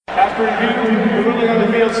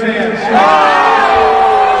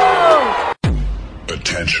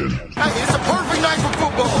Attention. Hey, it's a perfect night for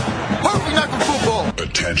football. Perfect night for football.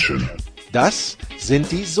 Attention. Das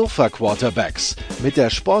sind die Sofa-Quarterbacks mit der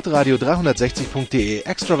Sportradio 360.de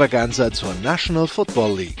Extravaganza zur National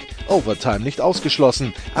Football League. Overtime nicht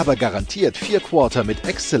ausgeschlossen, aber garantiert 4 Quarter mit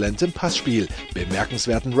exzellentem Passspiel,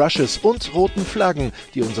 bemerkenswerten Rushes und roten Flaggen,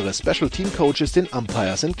 die unsere Special Team Coaches den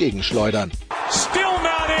Umpires entgegenschleudern. Still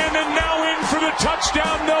not in and now in for the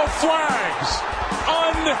touchdown, no flags.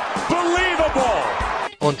 Unbelievable.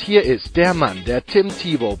 Und hier ist der Mann, der Tim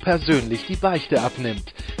Tebow persönlich die Beichte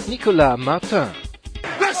abnimmt. Nicolas Martin.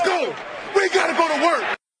 Let's go. We gotta go to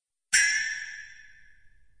work.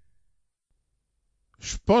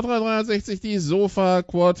 Sportradio 360, die Sofa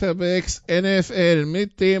Quarterbacks NFL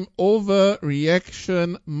mit dem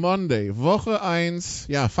Overreaction Monday. Woche 1,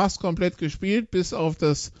 ja, fast komplett gespielt, bis auf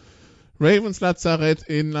das Ravens Lazarett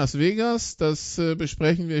in Las Vegas. Das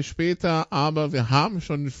besprechen wir später, aber wir haben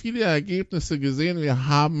schon viele Ergebnisse gesehen. Wir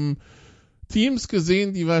haben Teams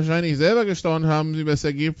gesehen, die wahrscheinlich selber gestaunt haben über das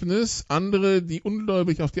Ergebnis. Andere, die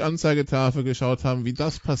ungläubig auf die Anzeigetafel geschaut haben, wie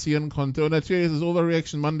das passieren konnte. Und natürlich ist es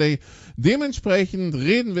Overreaction Monday. Dementsprechend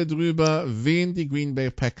reden wir drüber, wen die Green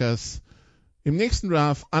Bay Packers im nächsten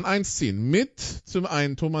Draft an 1 ziehen. Mit zum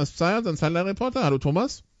einen Thomas Zayat, unser Reporter. Hallo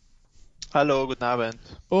Thomas. Hallo, guten Abend.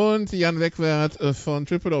 Und Jan Wegwert von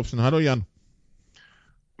Triple Option. Hallo Jan.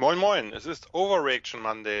 Moin Moin, es ist Overreaction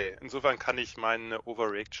Monday. Insofern kann ich meine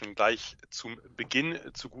Overreaction gleich zum Beginn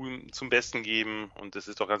zum Besten geben. Und es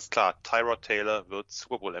ist doch ganz klar, Tyrod Taylor wird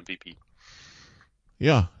Super Bowl MVP.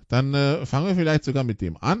 Ja, dann fangen wir vielleicht sogar mit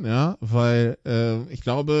dem an, ja, weil ich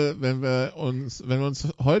glaube, wenn wir uns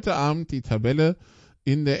heute Abend die Tabelle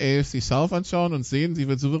in der AFC South anschauen und sehen, sie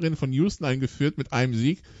wird souverän von Houston eingeführt mit einem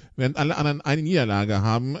Sieg, während alle anderen eine Niederlage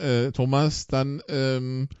haben, Thomas, dann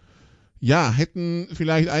hätten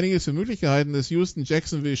vielleicht einiges für Möglichkeiten, dass Houston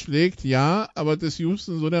Jacksonville schlägt, ja, aber dass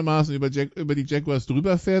Houston so dermaßen über die Jaguars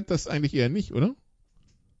drüber fährt, das eigentlich eher nicht, oder?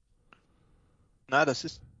 Na, das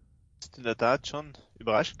ist in der Tat schon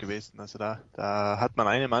überraschend gewesen. Also da hat man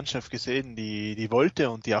eine Mannschaft gesehen, die wollte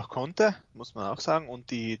und die auch konnte, muss man auch sagen, und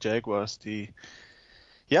die Jaguars, die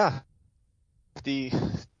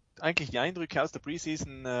eigentlich die Eindrücke aus der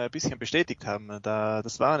Preseason ein bisschen bestätigt haben.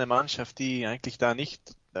 Das war eine Mannschaft, die eigentlich da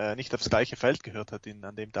nicht aufs gleiche Feld gehört hat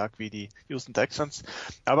an dem Tag wie die Houston Texans.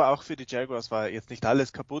 Aber auch für die Jaguars war jetzt nicht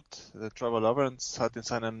alles kaputt. Trevor Lawrence hat in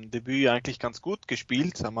seinem Debüt eigentlich ganz gut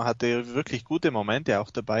gespielt. Man hatte wirklich gute Momente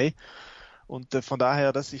auch dabei. Und von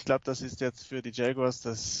daher, ich glaube, das ist jetzt für die Jaguars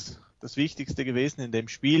das Wichtigste gewesen in dem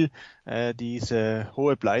Spiel. Diese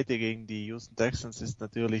hohe Pleite gegen die Houston Texans ist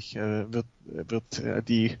natürlich, wird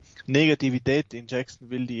die Negativität in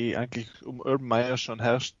Jacksonville, die eigentlich um Urban Meyer schon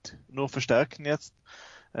herrscht, nur verstärken jetzt.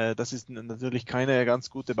 Das ist natürlich keine ganz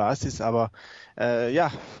gute Basis, aber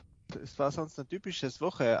es war sonst ein typisches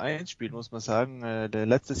Woche 1 Spiel, muss man sagen.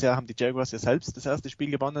 Letztes Jahr haben die Jaguars ja selbst das erste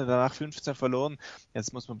Spiel gewonnen, danach 15 verloren.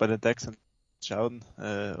 Jetzt muss man bei den Texans schauen,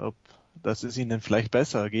 ob dass es ihnen vielleicht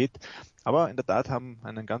besser geht. Aber in der Tat haben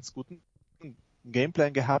einen ganz guten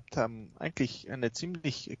Gameplan gehabt, haben eigentlich eine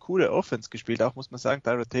ziemlich coole Offense gespielt. Auch muss man sagen,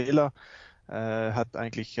 Tyrod Taylor hat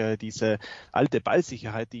eigentlich diese alte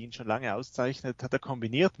Ballsicherheit, die ihn schon lange auszeichnet, hat er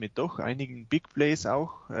kombiniert mit doch einigen Big Plays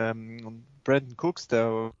auch. Und Brandon Cooks,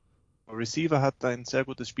 der Receiver, hat ein sehr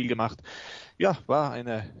gutes Spiel gemacht. Ja, war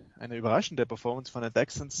eine überraschende Performance von den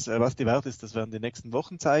Texans. Was die wert ist, das werden die nächsten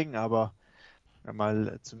Wochen zeigen, aber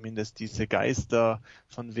mal zumindest diese Geister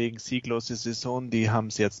von wegen sieglose Saison, die haben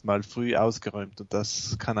sie jetzt mal früh ausgeräumt und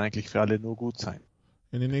das kann eigentlich für alle nur gut sein.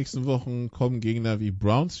 In den nächsten Wochen kommen Gegner wie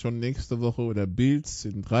Browns schon nächste Woche oder Bills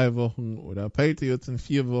in 3 Wochen oder Patriots in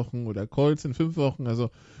 4 Wochen oder Colts in 5 Wochen.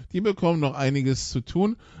 Also die bekommen noch einiges zu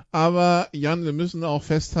tun. Aber Jan, wir müssen auch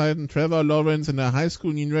festhalten, Trevor Lawrence in der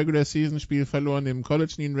Highschool nie ein Regular Season Spiel verloren, im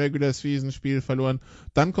College nie ein Regular Season Spiel verloren.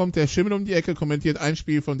 Dann kommt der Schimmel um die Ecke, kommentiert ein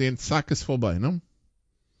Spiel von denen, zack, ist vorbei, ne?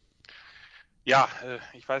 Ja,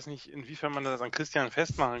 ich weiß nicht, inwiefern man das an Christian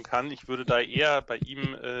festmachen kann. Ich würde da eher bei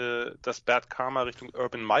ihm das Bad Karma Richtung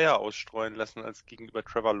Urban Meyer ausstreuen lassen als gegenüber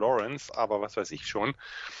Trevor Lawrence, aber was weiß ich schon.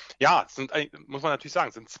 Ja, muss man natürlich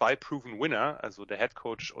sagen, sind 2 Proven Winner, also der Head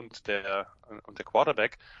Coach und der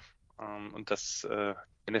Quarterback. Und dass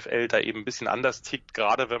NFL da eben ein bisschen anders tickt,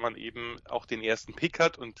 gerade wenn man eben auch den ersten Pick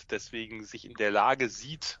hat und deswegen sich in der Lage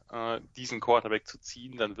sieht, diesen Quarterback zu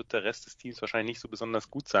ziehen, dann wird der Rest des Teams wahrscheinlich nicht so besonders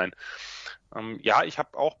gut sein. Ich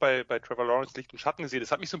habe auch bei Trevor Lawrence Licht und Schatten gesehen.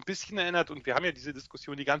 Das hat mich so ein bisschen erinnert und wir haben ja diese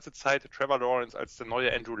Diskussion die ganze Zeit, Trevor Lawrence als der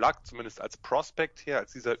neue Andrew Luck, zumindest als Prospect her,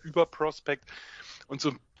 als dieser Überprospect und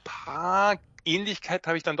so ein paar Ähnlichkeit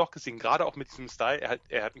habe ich dann doch gesehen, gerade auch mit diesem Style.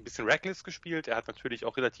 Er hat ein bisschen reckless gespielt, er hat natürlich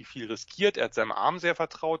auch relativ viel riskiert, er hat seinem Arm sehr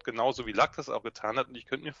vertraut, genauso wie Luck das auch getan hat. Und ich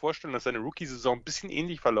könnte mir vorstellen, dass seine Rookie-Saison ein bisschen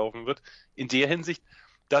ähnlich verlaufen wird, in der Hinsicht,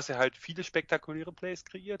 dass er halt viele spektakuläre Plays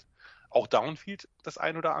kreiert, auch Downfield das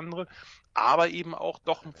ein oder andere, aber eben auch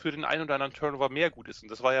doch für den einen oder anderen Turnover mehr gut ist.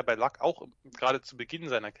 Und das war ja bei Luck auch gerade zu Beginn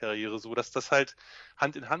seiner Karriere so, dass das halt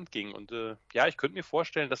Hand in Hand ging. Und ja, ich könnte mir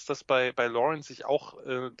vorstellen, dass das bei Lawrence sich auch,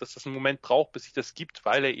 dass das einen Moment braucht, bis sich das gibt,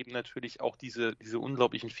 weil er eben natürlich auch diese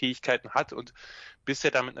unglaublichen Fähigkeiten hat und bis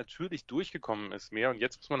er damit natürlich durchgekommen ist mehr. Und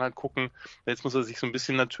jetzt muss man halt gucken, jetzt muss er sich so ein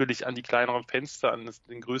bisschen natürlich an die kleineren Fenster, an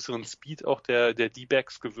den größeren Speed auch der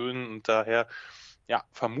D-Backs gewöhnen. Und daher, ja,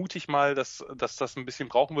 vermute ich mal, dass das ein bisschen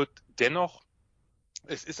brauchen wird. Dennoch,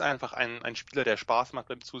 es ist einfach ein Spieler, der Spaß macht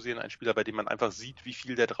beim Zusehen, ein Spieler, bei dem man einfach sieht, wie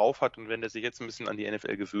viel der drauf hat und wenn der sich jetzt ein bisschen an die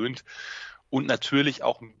NFL gewöhnt und natürlich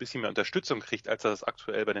auch ein bisschen mehr Unterstützung kriegt, als er das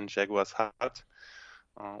aktuell bei den Jaguars hat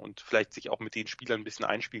und vielleicht sich auch mit den Spielern ein bisschen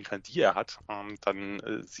einspielen kann, die er hat, dann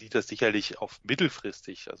sieht das sicherlich auf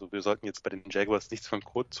mittelfristig, also wir sollten jetzt bei den Jaguars nichts von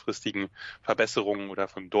kurzfristigen Verbesserungen oder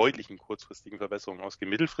von deutlichen kurzfristigen Verbesserungen ausgehen.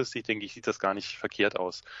 Mittelfristig, denke ich, sieht das gar nicht verkehrt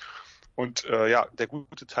aus. Und ja, der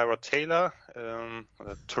gute Tyrod Taylor,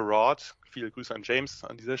 oder Tyrod, viele Grüße an James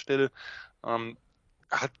an dieser Stelle,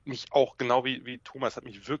 hat mich auch, genau wie Thomas, hat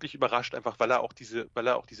mich wirklich überrascht, einfach weil er auch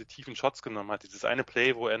diese tiefen Shots genommen hat. Dieses eine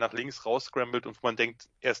Play, wo er nach links rausscrambled und wo man denkt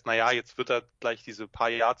erst, naja, jetzt wird er gleich diese paar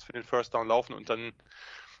Yards für den First Down laufen und dann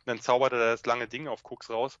zaubert er das lange Ding auf Cooks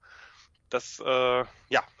raus. Das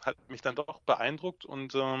ja, hat mich dann doch beeindruckt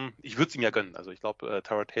und ich würde es ihm ja gönnen. Also ich glaube,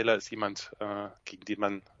 Tyrod Taylor ist jemand, gegen den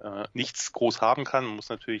man nichts groß haben kann. Man muss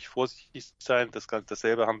natürlich vorsichtig sein.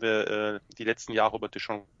 Dasselbe haben wir die letzten Jahre über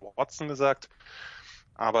Deshaun Watson gesagt.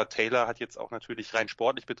 Aber Taylor hat jetzt auch natürlich rein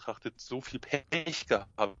sportlich betrachtet so viel Pech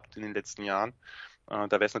gehabt in den letzten Jahren.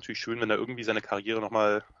 Da wäre es natürlich schön, wenn er irgendwie seine Karriere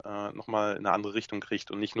nochmal in eine andere Richtung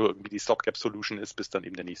kriegt und nicht nur irgendwie die Stopgap-Solution ist, bis dann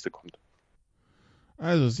eben der nächste kommt.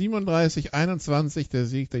 Also 37-21 der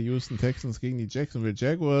Sieg der Houston Texans gegen die Jacksonville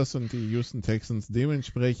Jaguars und die Houston Texans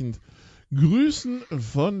dementsprechend grüßen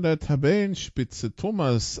von der Tabellenspitze.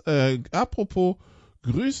 Thomas, apropos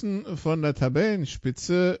Grüßen von der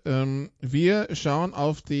Tabellenspitze. Wir schauen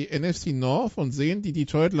auf die NFC North und sehen, die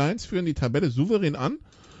Detroit Lions führen die Tabelle souverän an.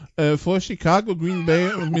 Vor Chicago, Green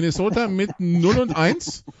Bay und Minnesota mit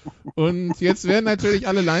 0-1. Und jetzt werden natürlich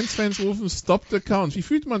alle Lions-Fans rufen, stop the count. Wie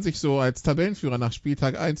fühlt man sich so als Tabellenführer nach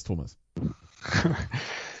Spieltag 1, Thomas?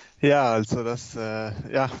 Ja, also das war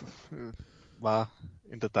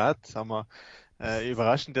in der Tat, sagen wir,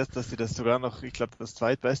 überraschend ist, dass sie das sogar noch, ich glaube, das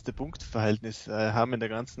zweitbeste Punktverhältnis haben in der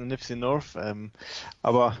ganzen NFC North.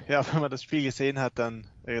 Aber ja, wenn man das Spiel gesehen hat, dann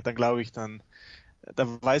glaube ich, da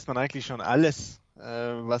weiß man eigentlich schon alles,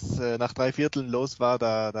 was nach 3 Vierteln los war.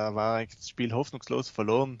 Da war eigentlich das Spiel hoffnungslos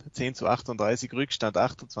verloren. 10-38 Rückstand,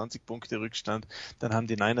 28 Punkte Rückstand. Dann haben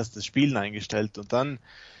die Niners das Spiel eingestellt und dann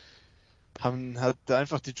hat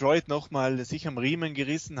einfach Detroit nochmal sich am Riemen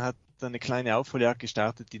gerissen, hat eine kleine Aufholjagd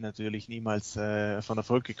gestartet, die natürlich niemals von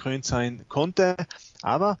Erfolg gekrönt sein konnte.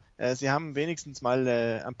 Aber sie haben wenigstens mal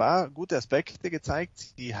ein paar gute Aspekte gezeigt.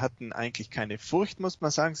 Sie hatten eigentlich keine Furcht, muss man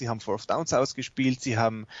sagen. Sie haben Fourth Downs ausgespielt. Sie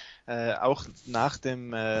haben auch nach der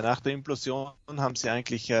Implosion haben sie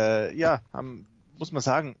eigentlich, muss man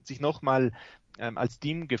sagen, sich nochmal als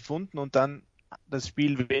Team gefunden und dann das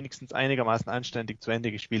Spiel wenigstens einigermaßen anständig zu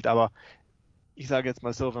Ende gespielt. Aber ich sage jetzt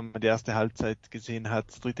mal so, wenn man die erste Halbzeit gesehen hat,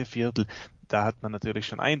 das dritte Viertel, da hat man natürlich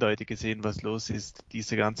schon eindeutig gesehen, was los ist.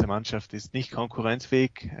 Diese ganze Mannschaft ist nicht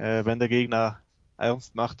konkurrenzfähig, wenn der Gegner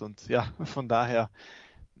ernst macht. Und ja, von daher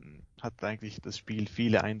hat eigentlich das Spiel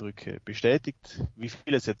viele Eindrücke bestätigt. Wie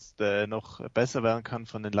viel es jetzt noch besser werden kann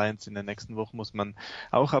von den Lions in den nächsten Wochen, muss man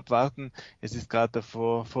auch abwarten. Es ist gerade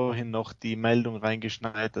vorhin noch die Meldung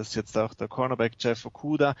reingeschneit, dass jetzt auch der Cornerback Jeff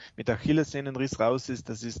Okudah mit Achillessehnenriss raus ist.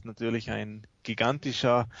 Das ist natürlich ein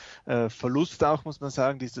gigantischer Verlust auch, muss man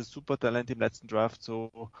sagen. Dieses Supertalent im letzten Draft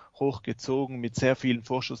so hochgezogen mit sehr vielen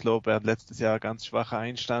Vorschusslorbeeren. Letztes Jahr ganz schwacher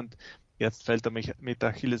Einstand. Jetzt fällt er mit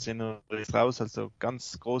Achillessehnenriss raus, also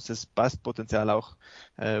ganz großes Bastpotenzial auch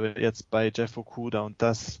jetzt bei Jeff Okudah und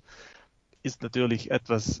das ist natürlich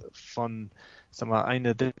etwas von, sagen wir,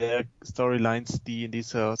 eine der Storylines, die in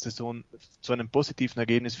dieser Saison zu einem positiven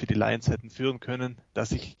Ergebnis für die Lions hätten führen können, dass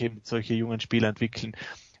sich eben solche jungen Spieler entwickeln.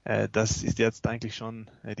 Das ist jetzt eigentlich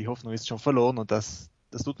schon, die Hoffnung ist schon verloren und das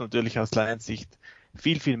tut natürlich aus Lions Sicht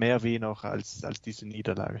viel, viel mehr weh noch als diese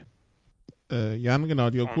Niederlage. Jan, genau,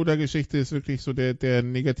 die Okudah-Geschichte ist wirklich so der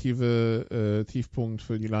negative Tiefpunkt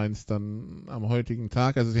für die Lions dann am heutigen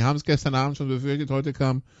Tag. Also sie haben es gestern Abend schon befürchtet, heute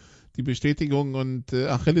kam die Bestätigung und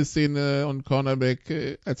Achillessehne und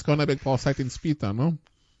Cornerback, als Cornerback brauchst du halt den Speed da, ne?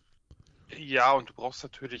 Ja, und du brauchst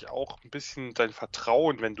natürlich auch ein bisschen dein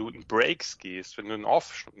Vertrauen, wenn du in Breaks gehst, wenn du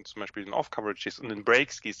zum Beispiel in Off-Coverage gehst und in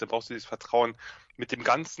Breaks gehst, dann brauchst du dieses Vertrauen, mit dem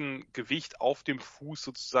ganzen Gewicht auf dem Fuß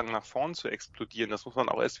sozusagen nach vorn zu explodieren. Das muss man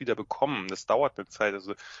auch erst wieder bekommen. Das dauert eine Zeit.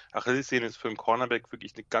 Also Achillessehne ist für einen Cornerback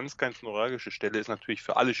wirklich eine ganz, ganz neuralgische Stelle, ist natürlich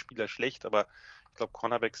für alle Spieler schlecht, aber ich glaube,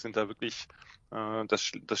 Cornerbacks sind da wirklich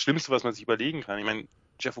das Schlimmste, was man sich überlegen kann. Ich meine,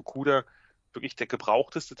 Jeff Okudah, wirklich der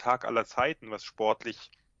gebrauchteste Tag aller Zeiten, was sportlich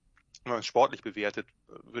bewertet,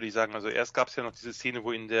 würde ich sagen. Also erst gab es ja noch diese Szene,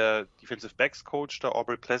 wo ihn der Defensive Backs Coach, der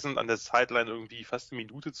Aubrey Pleasant, an der Sideline irgendwie fast eine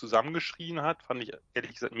Minute zusammengeschrien hat. Fand ich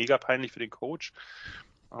ehrlich gesagt mega peinlich für den Coach.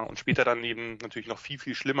 Und später dann eben natürlich noch viel,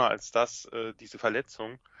 viel schlimmer als das, diese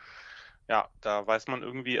Verletzung. Ja, da weiß man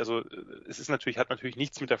irgendwie, also es ist natürlich, hat natürlich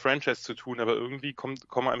nichts mit der Franchise zu tun, aber irgendwie kommen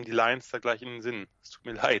einem die Lions da gleich in den Sinn. Es tut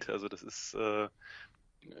mir leid. Also das ist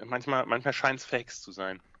manchmal scheint es Fakes zu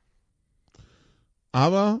sein.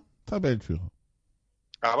 Aber Tabellenführer.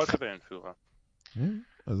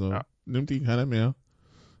 Also nimmt ihn keiner mehr.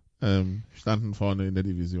 Standen vorne in der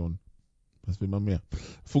Division. Was will man mehr?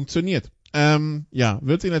 Funktioniert.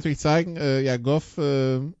 Wird sich natürlich zeigen. Goff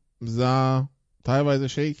sah teilweise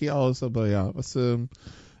shaky aus, aber ja,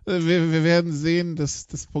 wir werden sehen, dass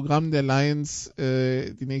das Programm der Lions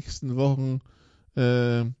die nächsten Wochen,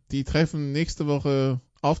 die treffen nächste Woche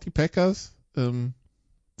auf die Packers.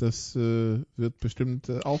 Das wird bestimmt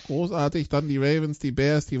auch großartig. Dann die Ravens, die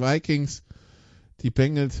Bears, die Vikings, die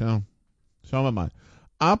Bengals. Ja, schauen wir mal.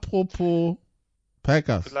 Apropos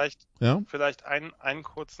Packers. Vielleicht einen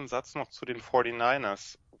kurzen Satz noch zu den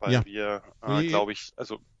 49ers, weil wir, glaube ich,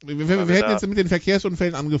 also... Wir hätten jetzt mit den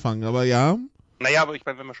Verkehrsunfällen angefangen, aber ja. Naja, aber ich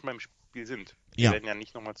meine, wenn wir schon beim Spiel sind, wir werden ja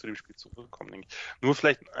nicht nochmal zu dem Spiel zurückkommen, denke ich. Nur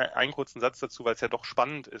vielleicht einen kurzen Satz dazu, weil es ja doch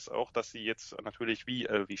spannend ist auch, dass sie jetzt natürlich, wie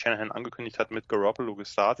Shanahan angekündigt hat, mit Garoppolo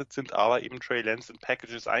gestartet sind, aber eben Trey Lance in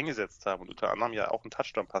Packages eingesetzt haben und unter anderem ja auch einen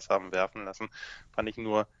Touchdown-Pass haben werfen lassen. Fand ich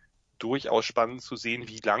nur durchaus spannend zu sehen,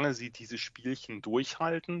 wie lange sie diese Spielchen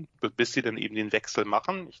durchhalten, bis sie dann eben den Wechsel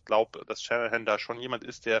machen. Ich glaube, dass Shanahan da schon jemand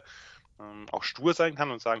ist, der auch stur sein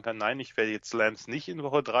kann und sagen kann, nein, ich werde jetzt Lance nicht in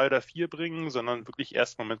Woche 3 oder 4 bringen, sondern wirklich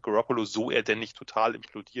erstmal mit Garoppolo, so er denn nicht total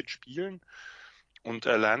implodiert, spielen und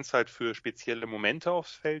Lance halt für spezielle Momente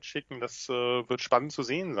aufs Feld schicken. Das wird spannend zu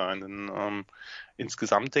sehen sein, denn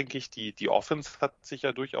insgesamt denke ich, die Offense hat sich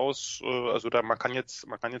ja durchaus, man kann jetzt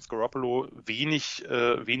Garoppolo wenig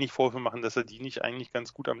Vorwürfe machen, dass er die nicht eigentlich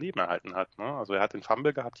ganz gut am Leben erhalten hat, ne? Also er hat den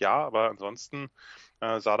Fumble gehabt, ja, aber ansonsten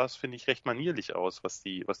sah das, finde ich, recht manierlich aus, was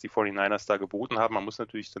die 49ers da geboten haben. Man muss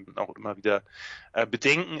natürlich dann auch immer wieder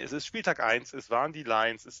bedenken, es ist Spieltag 1, es waren die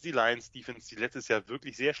Lions, es ist die Lions-Defense, die letztes Jahr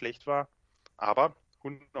wirklich sehr schlecht war, aber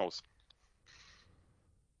who knows.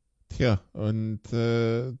 Tja, und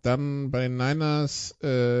dann bei den Niners,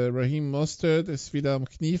 Raheem Mostert ist wieder am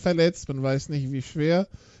Knie verletzt, man weiß nicht wie schwer.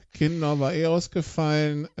 Kinlaw war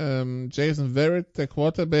ausgefallen. Jason Verrett, der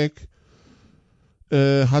Quarterback,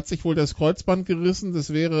 hat sich wohl das Kreuzband gerissen.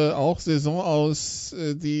 Das wäre auch Saison aus.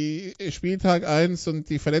 Die Spieltag 1 und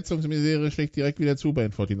die Verletzungsmisere schlägt direkt wieder zu bei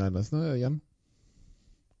den 49ers, ne, Jan?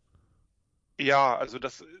 Ja, also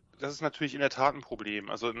das ist natürlich in der Tat ein Problem.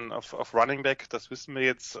 Also auf Running Back, das wissen wir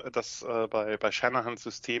jetzt, dass bei Shanahans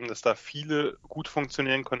System, dass da viele gut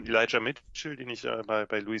funktionieren konnten. Elijah Mitchell, den ich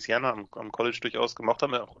bei Louisiana am College durchaus gemocht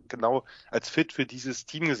habe, auch genau als fit für dieses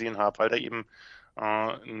Team gesehen habe, weil der eben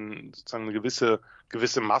sozusagen eine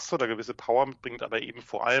gewisse Masse oder gewisse Power mitbringt, aber eben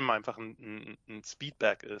vor allem einfach ein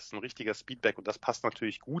Speedback ist, ein richtiger Speedback, und das passt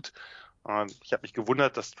natürlich gut. Ich habe mich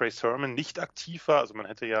gewundert, dass Trey Sermon nicht aktiv war, also man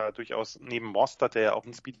hätte ja durchaus neben Mostert, der ja auch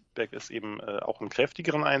ein Speedback ist, eben auch einen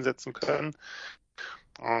kräftigeren einsetzen können.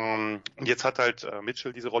 Und jetzt hat halt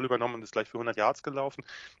Mitchell diese Rolle übernommen und ist gleich für 100 Yards gelaufen.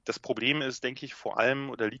 Das Problem ist, denke ich,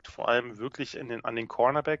 liegt vor allem wirklich an den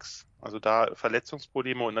Cornerbacks. Also da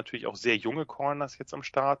Verletzungsprobleme und natürlich auch sehr junge Corners jetzt am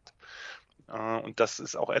Start. Und das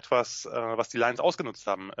ist auch etwas, was die Lions ausgenutzt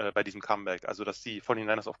haben bei diesem Comeback. Also dass die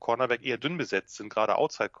 49ers auf Cornerback eher dünn besetzt sind, gerade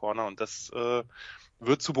Outside Corner. Und das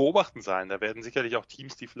wird zu beobachten sein. Da werden sicherlich auch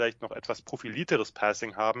Teams, die vielleicht noch etwas profilierteres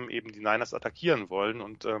Passing haben, eben die Niners attackieren wollen.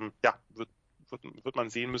 Und wird man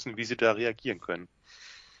sehen müssen, wie sie da reagieren können.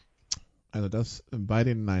 Also das bei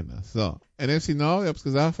den Niners. So, NFC Now, ich habe es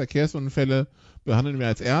gesagt, Verkehrsunfälle behandeln wir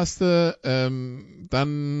als erste.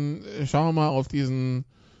 Dann schauen wir mal auf diesen,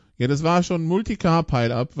 ja, das war schon ein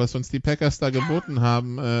Multicar-Pile-Up, was uns die Packers da geboten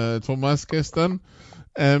haben, Thomas, gestern.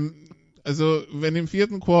 Also, wenn im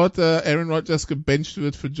 4. Quarter Aaron Rodgers gebencht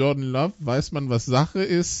wird für Jordan Love, weiß man, was Sache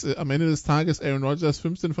ist. Am Ende des Tages Aaron Rodgers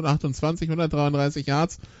 15 von 28, 133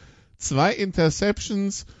 Yards, 2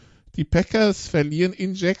 Interceptions. Die Packers verlieren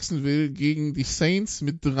in Jacksonville gegen die Saints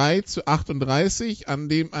mit 3-38 an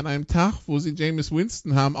einem Tag, wo sie Jameis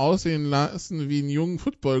Winston haben aussehen lassen wie einen jungen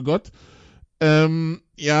Footballgott.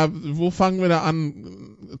 Wo fangen wir da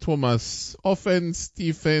an, Thomas? Offense,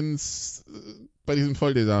 Defense, bei diesem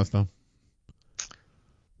Volldesaster?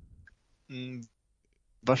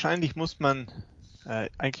 Wahrscheinlich muss man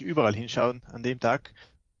eigentlich überall hinschauen an dem Tag.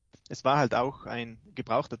 Es war halt auch ein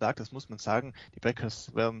gebrauchter Tag, das muss man sagen. Die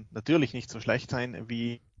Packers werden natürlich nicht so schlecht sein,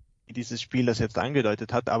 wie dieses Spiel das jetzt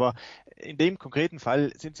angedeutet hat, aber in dem konkreten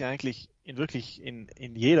Fall sind sie eigentlich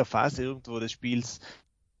in jeder Phase irgendwo des Spiels,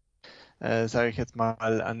 sage ich jetzt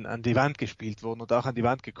mal, an die Wand gespielt worden und auch an die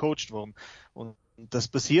Wand gecoacht worden. Und das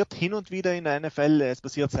passiert hin und wieder in der NFL. Es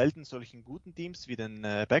passiert selten solchen guten Teams wie den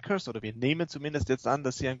Packers, oder wir nehmen zumindest jetzt an,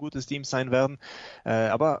 dass sie ein gutes Team sein werden.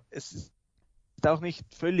 Aber es ist auch nicht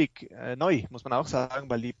völlig neu, muss man auch sagen,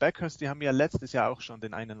 weil die Packers, die haben ja letztes Jahr auch schon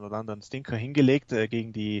den einen oder anderen Stinker hingelegt.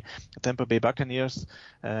 Gegen die Tampa Bay Buccaneers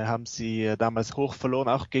haben sie damals hoch verloren,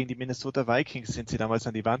 auch gegen die Minnesota Vikings sind sie damals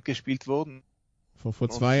an die Wand gespielt worden. Vor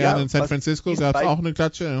 2 Jahren in San Francisco gab es auch eine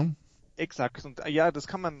Klatsche, ja. Exakt. Und ja, das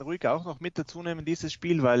kann man ruhig auch noch mit dazu nehmen, dieses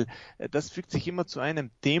Spiel, weil das fügt sich immer zu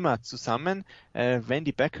einem Thema zusammen. Wenn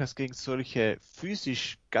die Packers gegen solche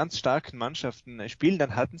physisch ganz starken Mannschaften spielen,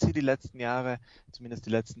 dann hatten sie die letzten Jahre, zumindest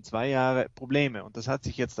die letzten 2 Jahre, Probleme. Und das hat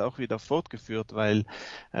sich jetzt auch wieder fortgeführt, weil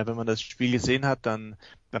wenn man das Spiel gesehen hat, dann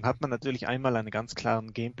hat man natürlich einmal einen ganz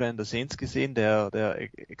klaren Gameplan der Saints gesehen, der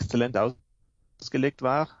exzellent ausgelegt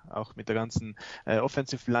war, auch mit der ganzen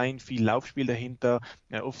Offensive Line, viel Laufspiel dahinter,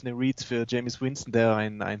 offene Reads für Jameis Winston, der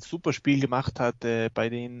ein super Spiel gemacht hat bei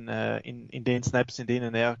den in den Snaps, in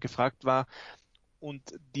denen er gefragt war. Und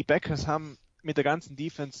die Packers haben mit der ganzen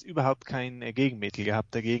Defense überhaupt kein Gegenmittel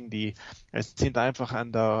gehabt dagegen. Es sind einfach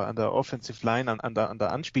an der Offensive Line, an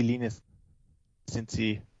der Anspiellinie sind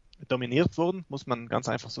sie dominiert worden, muss man ganz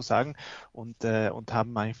einfach so sagen, und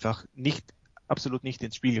haben einfach absolut nicht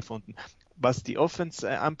ins Spiel gefunden. Was die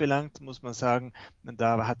Offense anbelangt, muss man sagen,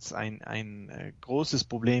 da hat es ein großes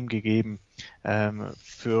Problem gegeben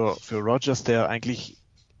für Rodgers, der eigentlich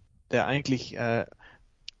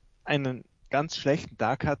einen ganz schlechten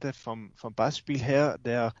Tag hatte vom Passspiel her,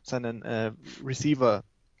 der seinen Receiver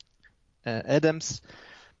Adams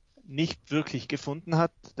nicht wirklich gefunden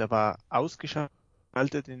hat. Der war ausgeschaltet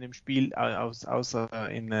in dem Spiel, außer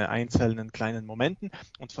in einzelnen kleinen Momenten.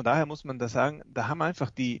 Und von daher muss man da sagen, da haben einfach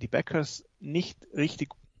die Packers nicht richtig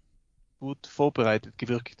gut vorbereitet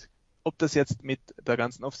gewirkt. Ob das jetzt mit der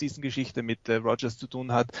ganzen Offseason-Geschichte mit Rodgers zu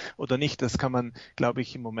tun hat oder nicht, das kann man, glaube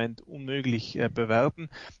ich, im Moment unmöglich bewerten.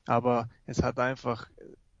 Aber es hat einfach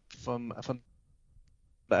von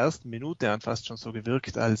der ersten Minute an fast schon so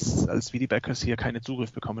gewirkt, als wie die Packers hier keinen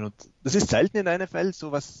Zugriff bekommen. Und das ist selten in der NFL,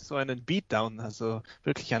 so einen Beatdown, also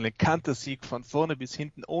wirklich einen Kantersieg von vorne bis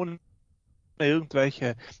hinten ohne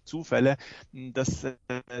irgendwelche Zufälle. Das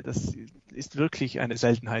ist wirklich eine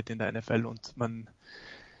Seltenheit in der NFL und man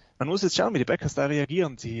muss jetzt schauen, wie die Packers da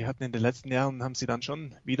reagieren. Sie hatten in den letzten Jahren, haben sie dann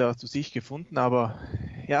schon wieder zu sich gefunden, aber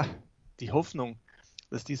ja, die Hoffnung,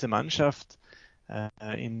 dass diese Mannschaft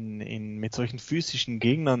mit solchen physischen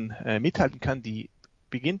Gegnern mithalten kann, die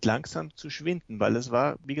beginnt langsam zu schwinden, weil es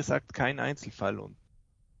war, wie gesagt, kein Einzelfall und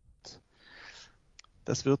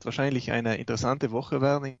das wird wahrscheinlich eine interessante Woche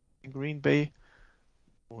werden in Green Bay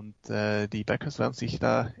und die Packers werden sich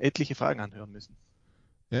da etliche Fragen anhören müssen.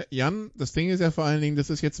 Ja, Jan, das Ding ist ja vor allen Dingen, das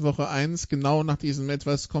ist jetzt Woche 1, genau nach diesem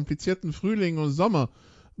etwas komplizierten Frühling und Sommer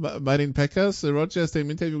bei den Packers. Rodgers, der im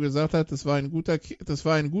Interview gesagt hat, das war ein guter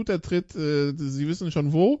Tritt, sie wissen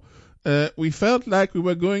schon wo. We felt like we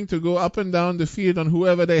were going to go up and down the field on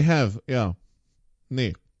whoever they have. Ja.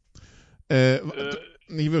 Nee.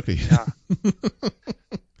 Nicht wirklich. Ja.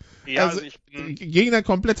 Ja, also ich bin Gegner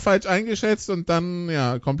komplett falsch eingeschätzt und dann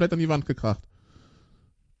ja komplett an die Wand gekracht.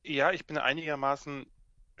 Ja, ich bin einigermaßen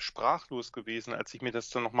sprachlos gewesen, als ich mir das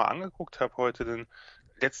dann nochmal angeguckt habe heute, denn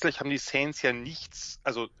letztlich haben die Saints ja nichts,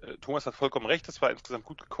 also Thomas hat vollkommen recht, das war insgesamt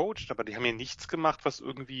gut gecoacht, aber die haben ja nichts gemacht,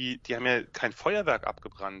 die haben ja kein Feuerwerk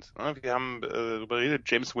abgebrannt. Ne? Wir haben darüber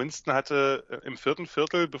geredet, Jameis Winston hatte im 4.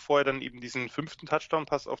 Viertel, bevor er dann eben diesen 5.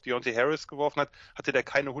 Touchdown-Pass auf Deontay Harris geworfen hat, hatte der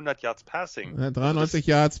keine 100 Yards Passing. Ja, 93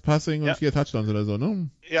 Yards Passing und 4 Touchdowns oder so,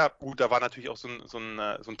 ne? Ja, gut, da war natürlich auch so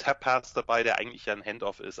ein Tap-Pass dabei, der eigentlich ja ein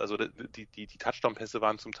Handoff ist. Also die Touchdown-Pässe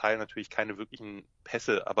waren zum Teil natürlich keine wirklichen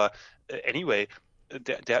Pässe, aber anyway,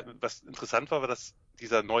 was interessant war, dass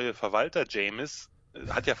dieser neue Verwalter Jameis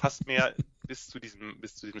hat ja fast mehr bis zu diesem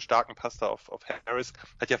starken Pass da auf Harris,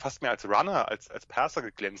 hat ja fast mehr als Runner, als Passer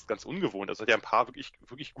geglänzt, ganz ungewohnt. Also hat ja ein paar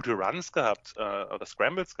wirklich gute Runs gehabt oder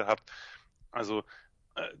Scrambles gehabt. Also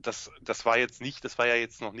das war ja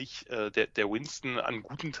jetzt noch nicht der Winston an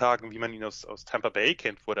guten Tagen, wie man ihn aus Tampa Bay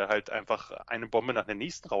kennt, wo der halt einfach eine Bombe nach der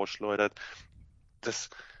nächsten rausschleudert. Das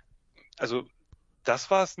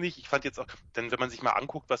war es nicht. Ich fand jetzt auch, denn wenn man sich mal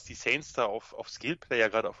anguckt, was die Saints da auf Skill-Player,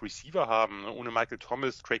 gerade auf Receiver haben, ne? Ohne Michael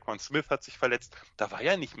Thomas, Traquan Smith hat sich verletzt, da war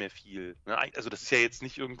ja nicht mehr viel. Ne? Also das ist ja jetzt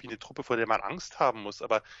nicht irgendwie eine Truppe, vor der man Angst haben muss,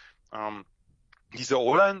 aber diese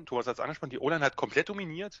O-Line, du hast es angesprochen, die O-Line hat komplett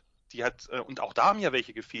dominiert. Die hat, und auch da haben ja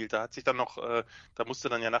welche gefehlt. Da hat sich dann noch, da musste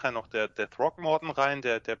dann ja nachher noch der Throckmorton rein,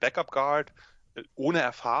 der Backup Guard, ohne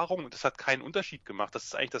Erfahrung, und das hat keinen Unterschied gemacht. Das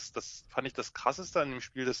ist eigentlich das fand ich das Krasseste an dem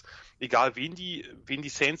Spiel, dass egal wen die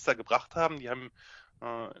Saints da gebracht haben, die haben,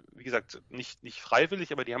 wie gesagt, nicht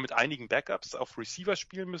freiwillig, aber die haben mit einigen Backups auf Receiver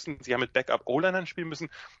spielen müssen. Sie haben mit Backup O-Linern spielen müssen.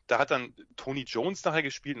 Da hat dann Tony Jones nachher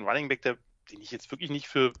gespielt, ein Running Back, den ich jetzt wirklich nicht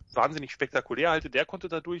für wahnsinnig spektakulär halte, der konnte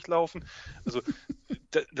da durchlaufen. Also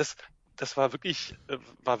das war wirklich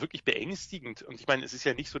beängstigend. Und ich meine, es ist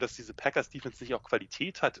ja nicht so, dass diese Packers-Defense nicht auch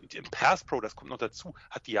Qualität hat. Und im Pass-Pro, das kommt noch dazu,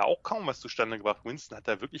 hat die ja auch kaum was zustande gebracht. Winston hat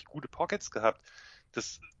da wirklich gute Pockets gehabt.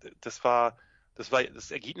 Das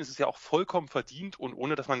Ergebnis ist ja auch vollkommen verdient, und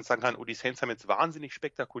ohne, dass man jetzt sagen kann, die Saints haben jetzt wahnsinnig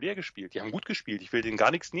spektakulär gespielt. Die haben gut gespielt. Ich will denen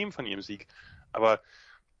gar nichts nehmen von ihrem Sieg. Aber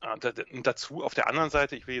dazu auf der anderen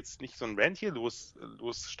Seite, ich will jetzt nicht so ein Rant hier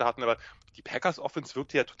losstarten, aber die Packers Offense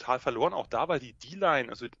wirkte ja total verloren. Auch da war die D-Line,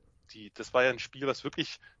 also das war ja ein Spiel, was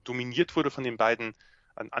wirklich dominiert wurde von den beiden,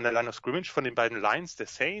 an der Line of Scrimmage, von den beiden Lines der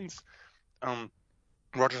Saints.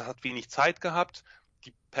 Rodgers hat wenig Zeit gehabt.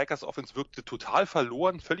 Die Packers Offense wirkte total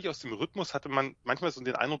verloren, völlig aus dem Rhythmus. Hatte man manchmal so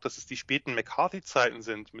den Eindruck, dass es die späten McCarthy-Zeiten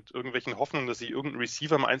sind, mit irgendwelchen Hoffnungen, dass sich irgendein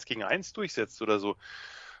Receiver mal 1 gegen 1 durchsetzt oder so.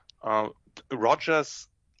 Rodgers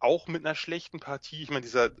auch mit einer schlechten Partie. Ich meine,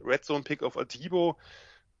 dieser Red Zone Pick auf Adibo,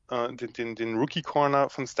 den Rookie Corner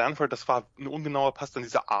von Stanford, das war ein ungenauer Pass. Dann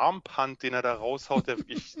dieser Armpunt, den er da raushaut, der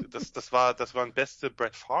wirklich, das waren beste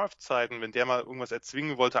Brett Favre Zeiten, wenn der mal irgendwas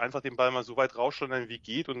erzwingen wollte, einfach den Ball mal so weit rausschleudern wie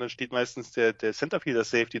geht, und dann steht meistens der Centerfielder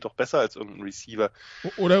Safety doch besser als irgendein Receiver.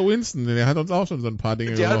 Oder Winston, der hat uns auch schon so ein paar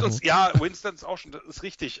Dinge gemacht. Winston ist auch schon, das ist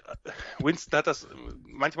richtig. Winston hat das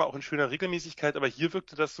manchmal auch in schöner Regelmäßigkeit, aber hier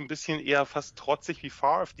wirkte das so ein bisschen eher fast trotzig wie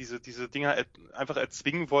Favre, diese Dinger einfach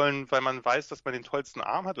erzwingen wollen, weil man weiß, dass man den tollsten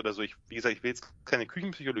Arm hat oder so. Wie gesagt, ich will jetzt keine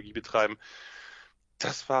Küchenpsychologie betreiben.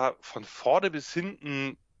 Das war von vorne bis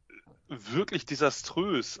hinten wirklich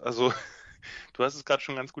desaströs. Also, du hast es gerade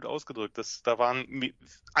schon ganz gut ausgedrückt. Da waren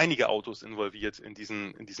einige Autos involviert in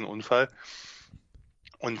diesen Unfall.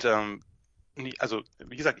 Und also,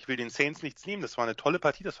 wie gesagt, ich will den Saints nichts nehmen. Das war eine tolle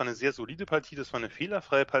Partie, das war eine sehr solide Partie, das war eine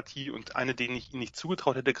fehlerfreie Partie und eine, denen ich ihnen nicht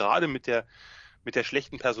zugetraut hätte, gerade mit der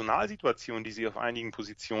schlechten Personalsituation, die sie auf einigen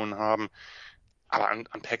Positionen haben. Aber an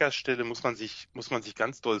Packers Stelle muss man sich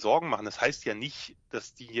ganz doll Sorgen machen. Das heißt ja nicht,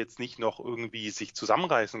 dass die jetzt nicht noch irgendwie sich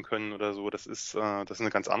zusammenreißen können oder so. Das ist eine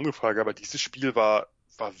ganz andere Frage. Aber dieses Spiel war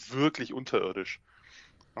wirklich unterirdisch.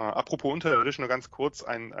 Apropos unterirdisch, nur ganz kurz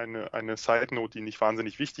eine Side-Note, die nicht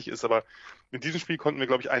wahnsinnig wichtig ist, aber mit diesem Spiel konnten wir,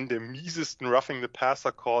 glaube ich, einen der miesesten Roughing the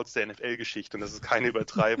Passer Calls der NFL-Geschichte, und das ist keine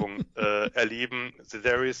Übertreibung, erleben.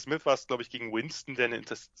 Darius Smith war es, glaube ich, gegen Winston, der eine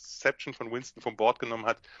Interception von Winston vom Board genommen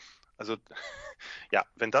hat. Also, ja,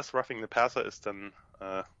 wenn das Roughing the Passer ist, dann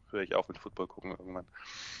höre ich auf mit Football gucken irgendwann.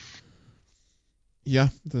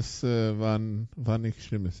 Ja, das war nichts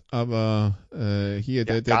Schlimmes. Aber hier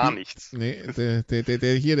gar nichts. Nee,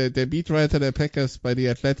 der Beatwriter der Packers bei The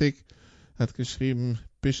Athletic hat geschrieben,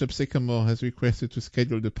 Bishop Sycamore has requested to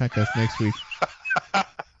schedule the Packers next week.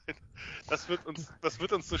 Das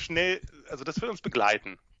wird uns so schnell, also das wird uns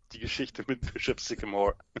begleiten, die Geschichte mit Bishop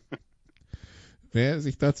Sycamore. Wer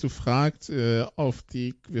sich dazu fragt,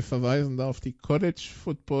 wir verweisen da auf die College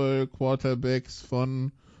Football Quarterbacks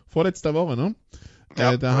von vorletzter Woche, ne?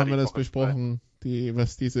 Ja, da haben wir das besprochen,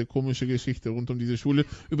 was diese komische Geschichte rund um diese Schule.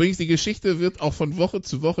 Übrigens, die Geschichte wird auch von Woche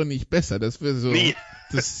zu Woche nicht besser. Das wird so, nee.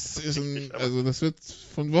 Das wird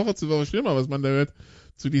von Woche zu Woche schlimmer, was man da hört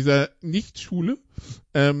zu dieser Nicht-Schule.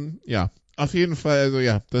 Ja, auf jeden Fall, also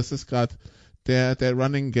ja, das ist gerade der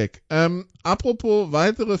Running Gag. Apropos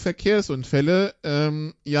weitere Verkehrsunfälle,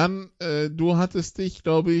 Jan, du hattest dich,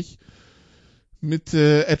 glaube ich, mit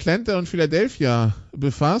Atlanta und Philadelphia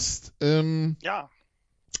befasst. Ja.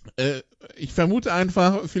 Ich vermute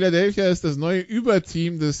einfach, Philadelphia ist das neue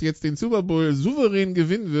Überteam, das jetzt den Super Bowl souverän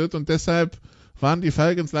gewinnen wird, und deshalb waren die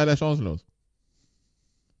Falcons leider chancenlos.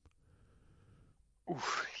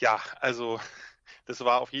 Ja, also das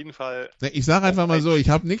war auf jeden Fall... Ich sage einfach mal so, ich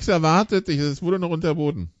habe nichts erwartet, es wurde noch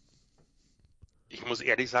unterboten. Ich muss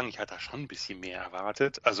ehrlich sagen, ich hatte da schon ein bisschen mehr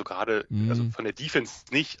erwartet. Also gerade also von der Defense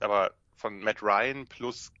nicht, aber von Matt Ryan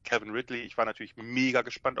plus Calvin Ridley. Ich war natürlich mega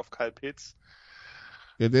gespannt auf Kyle Pitts.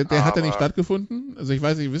 Der hat ja nicht stattgefunden. Also ich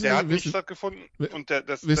weiß nicht, der hat nicht stattgefunden. Und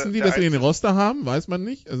wissen die, dass sie den Roster haben? Weiß man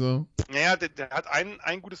nicht. Also naja, der hat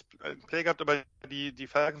ein gutes Play gehabt, aber die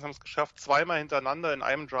Falcons haben es geschafft, zweimal hintereinander in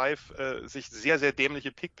einem Drive sich sehr, sehr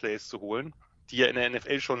dämliche Pick-Plays zu holen, die ja in der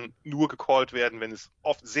NFL schon nur gecallt werden, wenn es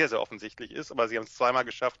oft sehr, sehr offensichtlich ist. Aber sie haben es zweimal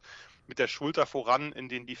geschafft, mit der Schulter voran in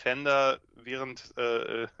den Defender, während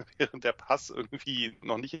der Pass irgendwie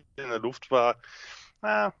noch nicht in der Luft war.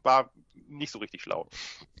 War nicht so richtig schlau.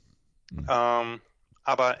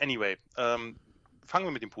 Aber anyway, fangen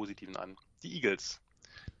wir mit dem Positiven an. Die Eagles.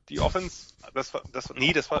 Die Offense,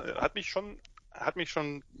 hat mich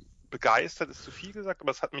schon begeistert, ist zu viel gesagt,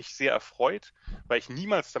 aber es hat mich sehr erfreut, weil ich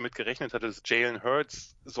niemals damit gerechnet hatte, dass Jalen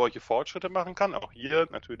Hurts solche Fortschritte machen kann. Auch hier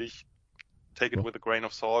natürlich take it with a grain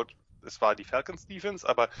of salt. Es war die Falcons Defense,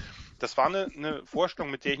 aber das war eine Vorstellung,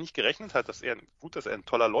 mit der ich nicht gerechnet habe, dass er ein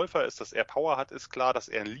toller Läufer ist, dass er Power hat, ist klar, dass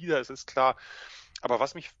er ein Leader ist klar. Aber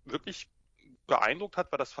was mich wirklich beeindruckt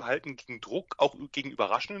hat, war das Verhalten gegen Druck, auch gegen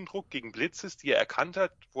überraschenden Druck, gegen Blitzes, die er erkannt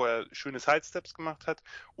hat, wo er schöne Sidesteps gemacht hat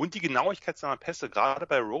und die Genauigkeit seiner Pässe, gerade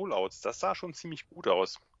bei Rollouts, das sah schon ziemlich gut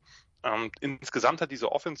aus. Insgesamt hat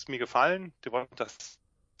diese Offense mir gefallen. Devonta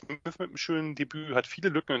Smith mit einem schönen Debüt, hat viele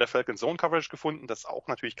Lücken in der Falcon Zone Coverage gefunden. Das ist auch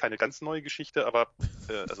natürlich keine ganz neue Geschichte, aber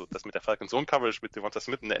also das mit der Falcon Zone Coverage mit Devonta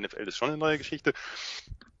Smith in der NFL ist schon eine neue Geschichte.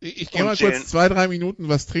 Ich gehe mal kurz 2-3 Minuten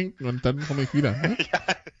was trinken und dann komme ich wieder. Ne? Ja.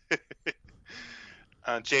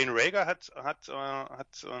 Jane Rager hat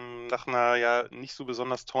nach einer nicht so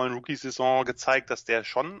besonders tollen Rookie-Saison gezeigt, dass der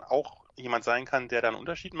schon auch jemand sein kann, der da einen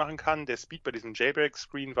Unterschied machen kann. Der Speed bei diesem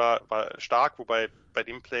Jailbreak-Screen war stark, wobei bei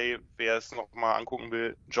dem Play, wer es noch mal angucken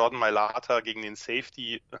will, Jordan Mailata gegen den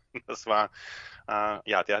Safety, das war, der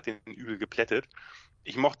hat den übel geplättet.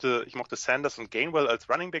 Ich mochte Sanders und Gainwell als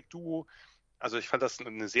Running-Back-Duo. Also ich fand das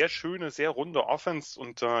eine sehr schöne, sehr runde Offense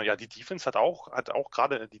und die Defense hat auch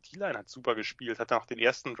gerade die D-Line hat super gespielt, hat nach den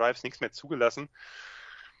ersten Drives nichts mehr zugelassen.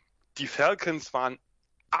 Die Falcons waren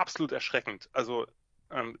absolut erschreckend. Also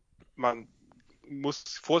man muss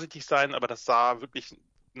vorsichtig sein, aber das sah wirklich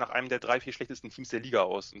nach einem der 3-4 schlechtesten Teams der Liga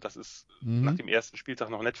aus und das ist nach dem ersten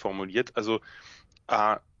Spieltag noch nett formuliert. Also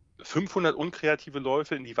 500 unkreative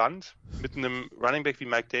Läufe in die Wand mit einem Running Back wie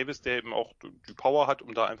Mike Davis, der eben auch die Power hat,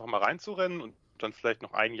 um da einfach mal reinzurennen und dann vielleicht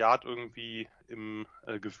noch 1 Yard irgendwie im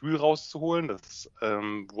Gefühl rauszuholen. Das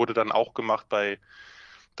wurde dann auch gemacht bei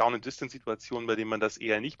Down-and-Distance-Situationen, bei denen man das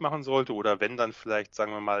eher nicht machen sollte oder wenn dann vielleicht,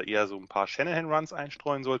 sagen wir mal, eher so ein paar Shanahan-Runs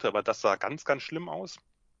einstreuen sollte, aber das sah ganz, ganz schlimm aus.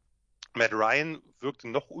 Matt Ryan wirkte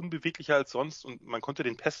noch unbeweglicher als sonst und man konnte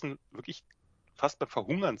den Pässen wirklich fast beim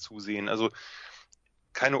Verhungern zusehen. Also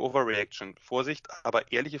keine Overreaction, Vorsicht,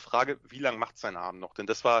 aber ehrliche Frage, wie lang macht sein Arm noch? Denn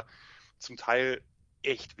das war zum Teil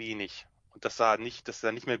echt wenig und das sah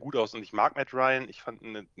nicht mehr gut aus und ich mag Matt Ryan, ich fand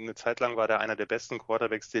eine Zeit lang war der einer der besten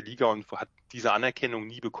Quarterbacks der Liga und hat diese Anerkennung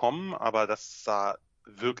nie bekommen, aber das sah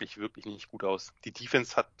wirklich, wirklich nicht gut aus. Die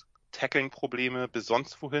Defense hat Tackling-Probleme bis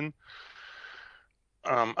sonst wohin,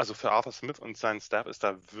 also für Arthur Smith und seinen Staff ist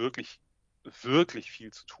da wirklich, wirklich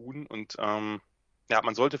viel zu tun und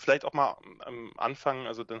man sollte vielleicht auch mal anfangen,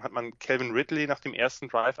 also dann hat man Calvin Ridley nach dem ersten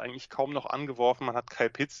Drive eigentlich kaum noch angeworfen, man hat Kyle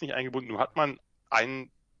Pitts nicht eingebunden, nun hat man einen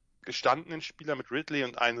gestandenen Spieler mit Ridley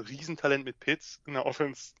und ein Riesentalent mit Pitts in der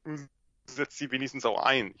Offense, setzt sie wenigstens auch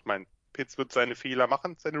ein. Ich meine, Pitts wird seine Fehler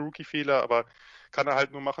machen, seine Rookie-Fehler, aber kann er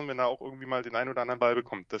halt nur machen, wenn er auch irgendwie mal den einen oder anderen Ball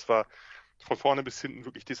bekommt. Das war von vorne bis hinten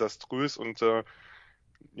wirklich desaströs und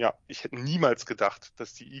ich hätte niemals gedacht,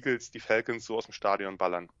 dass die Eagles die Falcons so aus dem Stadion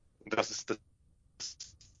ballern. Und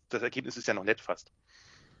das Ergebnis ist ja noch nett fast.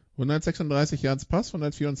 136 Yards Pass,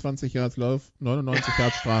 124 Yards Lauf, 99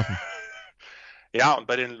 Yards Strafen. Ja, und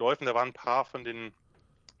bei den Läufen, da waren ein paar von den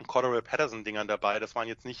Cordero Patterson-Dingern dabei. Das waren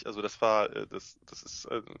jetzt nicht, also das ist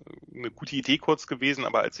eine gute Idee kurz gewesen,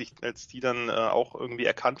 aber als die dann auch irgendwie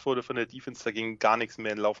erkannt wurde von der Defense, da ging gar nichts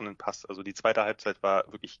mehr in laufenden Pass. Also die zweite Halbzeit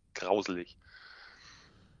war wirklich grauselig.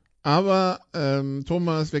 Aber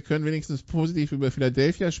Thomas, wir können wenigstens positiv über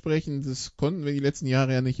Philadelphia sprechen. Das konnten wir die letzten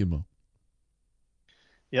Jahre ja nicht immer.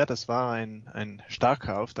 Ja, das war ein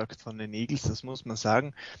starker Auftakt von den Eagles, das muss man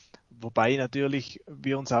sagen. Wobei natürlich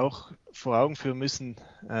wir uns auch vor Augen führen müssen,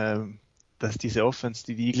 dass diese Offense,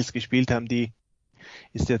 die Eagles gespielt haben, die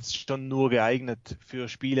ist jetzt schon nur geeignet für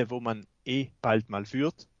Spiele, wo man bald mal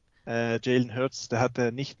führt. Jalen Hurts, der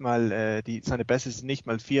hatte nicht mal, seine Pässe sind nicht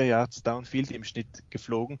mal 4 Yards Downfield im Schnitt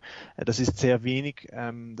geflogen. Das ist sehr wenig.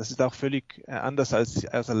 Das ist auch völlig anders als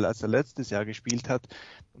er letztes Jahr gespielt hat.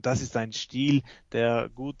 Und das ist ein Stil, der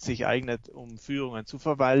gut sich eignet, um Führungen zu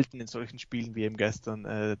verwalten, in solchen Spielen wie eben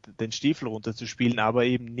gestern, den Stiefel runterzuspielen, aber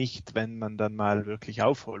eben nicht, wenn man dann mal wirklich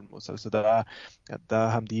aufholen muss. Also da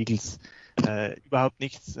haben die Eagles überhaupt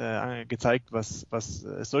nichts gezeigt, was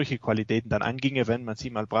solche Qualitäten dann anginge, wenn man sie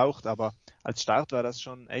mal braucht. Aber als Start war das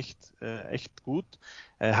schon echt gut.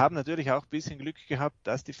 Haben natürlich auch ein bisschen Glück gehabt,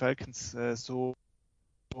 dass die Falcons so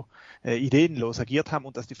ideenlos agiert haben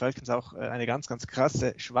und dass die Falcons auch eine ganz, ganz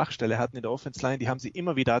krasse Schwachstelle hatten in der Offense Line. Die haben sie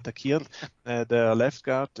immer wieder attackiert. Der Left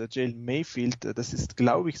Guard, Jalen Mayfield, das ist,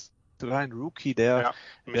 glaube ich, sogar ein Rookie, der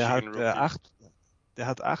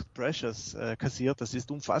hat 8 Pressures kassiert. Das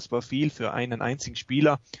ist unfassbar viel für einen einzigen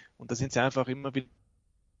Spieler. Und da sind sie einfach immer wieder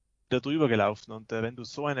drüber gelaufen. Und wenn du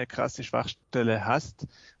so eine krasse Schwachstelle hast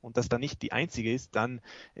und das dann nicht die einzige ist, dann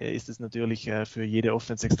ist es natürlich für jede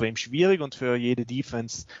Offense extrem schwierig und für jede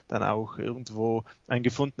Defense dann auch irgendwo ein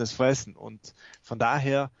gefundenes Fressen. Und von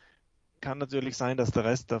daher kann natürlich sein, dass der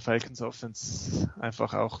Rest der Falcons Offense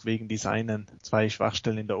einfach auch wegen dieser einen 2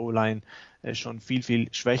 Schwachstellen in der O-Line schon viel,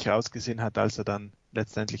 viel schwächer ausgesehen hat, als er dann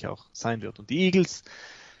letztendlich auch sein wird. Und die Eagles,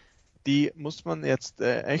 die muss man jetzt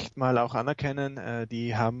echt mal auch anerkennen.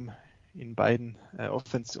 Die haben in beiden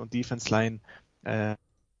Offense- und Defense-Line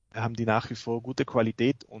haben die nach wie vor gute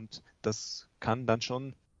Qualität und das kann dann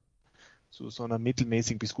schon zu so einer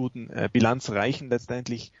mittelmäßigen bis guten Bilanz reichen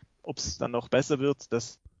letztendlich. Ob es dann noch besser wird,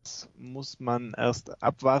 das muss man erst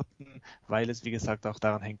abwarten, weil es wie gesagt auch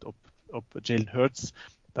daran hängt, ob Jalen Hurts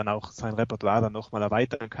dann auch sein Repertoire dann nochmal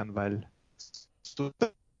erweitern kann, weil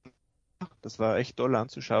das war echt toll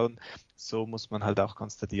anzuschauen. So muss man halt auch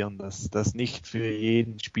konstatieren, dass das nicht für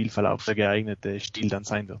jeden Spielverlauf der geeignete Stil dann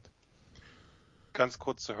sein wird. Ganz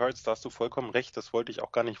kurz zu Hurts, da hast du vollkommen recht, das wollte ich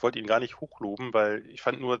auch gar nicht, ich wollte ihn gar nicht hochloben, weil ich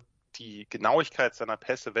fand nur die Genauigkeit seiner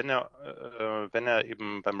Pässe, wenn er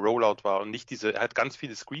eben beim Rollout war und nicht er hat ganz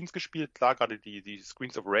viele Screens gespielt, klar, gerade die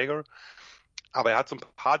Screens of Rager, aber er hat so ein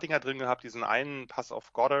paar Dinger drin gehabt, diesen einen Pass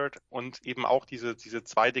auf Goddard und eben auch diese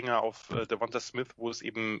 2 Dinger auf Devonta Smith, wo es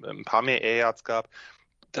eben ein paar mehr Air Yards gab.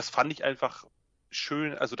 Das fand ich einfach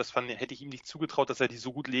schön, also hätte ich ihm nicht zugetraut, dass er die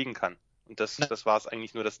so gut legen kann. Und das war es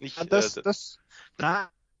eigentlich nur, dass nicht...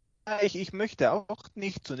 Ich möchte auch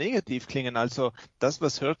nicht zu negativ klingen. Also das,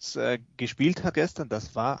 was Hurts gespielt hat gestern,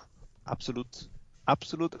 das war absolut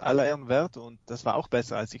aller Ehren wert und das war auch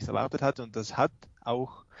besser, als ich es erwartet hatte. Und das hat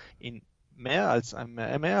auch in mehr als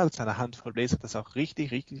einer Handvoll Plays hat das auch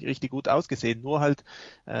richtig gut ausgesehen. Nur halt,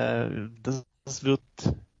 das wird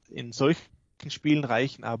in solchen Spielen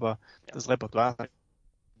reichen, aber das Repertoire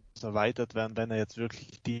muss erweitert werden, wenn er jetzt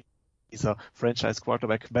wirklich dieser Franchise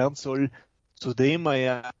Quarterback werden soll, zu dem er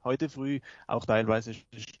ja heute früh auch teilweise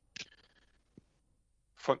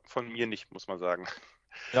von mir nicht, muss man sagen.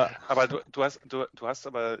 Ja. Aber du hast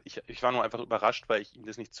aber, ich war nur einfach überrascht, weil ich ihm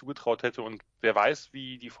das nicht zugetraut hätte und wer weiß,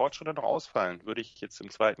 wie die Fortschritte noch ausfallen, würde ich jetzt im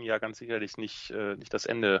 2. Jahr ganz sicherlich nicht das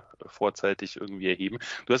Ende vorzeitig irgendwie erheben.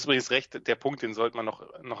 Du hast übrigens recht, der Punkt, den sollte man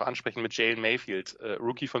noch ansprechen mit Jalen Mayfield,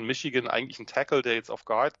 Rookie von Michigan, eigentlich ein Tackle, der jetzt auf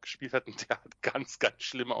Guard gespielt hat und der hat ganz, ganz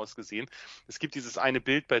schlimm ausgesehen. Es gibt dieses eine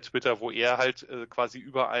Bild bei Twitter, wo er halt quasi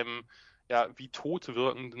über einem wie tot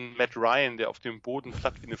wirkenden Matt Ryan, der auf dem Boden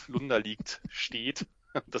platt wie eine Flunder liegt, steht.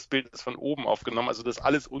 Das Bild ist von oben aufgenommen, also das ist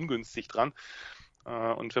alles ungünstig dran.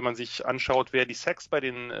 Und wenn man sich anschaut, wer die Sacks bei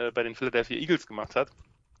den Philadelphia Eagles gemacht hat,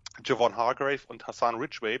 Javon Hargrave und Hassan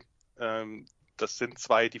Ridgway, das sind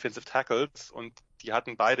 2 Defensive Tackles und die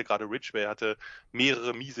hatten beide, gerade Ridgway hatte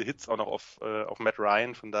mehrere miese Hits auch noch auf Matt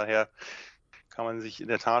Ryan, von daher kann man sich in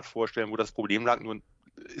der Tat vorstellen, wo das Problem lag. Nur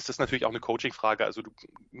ist das natürlich auch eine Coaching-Frage. Also du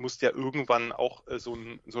musst ja irgendwann auch so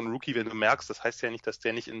ein Rookie, wenn du merkst, das heißt ja nicht, dass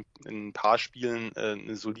der nicht in ein paar Spielen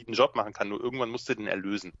einen soliden Job machen kann, nur irgendwann musst du den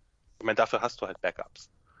erlösen. Ich meine, dafür hast du halt Backups.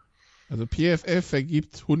 Also PFF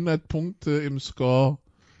vergibt 100 Punkte im Score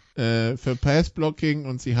für Pass-Blocking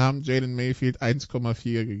und sie haben Jalen Mayfield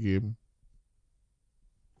 1,4 gegeben.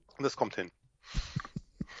 Und das kommt hin.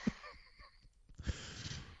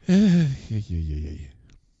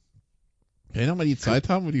 Kann ich nochmal die Zeit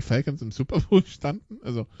haben, wo die Falcons im Super Bowl standen?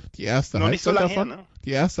 Also die erste Noch Halbzeit nicht so davon? her, ne? Die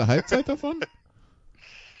erste Halbzeit davon?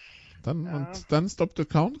 Dann, ja. Und dann Stop the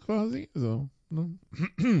Count quasi? So, ne?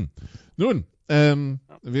 Nun,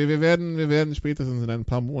 wir werden spätestens in ein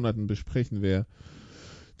paar Monaten besprechen, wer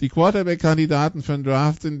die Quarterback-Kandidaten für den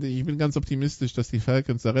Draft sind. Ich bin ganz optimistisch, dass die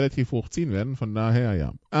Falcons da relativ hoch ziehen werden. Von daher,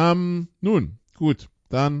 ja. Nun, gut.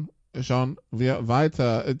 Dann schauen wir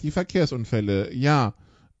weiter. Die Verkehrsunfälle. Ja,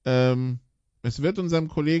 Es wird unserem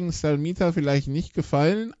Kollegen Salmita vielleicht nicht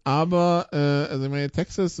gefallen, aber also ich meine,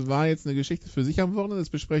 Texas war jetzt eine Geschichte für sich am Wochenende. Das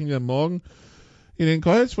besprechen wir morgen in den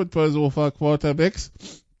College Football Sofa Quarterbacks.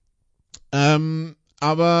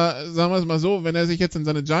 Aber sagen wir es mal so, wenn er sich jetzt in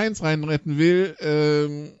seine Giants reinretten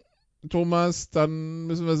will, Thomas, dann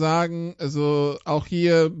müssen wir sagen, also auch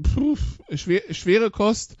hier schwere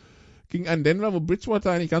Kost gegen einen Denver, wo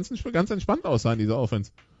Bridgewater eigentlich ganz entspannt aussah in dieser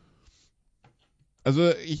Offense.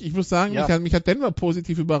 Also ich muss sagen, Ja. mich hat Denver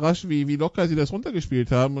positiv überrascht, wie locker sie das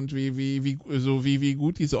runtergespielt haben und wie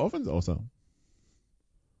gut diese Offense aussah.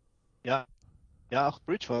 Ja, auch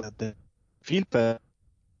Bridgewater hat viel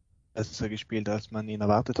besser gespielt, als man ihn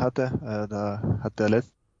erwartet hatte. Da hat der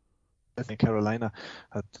letzte in Carolina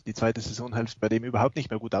hat die zweite Saisonhälfte bei dem überhaupt nicht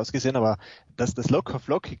mehr gut ausgesehen, aber das locker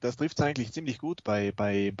flockig, das trifft es eigentlich ziemlich gut bei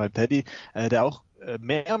Teddy, der auch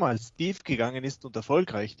mehrmals tief gegangen ist und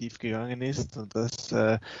erfolgreich tief gegangen ist, und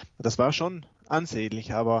das war schon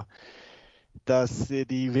ansehnlich, aber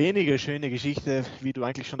die weniger schöne Geschichte, wie du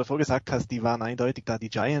eigentlich schon davor gesagt hast, die waren eindeutig da, die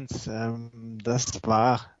Giants, das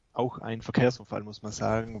war auch ein Verkehrsunfall, muss man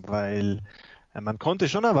sagen, weil man konnte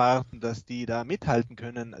schon erwarten, dass die da mithalten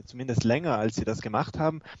können, zumindest länger, als sie das gemacht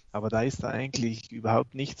haben, aber da ist da eigentlich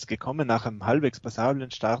überhaupt nichts gekommen. Nach einem halbwegs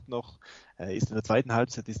passablen Start noch, ist in der zweiten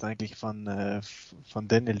Halbzeit ist eigentlich von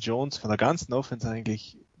Daniel Jones, von der ganzen Offense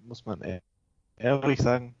eigentlich, muss man ehrlich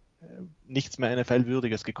sagen, nichts mehr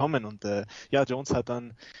NFL-Würdiges gekommen, und Jones hat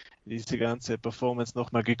dann diese ganze Performance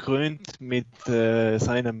nochmal gekrönt mit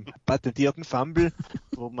seinem patentierten Fumble,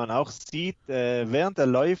 wo man auch sieht, während er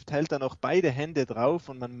läuft, hält er noch beide Hände drauf,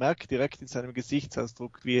 und man merkt direkt in seinem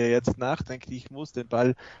Gesichtsausdruck, wie er jetzt nachdenkt, ich muss den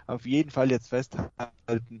Ball auf jeden Fall jetzt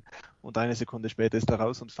festhalten, und eine Sekunde später ist er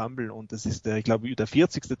raus und Fumble, und das ist, ich glaube, der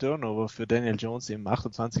 40. Turnover für Daniel Jones im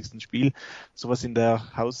 28. Spiel, sowas in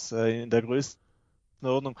der Größe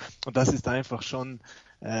Ordnung. Und das ist einfach schon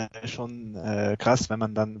krass, wenn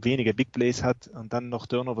man dann wenige Big Plays hat und dann noch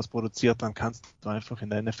Turnovers produziert, dann kannst du einfach in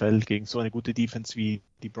der NFL gegen so eine gute Defense wie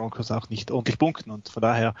die Broncos auch nicht ordentlich punkten. Und von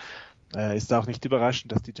daher ist auch nicht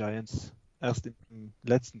überraschend, dass die Giants erst im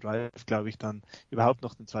letzten Drive, glaube ich, dann überhaupt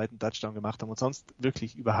noch den zweiten Touchdown gemacht haben und sonst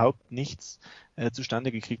wirklich überhaupt nichts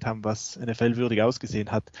zustande gekriegt haben, was NFL-würdig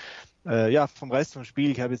ausgesehen hat. Vom Rest vom Spiel,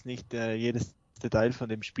 ich habe jetzt nicht jedes Detail von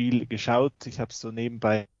dem Spiel geschaut. Ich habe es so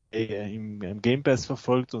nebenbei im Game Pass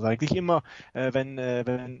verfolgt, und eigentlich immer,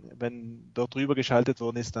 wenn dort drüber geschaltet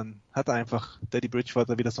worden ist, dann hat einfach Teddy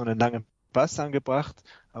Bridgewater wieder so einen langen Pass angebracht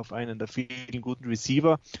auf einen der vielen guten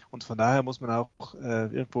Receiver, und von daher muss man auch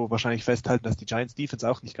irgendwo wahrscheinlich festhalten, dass die Giants Defense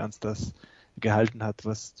auch nicht ganz das gehalten hat,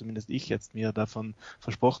 was zumindest ich jetzt mir davon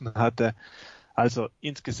versprochen hatte. Also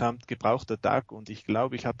insgesamt gebrauchter Tag, und ich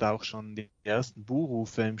glaube, ich habe da auch schon die ersten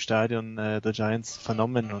Buhrufe im Stadion der Giants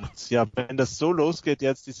vernommen, und ja, wenn das so losgeht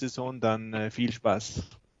jetzt die Saison, dann viel Spaß.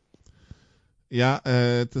 Ja,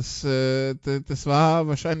 das war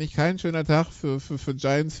wahrscheinlich kein schöner Tag für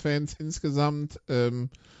Giants-Fans insgesamt.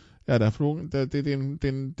 Da flogen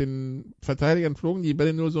den Verteidigern flogen die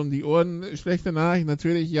Bälle nur so um die Ohren. Schlechte Nachricht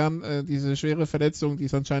natürlich, Jan, diese schwere Verletzung, die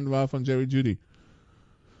es anscheinend war von Jerry Jeudy.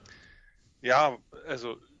 Ja,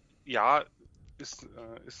 also ja, ist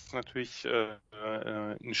natürlich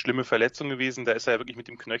eine schlimme Verletzung gewesen. Da ist er ja wirklich mit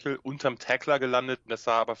dem Knöchel unterm Tackler gelandet. Das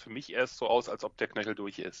sah aber für mich erst so aus, als ob der Knöchel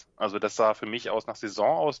durch ist. Also das sah für mich aus nach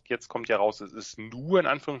Saison aus. Jetzt kommt ja raus, es ist nur in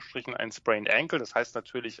Anführungsstrichen ein Sprained Ankle. Das heißt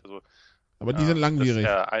natürlich, also aber die sind langwierig.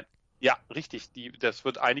 Ja, richtig. Das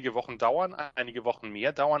wird einige Wochen dauern, einige Wochen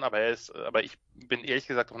mehr dauern, aber ich bin ehrlich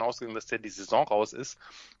gesagt davon ausgegangen, dass der die Saison raus ist.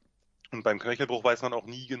 Und beim Knöchelbruch weiß man auch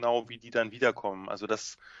nie genau, wie die dann wiederkommen. Also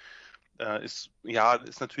das ist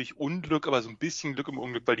natürlich Unglück, aber so ein bisschen Glück im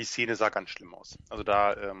Unglück, weil die Szene sah ganz schlimm aus. Also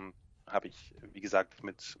da habe ich, wie gesagt,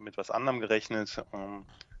 mit was anderem gerechnet.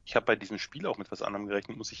 Ich habe bei diesem Spiel auch mit was anderem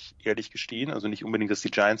gerechnet, muss ich ehrlich gestehen. Also nicht unbedingt, dass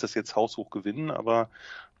die Giants das jetzt haushoch gewinnen, aber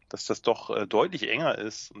dass das doch deutlich enger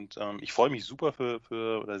ist. Und ich freue mich super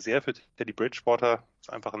sehr für Teddy Bridgewater.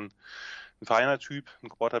 Ist einfach ein feiner Typ, ein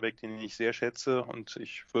Quarterback, den ich sehr schätze, und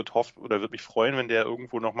ich würde mich freuen, wenn der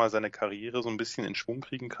irgendwo nochmal seine Karriere so ein bisschen in Schwung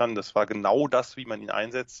kriegen kann. Das war genau das, wie man ihn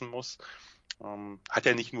einsetzen muss. Hat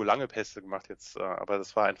ja nicht nur lange Pässe gemacht jetzt, aber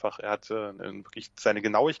das war einfach, er hat wirklich seine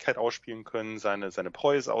Genauigkeit ausspielen können, seine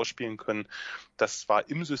Poise ausspielen können. Das war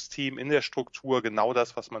im System, in der Struktur genau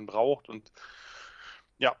das, was man braucht. Und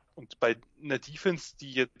ja, und bei einer Defense,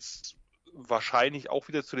 die jetzt wahrscheinlich auch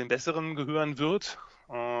wieder zu den Besseren gehören wird,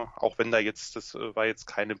 auch wenn das war jetzt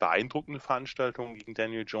keine beeindruckende Veranstaltung gegen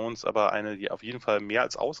Daniel Jones, aber eine, die auf jeden Fall mehr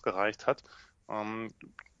als ausgereicht hat,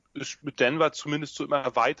 ist mit Denver zumindest so im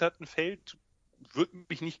erweiterten Feld, würde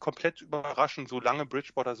mich nicht komplett überraschen, solange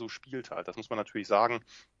Bridgewater so spielt halt. Das muss man natürlich sagen.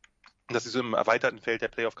 dass sie so im erweiterten Feld der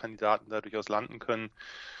Playoff-Kandidaten da durchaus landen können.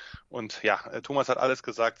 Und ja, Thomas hat alles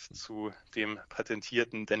gesagt zu dem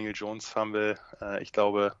patentierten Daniel Jones-Fumble. Ich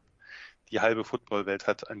glaube, die halbe Footballwelt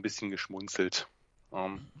hat ein bisschen geschmunzelt.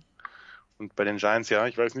 Und bei den Giants, ja,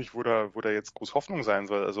 ich weiß nicht, wo da jetzt groß Hoffnung sein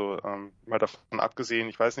soll. Also mal davon abgesehen,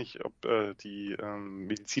 ich weiß nicht, ob die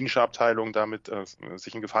medizinische Abteilung damit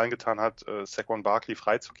sich einen Gefallen getan hat, Saquon Barkley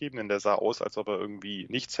freizugeben, denn der sah aus, als ob er irgendwie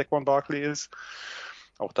nicht Saquon Barkley ist.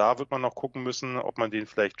 Auch da wird man noch gucken müssen, ob man den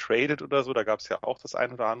vielleicht tradet oder so. Da gab es ja auch das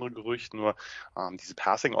ein oder andere Gerücht. Nur diese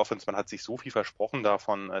Passing-Offense, man hat sich so viel versprochen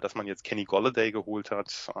davon, dass man jetzt Kenny Golladay geholt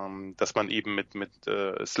hat, dass man eben mit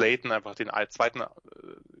Slayton einfach den zweiten,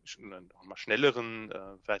 nochmal schnelleren,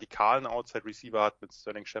 vertikalen Outside-Receiver hat, mit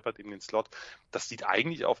Sterling Shepard in den Slot. Das sieht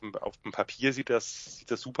eigentlich auf dem Papier sieht das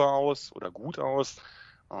super aus oder gut aus.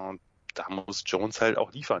 Und da muss Jones halt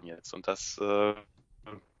auch liefern jetzt. Und das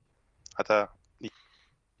hat er nicht.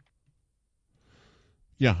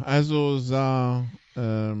 Ja, also sah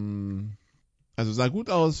gut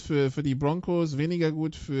aus für die Broncos, weniger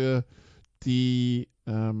gut für die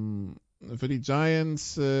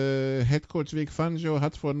Giants. Head Coach Vic Fangio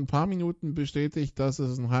hat vor ein paar Minuten bestätigt, dass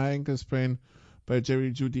es ein High Ankle Sprain bei Jerry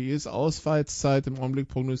Jeudy ist. Ausfallszeit im Augenblick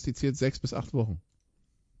prognostiziert 6 bis 8 Wochen.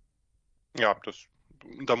 Ja,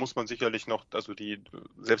 da muss man sicherlich noch, also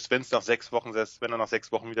selbst wenn er nach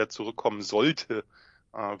 6 Wochen wieder zurückkommen sollte,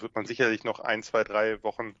 wird man sicherlich noch 1, 2, 3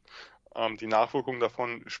 Wochen die Nachwirkungen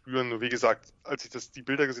davon spüren. Nur wie gesagt, als ich die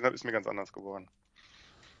Bilder gesehen habe, ist mir ganz anders geworden.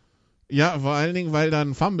 Ja, vor allen Dingen, weil da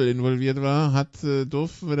ein Fumble involviert war,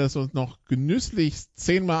 durften wir das uns noch genüsslich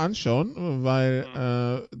 10-mal anschauen,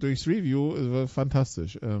 weil durchs Review war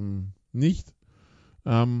fantastisch. Nicht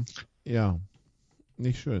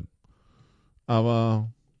schön. Aber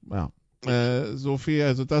ja, so viel,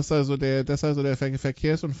 also das ist also der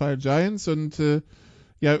Verkehrsunfall Giants. Und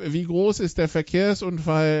wie groß ist der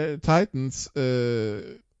Verkehrsunfall Titans,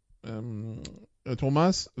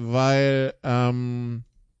 Thomas? Weil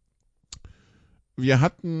wir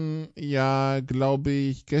hatten ja, glaube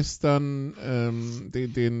ich, gestern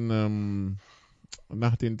den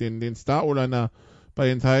Star-O-Liner bei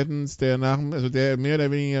den Titans, der mehr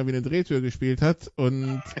oder weniger wie eine Drehtür gespielt hat.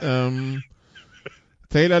 Und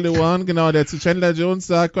Taylor Lewan, genau, der zu Chandler Jones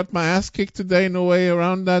sagt, got my ass kicked today, no way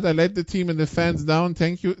around that. I let the team and the fans down.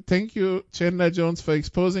 Thank you, Chandler Jones, for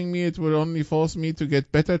exposing me. It will only force me to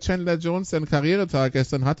get better. Chandler Jones, der einen Karrieretag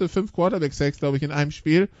gestern hatte, 5 Quarterback-Sacks, glaube ich, in einem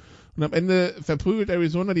Spiel. Und am Ende verprügelt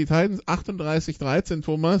Arizona die Titans 38-13,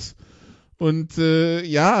 Thomas. Und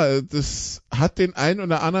das hat den einen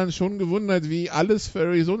oder anderen schon gewundert, wie alles für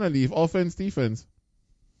Arizona lief. Offense, Defense.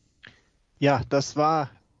 Ja, das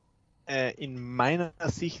war in meiner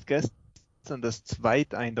Sicht gestern das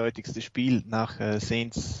zweiteindeutigste Spiel nach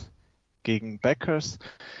Saints gegen Packers.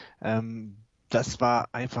 Das war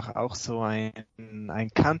einfach auch so ein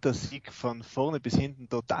Kantersieg von vorne bis hinten,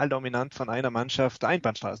 total dominant von einer Mannschaft,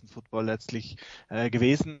 Einbahnstraßenfootball letztlich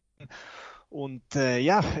gewesen. Und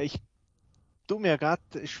ich tue mir gerade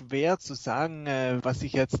schwer zu sagen, was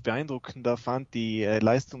ich jetzt beeindruckender fand, die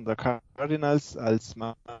Leistung der Cardinals als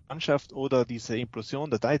Mannschaft oder diese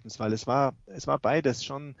Implosion der Titans, weil es war beides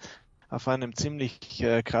schon auf einem ziemlich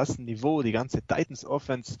krassen Niveau. Die ganze Titans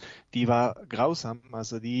Offense, die war grausam,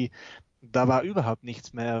 also da war überhaupt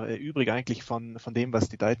nichts mehr übrig eigentlich von dem, was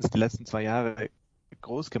die Titans die letzten 2 Jahre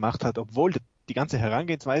groß gemacht hat, obwohl die ganze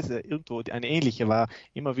Herangehensweise irgendwo eine ähnliche war.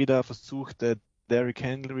 Immer wieder versucht, Derrick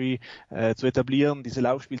Henry zu etablieren. Diese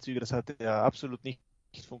Laufspielzüge, das hat ja absolut nicht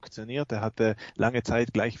funktioniert. Er hatte lange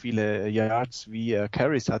Zeit gleich viele Yards wie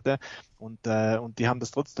Carries hatte und die haben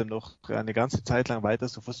das trotzdem noch eine ganze Zeit lang weiter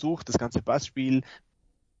so versucht. Das ganze Passspiel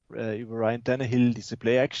über Ryan Tannehill, diese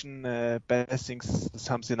Play-Action-Passings, das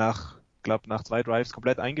haben sie nach 2 Drives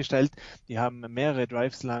komplett eingestellt. Die haben mehrere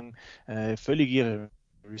Drives lang völlig ihre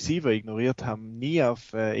Receiver ignoriert, haben nie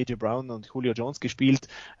auf AJ Brown und Julio Jones gespielt.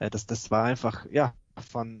 Das war einfach,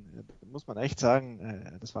 muss man echt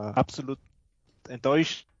sagen, das war absolut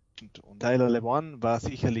enttäuschend. Und Tyler Lewan war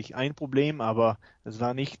sicherlich ein Problem, aber es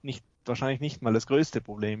war wahrscheinlich nicht mal das größte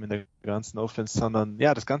Problem in der ganzen Offense, sondern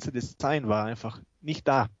das ganze Design war einfach nicht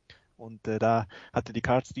da. Und da hatte die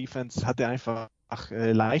Cards Defense einfach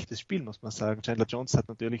leichtes Spiel, muss man sagen. Chandler Jones hat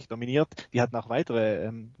natürlich dominiert. Die hatten auch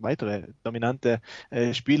weitere dominante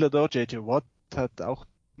Spieler dort. J.J. Watt hat auch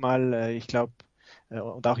mal, ich glaube,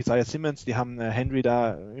 und auch Isaiah Simmons, die haben Henry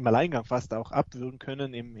da im Alleingang fast auch abwürgen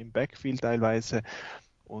können, im Backfield teilweise.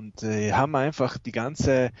 Und haben einfach die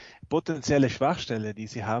ganze potenzielle Schwachstelle, die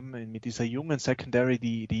sie haben mit dieser jungen Secondary,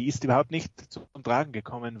 die ist überhaupt nicht zum Tragen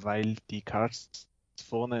gekommen, weil die Cards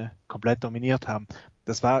vorne komplett dominiert haben.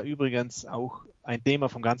 Das war übrigens auch ein Thema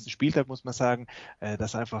vom ganzen Spieltag, muss man sagen,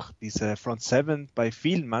 dass einfach diese Front Seven bei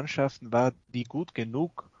vielen Mannschaften war, die gut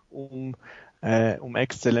genug, um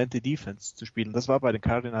exzellente Defense zu spielen. Das war bei den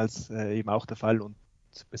Cardinals eben auch der Fall und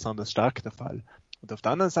besonders stark der Fall. Und auf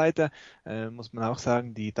der anderen Seite muss man auch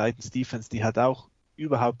sagen, die Titans Defense, die hat auch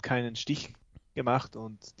überhaupt keinen Stich gemacht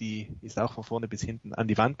und die ist auch von vorne bis hinten an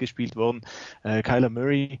die Wand gespielt worden. Kyler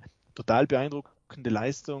Murray, total beeindruckende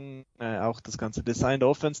Leistung, auch das ganze Design der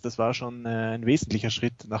Offense, das war schon ein wesentlicher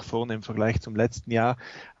Schritt nach vorne im Vergleich zum letzten Jahr,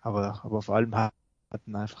 aber vor allem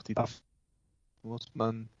hatten einfach die Waffen, muss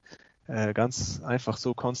man ganz einfach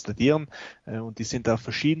so konstatieren, und die sind auf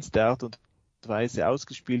verschiedenste Art und Weise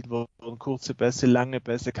ausgespielt worden, kurze Pässe, lange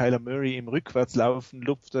Pässe, Kyler Murray im Rückwärtslaufen,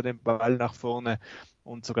 lupft er den Ball nach vorne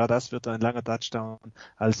und sogar das wird ein langer Touchdown.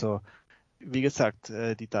 Also, wie gesagt,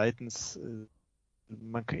 die Titans,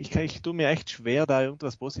 ich tue mir echt schwer, da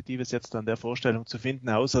irgendwas Positives jetzt an der Vorstellung zu finden,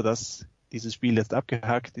 außer dass dieses Spiel jetzt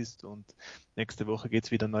abgehakt ist und nächste Woche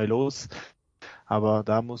geht's wieder neu los. Aber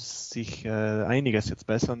da muss sich einiges jetzt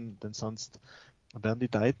bessern, denn sonst werden die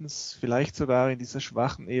Titans vielleicht sogar in dieser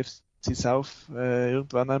schwachen EFC South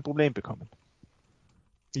irgendwann ein Problem bekommen.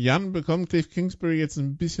 Jan, bekommt Cliff Kingsbury jetzt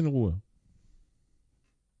ein bisschen Ruhe?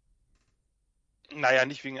 Naja,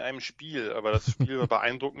 nicht wegen einem Spiel, aber das Spiel war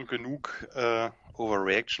beeindruckend genug.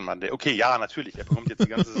 Overreaction, Mann. Okay, ja, natürlich, er bekommt jetzt die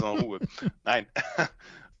ganze Saison Ruhe. Nein,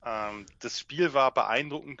 das Spiel war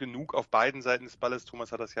beeindruckend genug auf beiden Seiten des Balles.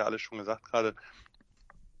 Thomas hat das ja alles schon gesagt gerade,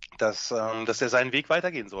 dass er seinen Weg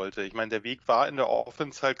weitergehen sollte. Ich meine, der Weg war in der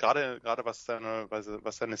Offense halt gerade was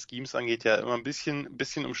seine Schemes angeht, ja immer ein bisschen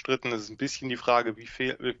umstritten. Es ist ein bisschen die Frage, wie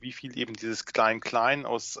viel eben dieses Klein-Klein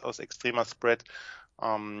aus extremer Spread,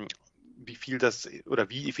 wie viel das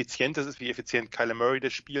oder wie effizient das ist, wie effizient Kyler Murray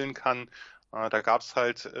das spielen kann. Da gab es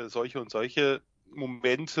halt solche und solche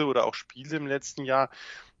Momente oder auch Spiele im letzten Jahr.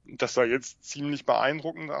 Das sah jetzt ziemlich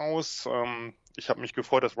beeindruckend aus. Ich habe mich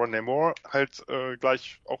gefreut, dass Rondale Moore halt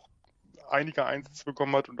gleich auch einige Einsätze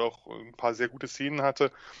bekommen hat und auch ein paar sehr gute Szenen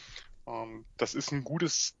hatte. Das ist ein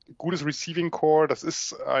gutes Receiving Core. Das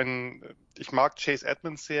ist ich mag Chase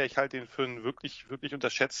Edmonds sehr. Ich halte ihn für einen wirklich, wirklich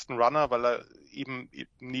unterschätzten Runner, weil er eben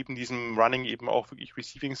neben diesem Running eben auch wirklich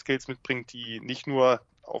Receiving Skills mitbringt, die nicht nur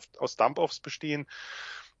aus Dump-Offs bestehen.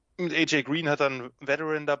 Mit AJ Green hat er einen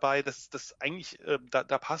Veteran dabei, das eigentlich, da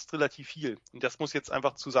passt relativ viel. Und das muss jetzt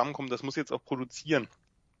einfach zusammenkommen, das muss jetzt auch produzieren.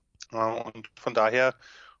 Und von daher,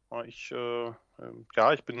 ich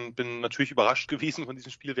bin natürlich überrascht gewesen von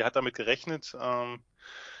diesem Spiel. Wer hat damit gerechnet?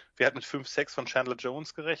 Wer hat mit 5 Sacks von Chandler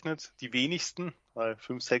Jones gerechnet? Die wenigsten, weil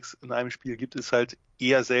 5 Sacks in einem Spiel gibt es halt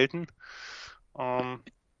eher selten.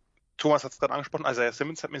 Thomas hat es gerade angesprochen, Isaiah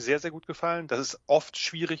Simmons hat mir sehr, sehr gut gefallen. Das ist oft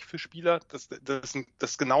schwierig für Spieler. Das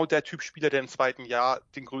ist genau der Typ Spieler, der im zweiten Jahr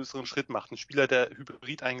den größeren Schritt macht. Ein Spieler, der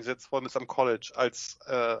hybrid eingesetzt worden ist am College, als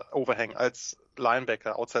Overhang, als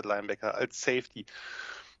Linebacker, Outside Linebacker, als Safety,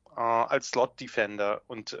 als Slot Defender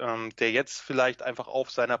und der jetzt vielleicht einfach auf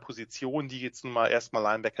seiner Position, die jetzt nun mal erstmal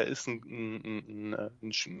Linebacker ist, ein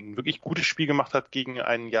wirklich gutes Spiel gemacht hat gegen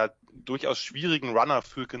einen ja durchaus schwierigen Runner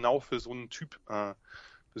für so einen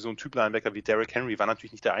Typ Linebacker wie Derrick Henry. War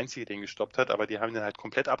natürlich nicht der Einzige, der ihn gestoppt hat, aber die haben ihn halt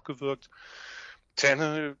komplett abgewürgt.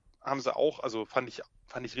 Tannehill haben sie auch, also fand ich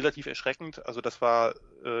relativ erschreckend. Also das war,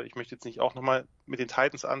 ich möchte jetzt nicht auch nochmal mit den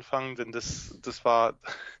Titans anfangen, denn das war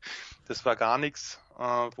gar nichts.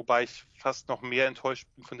 Wobei ich fast noch mehr enttäuscht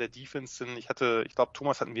bin von der Defense, denn ich glaube,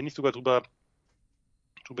 Thomas hatten wir nicht sogar drüber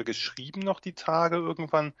geschrieben noch die Tage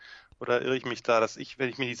irgendwann, oder irre ich mich da, wenn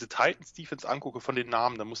ich mir diese Titans Defense angucke von den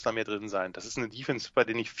Namen, dann muss da mehr drin sein. Das ist eine Defense, bei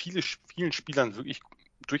der ich vielen Spielern wirklich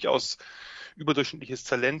durchaus überdurchschnittliches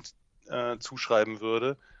Talent zuschreiben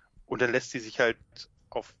würde, und dann lässt sie sich halt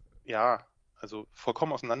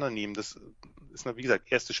vollkommen auseinandernehmen. Das ist, wie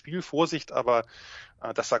gesagt, erstes Spiel, Vorsicht, aber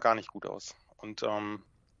das sah gar nicht gut aus.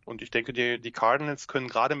 Und ich denke, die Cardinals können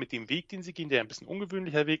gerade mit dem Weg, den sie gehen, der ein bisschen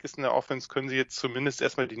ungewöhnlicher Weg ist in der Offense, können sie jetzt zumindest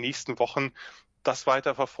erstmal die nächsten Wochen das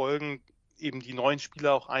weiter verfolgen, eben die neuen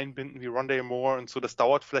Spieler auch einbinden, wie Rondale Moore und so. Das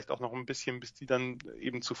dauert vielleicht auch noch ein bisschen, bis die dann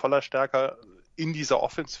eben zu voller Stärke in dieser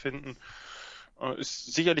Offense finden.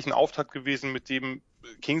 Ist sicherlich ein Auftakt gewesen, mit dem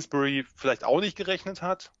Kingsbury vielleicht auch nicht gerechnet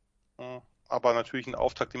hat, aber natürlich ein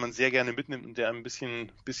Auftakt, den man sehr gerne mitnimmt und der ein bisschen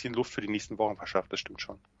Luft für die nächsten Wochen verschafft, das stimmt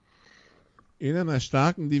schon. In einer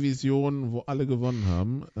starken Division, wo alle gewonnen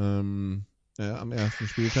haben, am ersten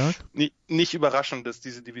Spieltag. Nicht überraschend, dass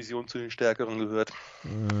diese Division zu den Stärkeren gehört.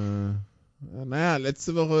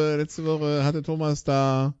 Letzte Woche hatte Thomas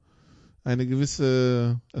da eine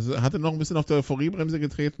gewisse, also hatte noch ein bisschen auf der Euphoriebremse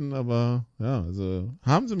getreten, aber ja, also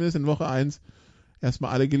haben zumindest in Woche 1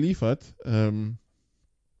 erstmal alle geliefert.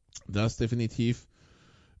 Das definitiv.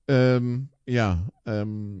 Eine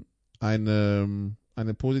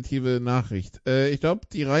positive Nachricht. Ich glaube,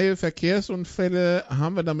 die Reihe Verkehrsunfälle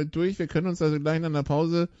haben wir damit durch. Wir können uns also gleich in einer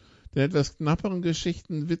Pause den etwas knapperen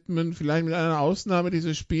Geschichten widmen. Vielleicht mit einer Ausnahme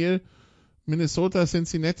dieses Spiel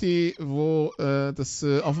Minnesota-Cincinnati, wo das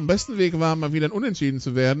auf dem besten Weg war, mal wieder ein Unentschieden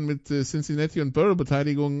zu werden mit Cincinnati und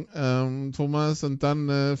Burrow-Beteiligung, Thomas. Und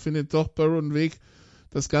dann findet doch Burrow einen Weg,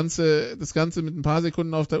 das Ganze mit ein paar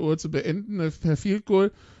Sekunden auf der Uhr zu beenden, per Field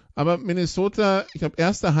Goal. Aber Minnesota, ich glaube,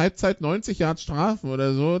 erste Halbzeit 90 Yards Strafen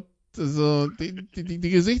oder so. Also die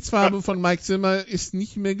Gesichtsfarbe von Mike Zimmer ist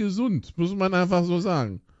nicht mehr gesund, muss man einfach so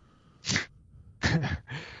sagen.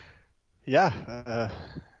 Ja,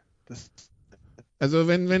 also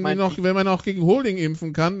wenn man auch gegen Holding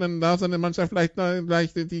impfen kann, dann darf seine Mannschaft vielleicht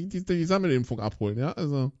gleich die Sammelimpfung abholen, ja?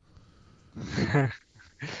 Also.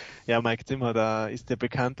 Ja, Mike Zimmer, da ist der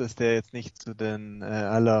bekannt, dass der jetzt nicht zu den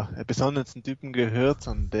allerbesonnensten Typen gehört,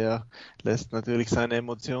 sondern der lässt natürlich seine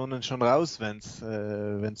Emotionen schon raus, wenn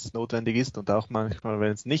es notwendig ist und auch manchmal,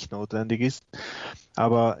 wenn es nicht notwendig ist.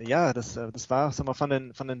 Aber ja, das war, sagen wir, von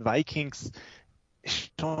den Vikings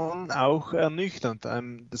schon auch ernüchternd.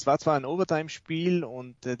 Das war zwar ein Overtime-Spiel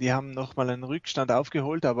und die haben nochmal einen Rückstand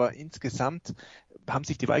aufgeholt, aber insgesamt haben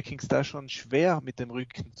sich die Vikings da schon schwer mit dem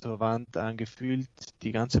Rücken zur Wand angefühlt,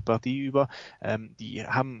 die ganze Partie über. Die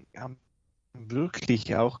haben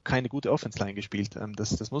wirklich auch keine gute Offense-Line gespielt.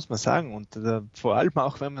 Das muss man sagen. Und vor allem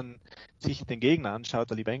auch, wenn man sich den Gegner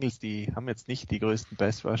anschaut, weil die Bengals, die haben jetzt nicht die größten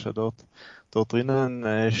Pass-Rusher dort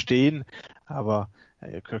drinnen stehen, aber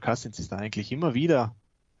Kirk Cousins ist da eigentlich immer wieder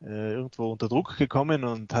irgendwo unter Druck gekommen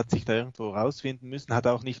und hat sich da irgendwo rausfinden müssen, hat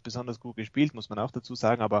auch nicht besonders gut gespielt, muss man auch dazu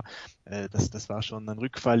sagen, aber das war schon ein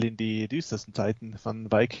Rückfall in die düstersten Zeiten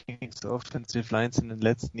von Vikings Offensive Lines in den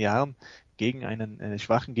letzten Jahren gegen einen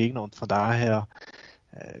schwachen Gegner und von daher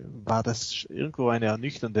war das irgendwo eine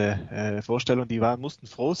ernüchternde Vorstellung. Die mussten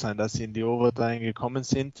froh sein, dass sie in die Overtime gekommen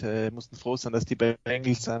sind, mussten froh sein, dass die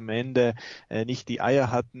Bengals am Ende nicht die Eier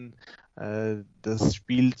hatten, das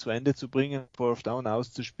Spiel zu Ende zu bringen, Fourth Down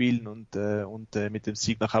auszuspielen und mit dem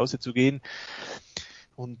Sieg nach Hause zu gehen.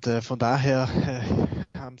 Und von daher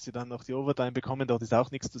haben sie dann noch die Overtime bekommen. Dort ist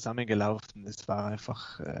auch nichts zusammengelaufen. Es war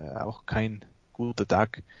einfach auch kein guter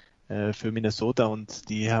Tag für Minnesota und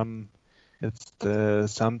die haben jetzt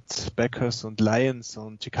samt Packers und Lions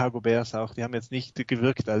und Chicago Bears auch, die haben jetzt nicht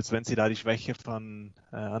gewirkt, als wenn sie da die Schwäche von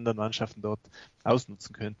anderen Mannschaften dort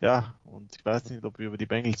ausnutzen können. Ja, und ich weiß nicht, ob wir über die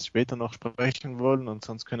Bengals später noch sprechen wollen und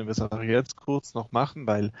sonst können wir es auch jetzt kurz noch machen,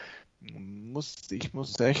 weil ich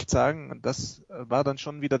muss echt sagen, das war dann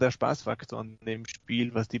schon wieder der Spaßfaktor an dem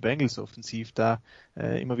Spiel, was die Bengals offensiv da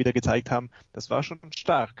immer wieder gezeigt haben. Das war schon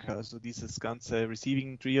stark. Also dieses ganze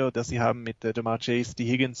Receiving Trio, das sie haben mit Jamar Chase, T.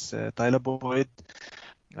 Higgins, Tyler Boyd,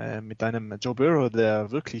 mit einem Joe Burrow, der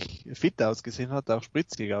wirklich fit ausgesehen hat, auch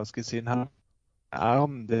spritzig ausgesehen hat,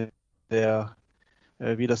 Arm, der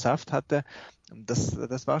wieder Saft hatte.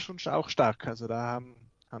 Das war schon auch stark. Also da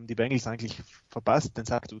haben die Bengals eigentlich verpasst, den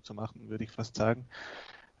Sack zuzumachen, würde ich fast sagen.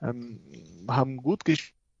 Haben gut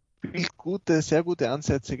gespielt, sehr gute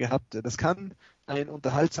Ansätze gehabt. Das kann ein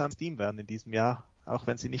unterhaltsames Team werden in diesem Jahr, auch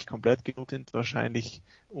wenn sie nicht komplett genug sind, wahrscheinlich,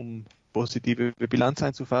 um positive Bilanz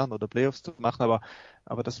einzufahren oder Playoffs zu machen,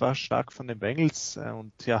 aber das war stark von den Bengals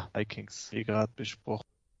und ja, Vikings, wie gerade besprochen,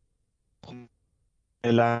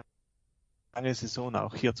 eine lange Saison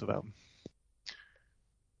auch hier zu werben.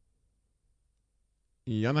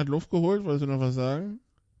 Jan hat Luft geholt, wolltest du noch was sagen?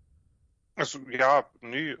 Also, ja,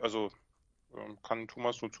 nee, also kann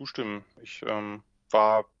Thomas nur zustimmen. Ich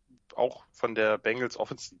war auch von der Bengals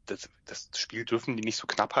Offense, das Spiel dürfen die nicht so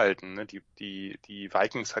knapp halten. Ne? Die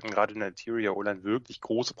Vikings hatten gerade in der Interior O-Line wirklich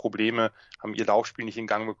große Probleme, haben ihr Laufspiel nicht in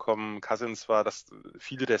Gang bekommen. Cousins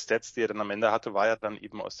viele der Stats, die er dann am Ende hatte, war ja dann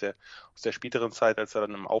eben aus der späteren Zeit, als er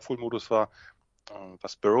dann im Aufholmodus war.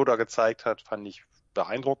 Was Burrow da gezeigt hat, fand ich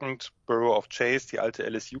beeindruckend. Burrow auf Chase, die alte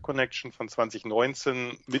LSU-Connection von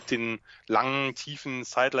 2019 mit den langen, tiefen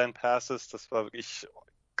Sideline-Passes, das war wirklich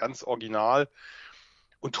ganz original.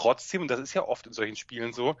 Und trotzdem, und das ist ja oft in solchen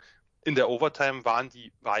Spielen so, in der Overtime waren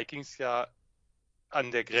die Vikings ja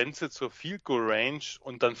an der Grenze zur Field Goal Range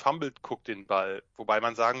und dann fummelt Cook den Ball. Wobei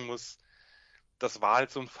man sagen muss, das war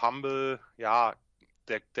halt so ein Fumble, ja,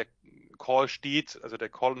 der Call steht, also der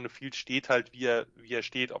Call on the Field steht halt, wie er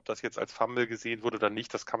steht. Ob das jetzt als Fumble gesehen wurde oder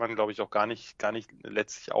nicht, das kann man, glaube ich, auch gar nicht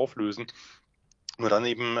letztlich auflösen. Nur dann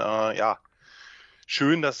eben,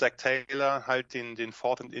 schön, dass Zach Taylor halt den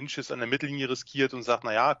 4th and Inches an der Mittellinie riskiert und sagt,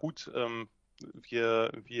 naja, gut,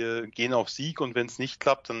 wir gehen auf Sieg und wenn es nicht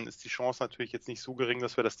klappt, dann ist die Chance natürlich jetzt nicht so gering,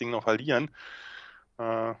 dass wir das Ding noch verlieren.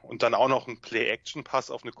 Und dann auch noch ein Play-Action-Pass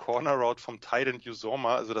auf eine Corner-Route vom Tight End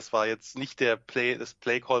Uzomah. Also das war jetzt nicht das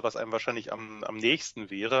Play-Call, was einem wahrscheinlich am nächsten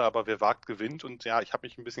wäre, aber wer wagt, gewinnt. Und ja, ich habe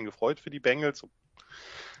mich ein bisschen gefreut für die Bengals,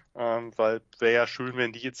 weil wäre ja schön,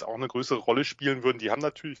 wenn die jetzt auch eine größere Rolle spielen würden. Die haben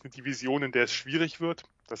natürlich eine Division, in der es schwierig wird,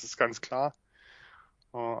 das ist ganz klar.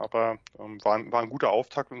 Aber war ein guter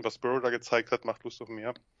Auftakt und was Burrow da gezeigt hat, macht Lust auf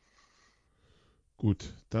mehr.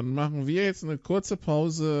 Gut, dann machen wir jetzt eine kurze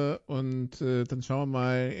Pause und dann schauen wir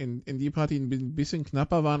mal in die Partien, die ein bisschen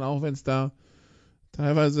knapper waren, auch wenn es da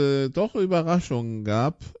teilweise doch Überraschungen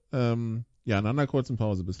gab. In einer kurzen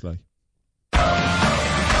Pause. Bis gleich.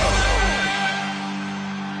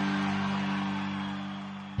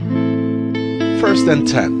 First and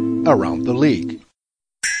 10 around the league.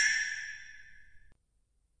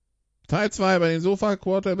 Teil 2 bei den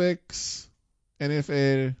Sofa-Quarterbacks.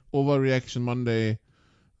 NFL Overreaction Monday.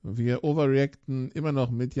 Wir overreacten immer noch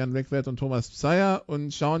mit Jan Wegwert und Thomas Pseier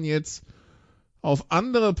und schauen jetzt auf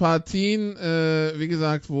andere Partien, wie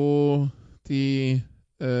gesagt, wo die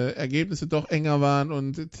Ergebnisse doch enger waren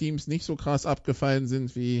und Teams nicht so krass abgefallen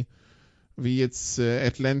sind wie jetzt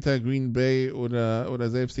Atlanta, Green Bay oder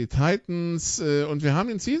selbst die Titans. Und wir haben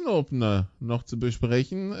den Season Opener noch zu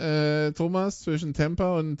besprechen, Thomas, zwischen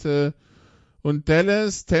Tampa und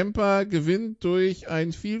Dallas. Tampa gewinnt durch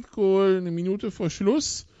ein Field Goal eine Minute vor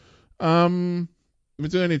Schluss.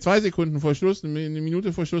 Beziehungsweise 2 Sekunden vor Schluss, eine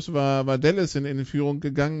Minute vor Schluss war Dallas in Führung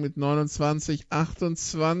gegangen mit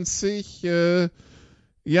 29-28.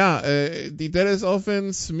 Die Dallas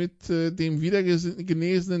Offense mit dem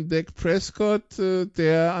wiedergenesenen Dak Prescott,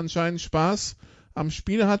 der anscheinend Spaß am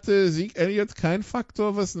Spiel hatte. Zeke Elliott kein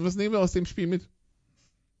Faktor. Was nehmen wir aus dem Spiel mit?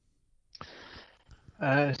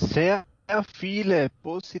 Sehr viele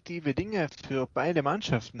positive Dinge für beide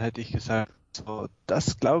Mannschaften, hätte ich gesagt. So,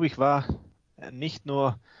 das, glaube ich, war nicht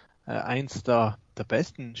nur eins der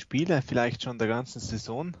besten Spiele vielleicht schon der ganzen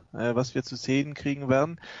Saison, was wir zu sehen kriegen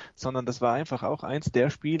werden, sondern das war einfach auch eins der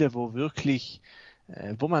Spiele, wo wirklich,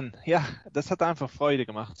 das hat einfach Freude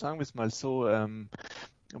gemacht, sagen wir es mal so.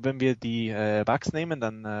 Wenn wir die Bucks nehmen,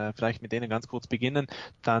 dann vielleicht mit denen ganz kurz beginnen,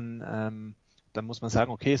 dann muss man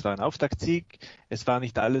sagen, okay, es war ein Auftaktsieg, es war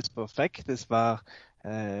nicht alles perfekt, es war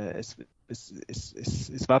ein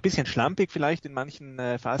bisschen schlampig vielleicht in manchen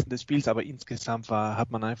Phasen des Spiels, aber insgesamt hat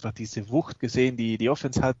man einfach diese Wucht gesehen, die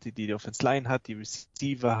Offense hat, die Offense Line hat, die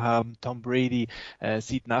Receiver haben. Tom Brady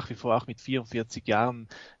sieht nach wie vor auch mit 44 Jahren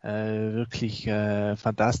wirklich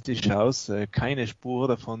fantastisch aus. Keine Spur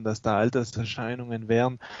davon, dass da Alterserscheinungen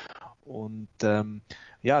wären. Und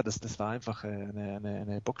das war einfach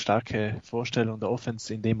eine bockstarke Vorstellung der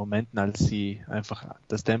Offense in den Momenten, als sie einfach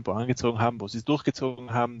das Tempo angezogen haben, wo sie es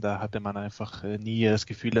durchgezogen haben. Da hatte man einfach nie das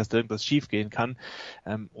Gefühl, dass da irgendwas schief gehen kann.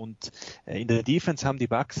 Und in der Defense haben die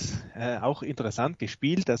Bucks auch interessant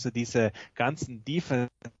gespielt. Also diese ganzen Defense,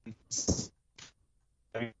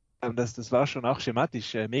 das war schon auch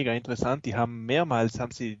schematisch mega interessant. Haben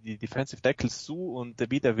sie die Defensive Tackles zu und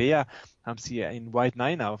wie der Wehr haben sie in Wide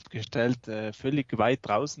 9 aufgestellt, völlig weit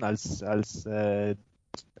draußen als der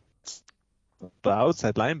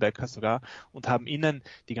Outside Linebacker sogar, und haben innen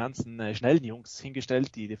die ganzen schnellen Jungs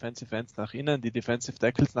hingestellt, die Defensive Ends nach innen, die Defensive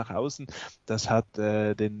Tackles nach außen. Das hat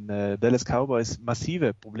den Dallas Cowboys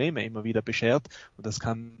massive Probleme immer wieder beschert und das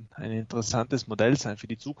kann ein interessantes Modell sein für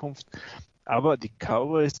die Zukunft. Aber die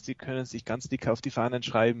Cowboys, die können sich ganz dick auf die Fahnen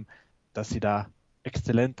schreiben, dass sie da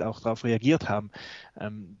exzellent auch darauf reagiert haben.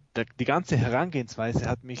 Die ganze Herangehensweise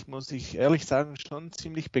hat mich, muss ich ehrlich sagen, schon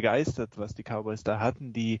ziemlich begeistert, was die Cowboys da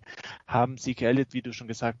hatten. Die haben Zeke Elliott, wie du schon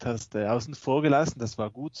gesagt hast, außen vor gelassen. Das war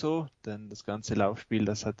gut so, denn das ganze Laufspiel,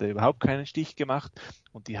 das hatte überhaupt keinen Stich gemacht.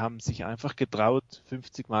 Und die haben sich einfach getraut,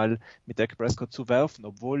 50 Mal mit Dak Prescott zu werfen,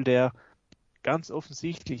 obwohl der ganz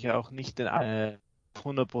offensichtlich auch nicht den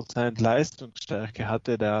 100% Leistungsstärke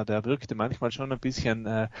hatte. Der wirkte manchmal schon ein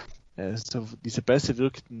bisschen so diese Pässe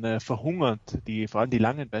wirkten verhungert, vor allem die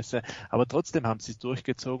langen Pässe, aber trotzdem haben sie es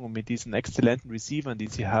durchgezogen und mit diesen exzellenten Receivern, die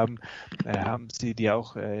sie haben sie die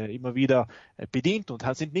auch immer wieder bedient und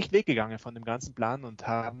sind nicht weggegangen von dem ganzen Plan und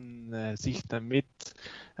haben sich damit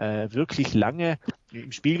wirklich lange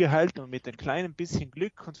im Spiel gehalten und mit ein kleinem bisschen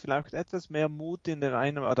Glück und vielleicht etwas mehr Mut in den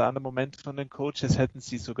einen oder anderen Moment von den Coaches hätten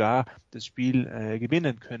sie sogar das Spiel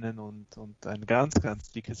gewinnen können und ein ganz,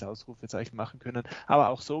 ganz dickes Ausrufezeichen machen können. Aber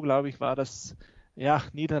auch so, glaube ich, war das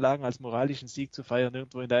Niederlagen als moralischen Sieg zu feiern,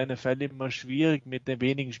 irgendwo in der NFL immer schwierig mit den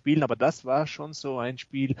wenigen Spielen, aber das war schon so ein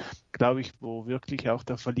Spiel, glaube ich, wo wirklich auch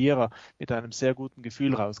der Verlierer mit einem sehr guten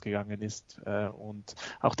Gefühl rausgegangen ist, und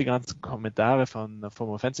auch die ganzen Kommentare vom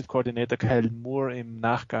Offensive Coordinator Kellen Moore im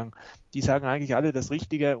Nachgang, die sagen eigentlich alle das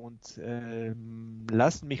Richtige und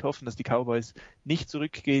lassen mich hoffen, dass die Cowboys nicht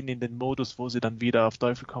zurückgehen in den Modus, wo sie dann wieder auf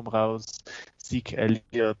Teufel komm raus Sieg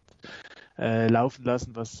Elliott laufen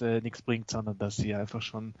lassen, was nichts bringt, sondern dass sie einfach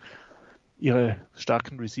schon ihre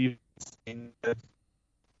starken Receiver sehen.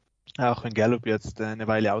 Auch wenn Gallup jetzt eine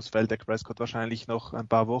Weile ausfällt, der Prescott wahrscheinlich noch ein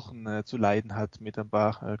paar Wochen zu leiden hat mit ein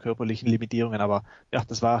paar körperlichen Limitierungen. Aber ja,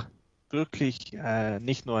 das war wirklich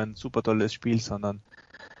nicht nur ein super tolles Spiel, sondern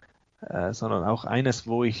auch eines,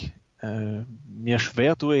 wo ich mir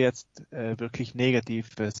schwer tue, jetzt wirklich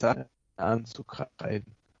negative Sachen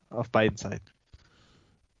anzukreiden auf beiden Seiten.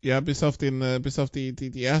 Ja, bis auf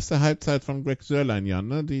die erste Halbzeit von Greg Zuerlein, Jan,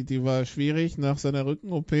 ne? Die war schwierig nach seiner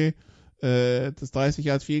Rücken-OP. Das 30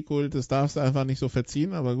 Yard Field Goal, das darfst du einfach nicht so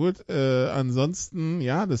verziehen, aber gut. Ansonsten,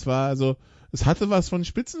 ja, das war also, es hatte was von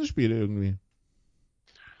Spitzenspiel irgendwie.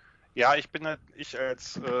 Ja, ich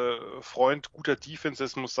als Freund guter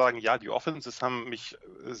Defenses muss sagen, ja, die Offenses haben mich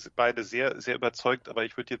beide sehr, sehr überzeugt, aber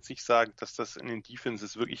ich würde jetzt nicht sagen, dass das in den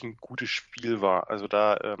Defenses wirklich ein gutes Spiel war. Also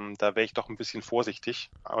da wäre ich doch ein bisschen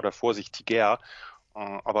vorsichtig oder vorsichtiger.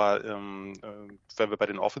 Aber wenn wir bei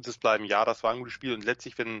den Offenses bleiben, ja, das war ein gutes Spiel und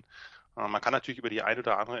letztlich, man kann natürlich über die eine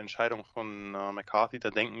oder andere Entscheidung von McCarthy da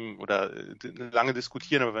denken oder lange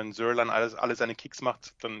diskutieren, aber wenn Zuerlein alle seine Kicks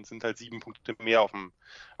macht, dann sind halt 7 Punkte mehr auf dem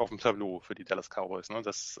Tableau für die Dallas Cowboys. Ne?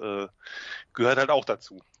 Das gehört halt auch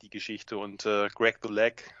dazu, die Geschichte. Und Greg the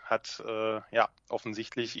Leg hat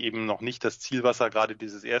offensichtlich eben noch nicht das Zielwasser, gerade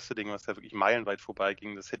dieses erste Ding, was da wirklich meilenweit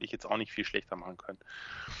vorbeiging, das hätte ich jetzt auch nicht viel schlechter machen können.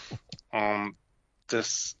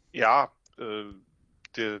 Das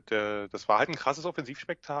war halt ein krasses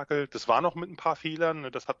Offensivspektakel. Das war noch mit ein paar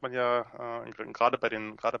Fehlern. Das hat man ja gerade bei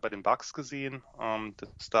den Bucks gesehen,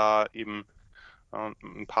 dass da eben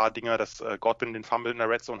ein paar Dinger, dass Godwin den Fumble in der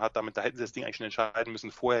Red Zone hat. Da hätten sie das Ding eigentlich schon entscheiden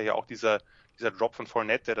müssen. Vorher ja auch dieser Drop von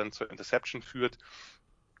Fournette, der dann zur Interception führt.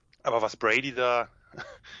 Aber was Brady da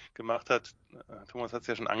gemacht hat, Thomas hat es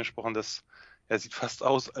ja schon angesprochen, dass er sieht fast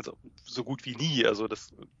aus, also so gut wie nie. Also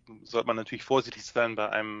das sollte man natürlich vorsichtig sein bei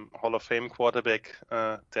einem Hall of Fame Quarterback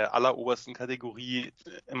der allerobersten Kategorie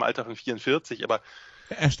im Alter von 44. Aber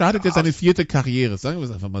Er startet jetzt seine 4. Karriere, sagen wir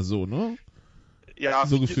es einfach mal so, ne? Ja,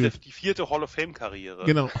 so gefühlt. Die 4. Hall of Fame Karriere.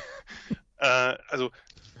 Genau. Also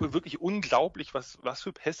wirklich unglaublich, was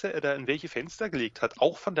für Pässe er da in welche Fenster gelegt hat,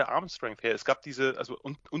 auch von der Arm Strength her. Es gab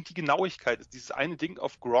und die Genauigkeit, dieses eine Ding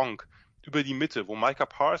auf Gronk über die Mitte, wo Micah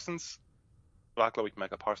Parsons,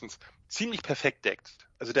 ziemlich perfekt deckt.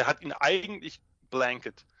 Also der hat ihn eigentlich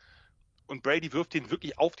blanket. Und Brady wirft den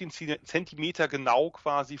wirklich auf den Zentimeter genau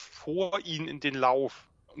quasi vor ihn in den Lauf.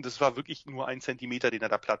 Und das war wirklich nur 1 Zentimeter, den er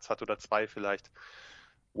da Platz hat oder 2 vielleicht.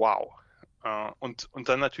 Wow. Und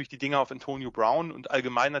dann natürlich die Dinger auf Antonio Brown und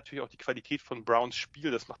allgemein natürlich auch die Qualität von Browns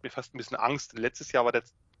Spiel. Das macht mir fast ein bisschen Angst. Letztes Jahr war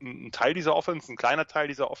das ein Teil dieser Offense, ein kleiner Teil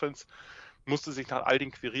dieser Offense, musste sich nach all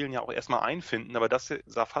den Querelen ja auch erstmal einfinden, aber das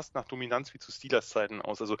sah fast nach Dominanz wie zu Steelers Zeiten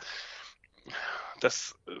aus. Also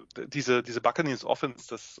diese Buccaneers Offense,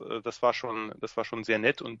 das war schon sehr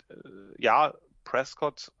nett und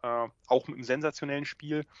Prescott auch mit einem sensationellen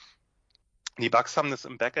Spiel. Die Bucks haben das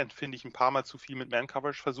im Backend, finde ich, ein paar Mal zu viel mit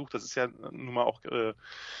Man-Coverage versucht. Das ist ja nun mal auch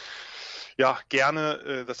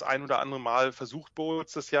gerne das ein oder andere Mal versucht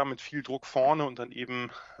Bowles das Jahr mit viel Druck vorne und dann eben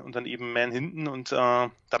Man hinten und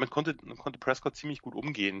damit konnte Prescott ziemlich gut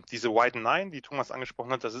umgehen. Diese Wide Nine, die Thomas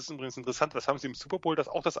angesprochen hat, das ist übrigens interessant, das haben sie im Super Bowl das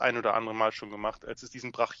auch das ein oder andere Mal schon gemacht, als es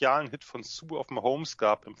diesen brachialen Hit von Sue auf Mahomes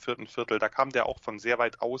gab im 4. Viertel, da kam der auch von sehr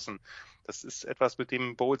weit außen. Das ist etwas, mit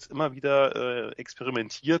dem Bowles immer wieder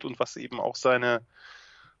experimentiert und was eben auch seine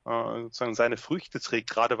Früchte trägt,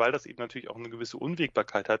 gerade weil das eben natürlich auch eine gewisse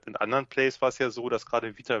Unwägbarkeit hat. In anderen Plays war es ja so, dass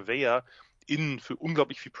gerade Vita Vea innen für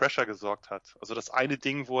unglaublich viel Pressure gesorgt hat. Also das eine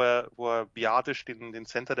Ding, wo er Biadisch den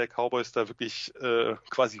Center der Cowboys da wirklich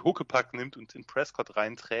quasi Huckepack nimmt und in Prescott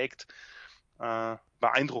reinträgt,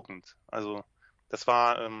 beeindruckend. Also das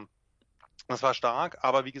war stark,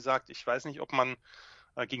 aber wie gesagt, ich weiß nicht, ob man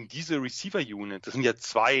gegen diese Receiver-Unit, das sind ja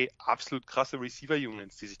 2 absolut krasse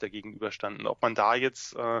Receiver-Units, die sich da gegenüberstanden, ob man da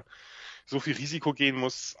jetzt so viel Risiko gehen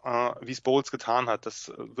muss, wie es Bowles getan hat,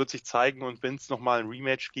 das wird sich zeigen und wenn es nochmal ein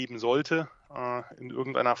Rematch geben sollte, in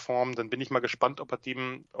irgendeiner Form, dann bin ich mal gespannt, ob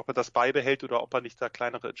er das beibehält oder ob er nicht da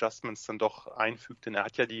kleinere Adjustments dann doch einfügt, denn er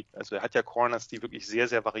hat ja Corners, die wirklich sehr,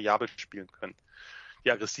 sehr variabel spielen können,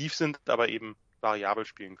 die aggressiv sind, aber eben variabel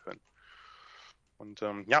spielen können. Und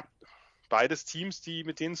beides Teams,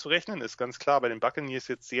 mit denen zu rechnen ist, ganz klar. Bei den Buccaneers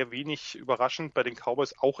jetzt sehr wenig überraschend, bei den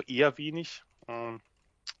Cowboys auch eher wenig.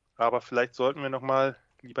 Aber vielleicht sollten wir nochmal,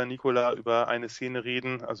 lieber Nikola, über eine Szene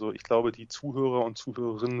reden. Also ich glaube, die Zuhörer und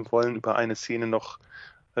Zuhörerinnen wollen über eine Szene noch,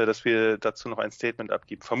 dass wir dazu noch ein Statement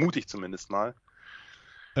abgeben. Vermute ich zumindest mal.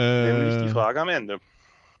 Nämlich die Frage am Ende.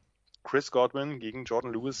 Chris Godwin gegen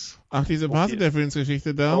Jordan Lewis. Ach, diese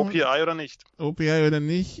Pass-Interference-Geschichte da. OPI oder nicht? OPI oder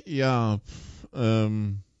nicht? Ja.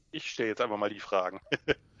 Ich stelle jetzt einfach mal die Fragen.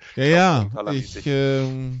 Ja,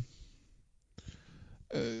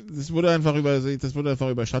 das wurde einfach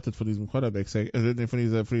überschattet von diesem Quarterback-Sack,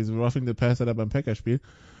 von diesem Roughing the Passer da beim Packerspiel.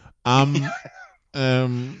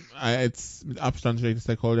 Als mit Abstand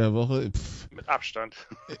schlechtester Call der Woche. Mit Abstand.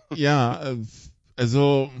 Ja,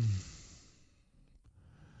 also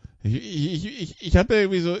ich habe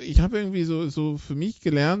irgendwie so für mich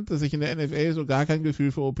gelernt, dass ich in der NFL so gar kein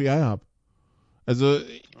Gefühl für OPI habe. Also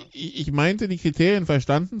ich meinte, die Kriterien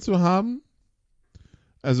verstanden zu haben.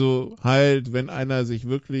 Also halt, wenn einer sich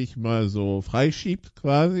wirklich mal so freischiebt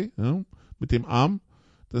quasi, ja, mit dem Arm,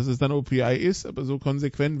 dass es dann OPI ist, aber so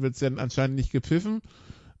konsequent wird es dann anscheinend nicht gepfiffen.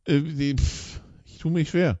 Ich tue mich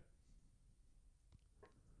schwer.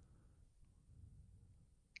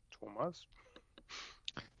 Thomas?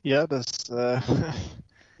 Ja,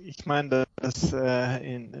 ich meine,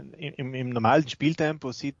 im normalen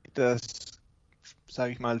Spieltempo sieht das,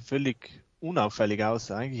 sage ich mal, völlig unauffällig aus.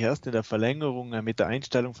 Eigentlich erst in der Verlängerung mit der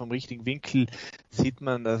Einstellung vom richtigen Winkel sieht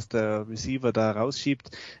man, dass der Receiver da rausschiebt.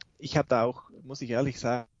 Ich habe da auch, muss ich ehrlich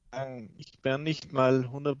sagen, ich bin nicht mal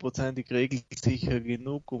 100%ig regelsicher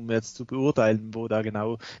genug, um jetzt zu beurteilen, wo da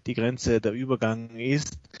genau die Grenze der Übergang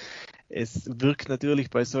ist. Es wirkt natürlich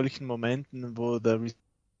bei solchen Momenten, wo der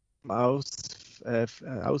ausholt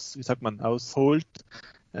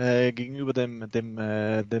gegenüber dem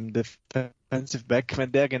Defensive Back,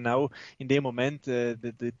 wenn der genau in dem Moment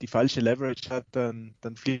die falsche Leverage hat, dann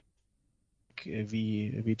fliegt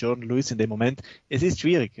wie Jordan Lewis in dem Moment. Es ist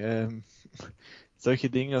schwierig.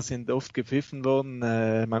 Solche Dinger sind oft gepfiffen worden,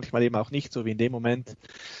 manchmal eben auch nicht, so wie in dem Moment.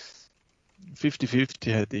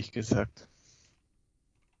 50-50 hätte ich gesagt.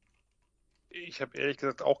 Ich habe ehrlich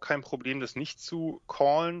gesagt auch kein Problem, das nicht zu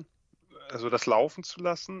callen, also das laufen zu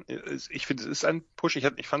lassen. Ich finde, es ist ein Push.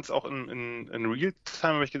 Ich fand es auch in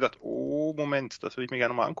Real-Time, habe ich gedacht, oh Moment, das würde ich mir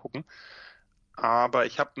gerne mal angucken. Aber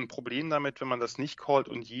ich habe ein Problem damit, wenn man das nicht callt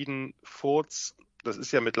und jeden Furz, das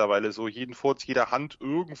ist ja mittlerweile so, jeden Furz, jeder Hand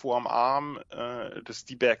irgendwo am Arm des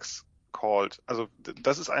D-Backs callt. Also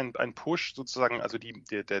das ist ein Push sozusagen, also die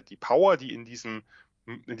Power, die in diesem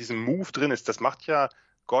Move drin ist, das macht ja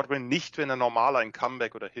Godwin nicht, wenn er normal ein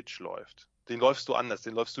Comeback oder Hitch läuft. Den läufst du anders,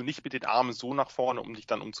 den läufst du nicht mit den Armen so nach vorne, um dich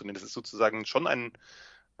dann umzunehmen. Das ist sozusagen schon eine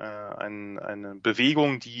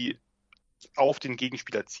Bewegung, die auf den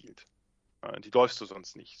Gegenspieler zielt. Die läufst du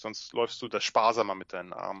sonst nicht. Sonst läufst du das sparsamer mit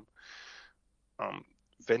deinen Armen.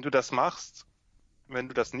 Wenn du das machst, wenn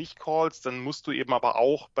du das nicht callst, dann musst du eben aber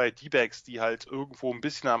auch bei D-Backs, die halt irgendwo ein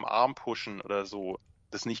bisschen am Arm pushen oder so,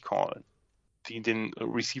 das nicht callen. Die den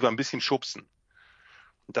Receiver ein bisschen schubsen.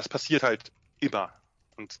 Und das passiert halt immer.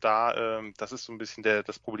 Und das ist so ein bisschen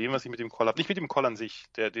das Problem, was ich mit dem Call habe. Nicht mit dem Call an sich.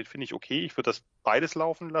 Den finde ich okay. Ich würde das beides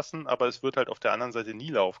laufen lassen, aber es wird halt auf der anderen Seite nie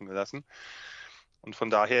laufen gelassen. Und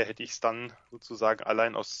von daher hätte ich es dann sozusagen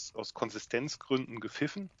allein aus Konsistenzgründen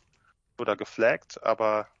gepfiffen oder geflaggt.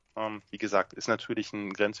 Aber wie gesagt, ist natürlich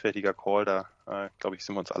ein grenzwertiger Call. Da, glaube ich,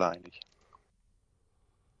 sind wir uns alle einig.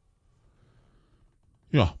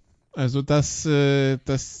 Ja, also das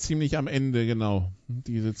ziemlich am Ende, genau,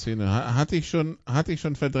 diese Szene. Hatte ich schon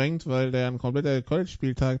verdrängt, weil der ein kompletter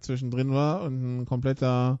College-Spieltag zwischendrin war und ein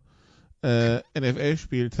kompletter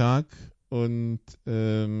NFL-Spieltag. Und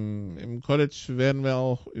im College werden wir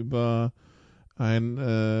auch über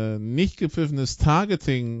ein nicht gepfiffenes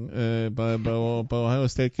Targeting bei Ohio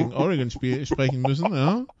State gegen Oregon sprechen müssen.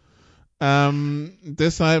 Ja.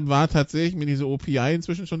 Deshalb war tatsächlich mir diese OPI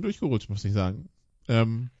inzwischen schon durchgerutscht, muss ich sagen. War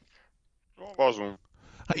so.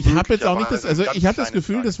 Ich habe jetzt auch nicht ich habe das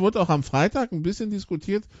Gefühl, das wurde auch am Freitag ein bisschen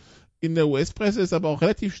diskutiert in der US-Presse, ist aber auch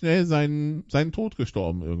relativ schnell seinen Tod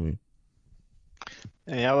gestorben irgendwie.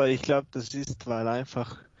 Ja, aber ich glaube, das ist, weil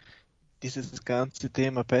einfach dieses ganze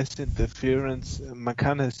Thema Pass Interference, man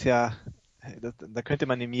kann es ja, da könnte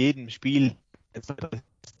man in jedem Spiel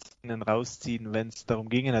rausziehen, wenn es darum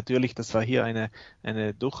ginge. Natürlich, das war hier eine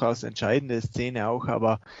durchaus entscheidende Szene auch,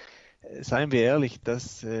 aber seien wir ehrlich,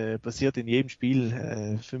 das passiert in jedem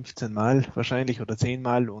Spiel 15 Mal wahrscheinlich oder 10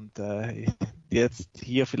 Mal und jetzt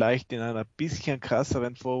hier vielleicht in einer bisschen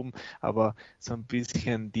krasseren Form, aber so ein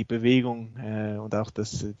bisschen die Bewegung und auch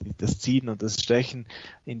das Ziehen und das Stechen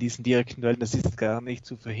in diesen direkten Duellen, das ist gar nicht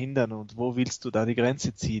zu verhindern. Und wo willst du da die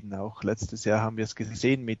Grenze ziehen? Auch letztes Jahr haben wir es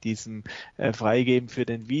gesehen mit diesem Freigeben für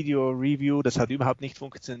den Video-Review, das hat überhaupt nicht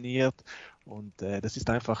funktioniert und das ist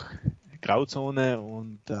einfach Grauzone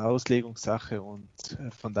und Auslegungssache und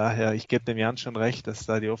von daher, ich gebe dem Jan schon recht, dass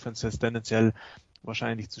da die Offenses tendenziell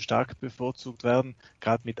wahrscheinlich zu stark bevorzugt werden,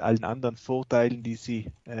 gerade mit allen anderen Vorteilen, die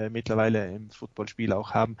sie mittlerweile im Footballspiel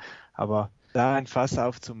auch haben. Aber da ein Fass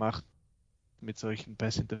aufzumachen mit solchen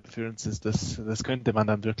Pass Interferences, das könnte man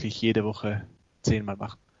dann wirklich jede Woche 10-mal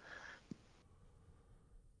machen.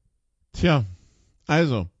 Tja,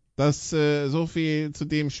 also, das so viel zu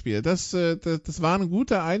dem Spiel. Das war ein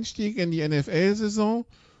guter Einstieg in die NFL-Saison.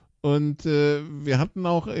 Und wir hatten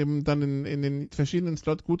auch eben dann in den verschiedenen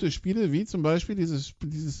Slot gute Spiele, wie zum Beispiel dieses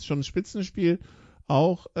schon Spitzenspiel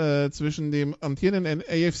auch zwischen dem amtierenden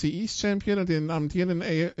AFC East Champion und dem amtierenden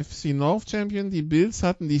AFC North Champion. Die Bills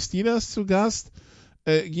hatten die Steelers zu Gast,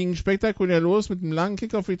 ging spektakulär los mit einem langen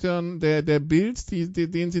Kickoff-Return der Bills,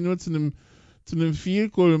 den sie nur zu einem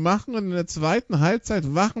Field Goal machen. Und in der zweiten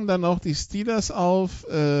Halbzeit wachen dann auch die Steelers auf,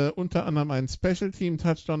 unter anderem ein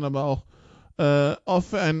Special-Team-Touchdown, aber auch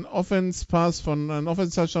ein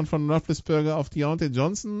Offense-Touchdown von Roethlisberger auf Deontay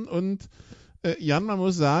Johnson und Jan, man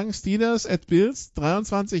muss sagen, Steelers at Bills,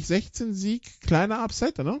 23-16 Sieg, kleiner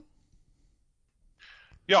Upset, oder?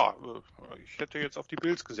 Ja, ich hätte jetzt auf die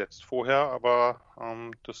Bills gesetzt vorher, aber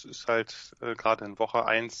das ist halt gerade in Woche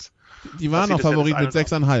 1. Die waren noch Favorit mit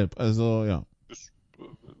 6,5, also ja. Das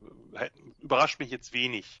überrascht mich jetzt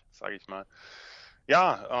wenig, sage ich mal.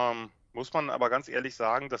 Ja, muss man aber ganz ehrlich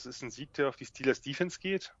sagen, das ist ein Sieg, der auf die Steelers Defense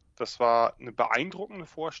geht. Das war eine beeindruckende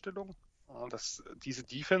Vorstellung. Diese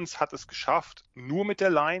Defense hat es geschafft, nur mit der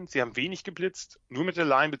Line, sie haben wenig geblitzt, nur mit der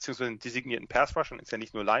Line, beziehungsweise den designierten Pass-Rushern, ist ja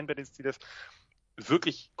nicht nur Line bei den Steelers,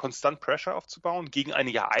 wirklich konstant Pressure aufzubauen gegen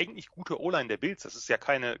eine ja eigentlich gute O-Line der Bills. Das ist ja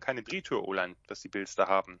keine Drehtür-O-Line, was die Bills da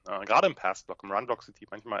haben. Gerade im Pass-Block, im Run-Block sind die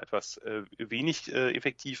manchmal etwas wenig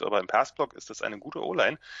effektiv, aber im Pass-Block ist das eine gute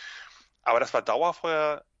O-Line. Aber das war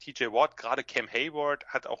Dauerfeuer. TJ Watt, gerade Cam Hayward,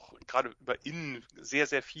 hat auch gerade über innen sehr,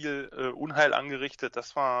 sehr viel Unheil angerichtet.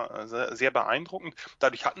 Das war sehr beeindruckend.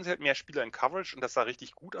 Dadurch hatten sie halt mehr Spieler in Coverage und das sah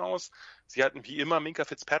richtig gut aus. Sie hatten wie immer Minkah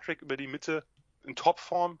Fitzpatrick über die Mitte in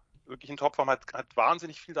Topform. Wirklich in Topform, hat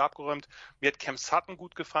wahnsinnig viel da abgeräumt. Mir hat Cam Sutton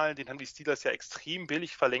gut gefallen. Den haben die Steelers ja extrem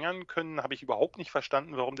billig verlängern können. Habe ich überhaupt nicht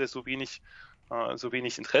verstanden, warum der so wenig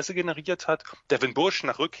Interesse generiert hat. Devin Bush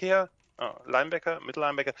nach Rückkehr,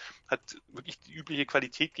 Mittellinebacker, hat wirklich die übliche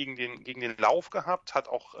Qualität gegen den Lauf gehabt, hat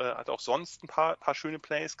auch sonst ein paar schöne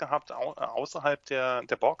Plays gehabt, außerhalb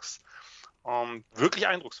der Box. Wirklich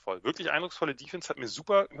eindrucksvolle Defense, hat mir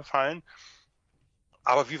super gefallen.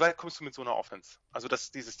 Aber wie weit kommst du mit so einer Offense? Also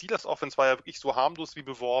diese Steelers-Offense war ja wirklich so harmlos wie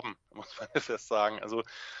beworben, muss man fest sagen. Also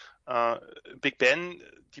Big Ben,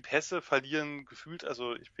 die Pässe verlieren gefühlt,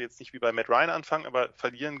 also ich will jetzt nicht wie bei Matt Ryan anfangen, aber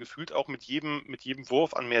verlieren gefühlt auch mit jedem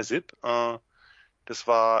Wurf an mehr Zip. Das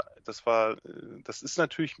ist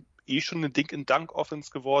natürlich schon eine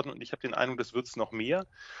Dink-and-Dunk-Offense geworden und ich habe den Eindruck, das wird es noch mehr.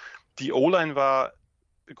 Die O-Line war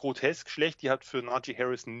grotesk schlecht, die hat für Najee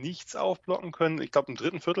Harris nichts aufblocken können. Ich glaube, im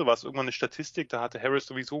dritten Viertel war es irgendwann eine Statistik, da hatte Harris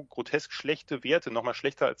sowieso grotesk schlechte Werte, nochmal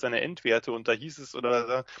schlechter als seine Endwerte und da hieß es,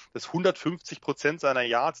 dass 150% seiner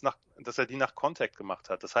Yards, dass er die nach Contact gemacht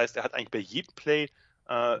hat. Das heißt, er hat eigentlich bei jedem Play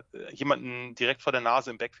jemanden direkt vor der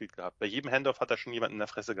Nase im Backfield gehabt. Bei jedem Handoff hat er schon jemanden in der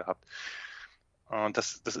Fresse gehabt. Und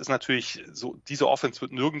das ist natürlich so, diese Offense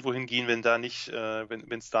wird nirgendwo hingehen, wenn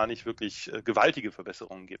es da nicht wirklich gewaltige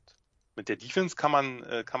Verbesserungen gibt. Mit der Defense kann man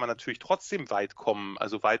natürlich trotzdem weit kommen,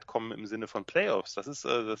 also weit kommen im Sinne von Playoffs. Das ist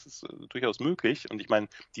durchaus möglich. Und ich meine,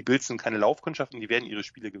 die Bills sind keine Laufkundschaften, die werden ihre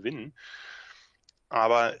Spiele gewinnen.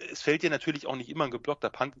 Aber es fällt dir natürlich auch nicht immer ein geblockter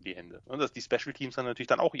Punt in die Hände. Die Special Teams haben natürlich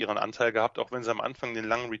dann auch ihren Anteil gehabt, auch wenn sie am Anfang den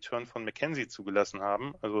langen Return von McKenzie zugelassen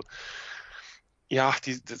haben. Also ja,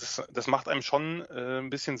 das macht einem schon ein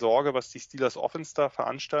bisschen Sorge, was die Steelers Offense da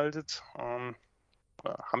veranstaltet.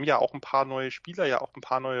 Haben ja auch ein paar neue Spieler, ja auch ein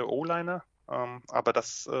paar neue O-Liner, aber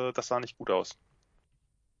das sah nicht gut aus.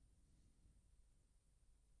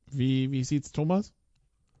 Wie sieht's Thomas?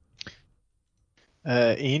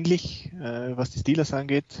 Ähnlich, was die Steelers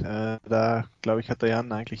angeht. Da, glaube ich, hat der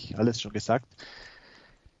Jan eigentlich alles schon gesagt.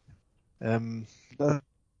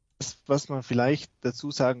 Was man vielleicht dazu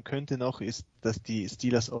sagen könnte noch, ist, dass die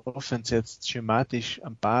Steelers Offense jetzt schematisch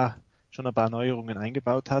ein paar schon ein paar Neuerungen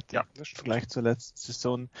eingebaut hat. Ja, das stimmt. Gleich zur letzten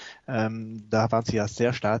Saison. Da waren sie ja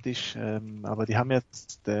sehr statisch, aber die haben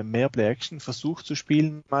jetzt mehr Play-Action versucht zu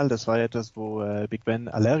spielen mal. Das war etwas, wo Big Ben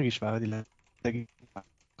allergisch war,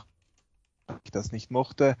 das nicht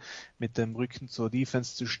mochte, mit dem Rücken zur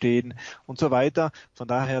Defense zu stehen und so weiter. Von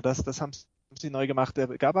daher, das haben sie neu gemacht.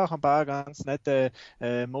 Es gab auch ein paar ganz nette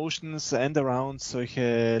Motions, Endarounds,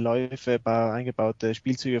 solche Läufe, ein paar eingebaute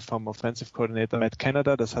Spielzüge vom Offensive Coordinator Matt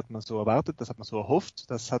Canada. Das hat man so erwartet, das hat man so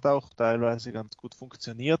erhofft. Das hat auch teilweise ganz gut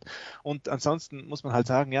funktioniert. Und ansonsten muss man halt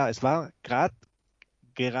sagen, ja, es war gerade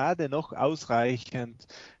noch ausreichend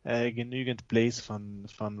genügend Plays von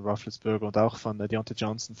Roethlisberger und auch von Deontay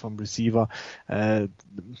Johnson vom Receiver.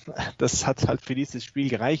 Das hat halt für dieses Spiel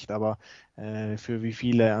gereicht, aber für wie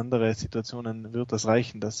viele andere Situationen wird das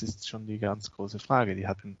reichen? Das ist schon die ganz große Frage. Die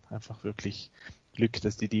hatten einfach wirklich Glück,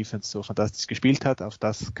 dass die Defense so fantastisch gespielt hat. Auf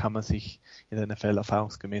das kann man sich in der NFL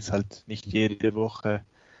erfahrungsgemäß halt nicht jede Woche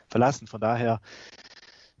verlassen. Von daher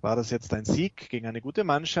war das jetzt ein Sieg gegen eine gute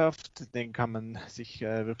Mannschaft. Den kann man sich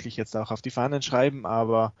wirklich jetzt auch auf die Fahnen schreiben,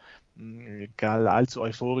 aber egal, allzu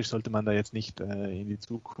euphorisch sollte man da jetzt nicht in die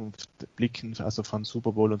Zukunft blicken, also von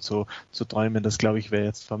Super Bowl und so zu träumen, das glaube ich wäre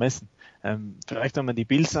jetzt vermessen. Vielleicht, wenn man die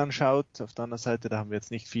Bills anschaut, auf der anderen Seite, da haben wir jetzt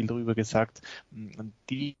nicht viel drüber gesagt,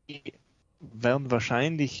 die werden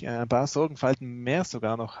wahrscheinlich ein paar Sorgenfalten mehr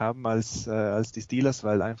sogar noch haben als die Steelers,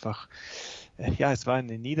 weil einfach, es war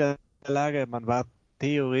eine Niederlage, man war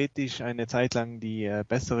theoretisch eine Zeit lang die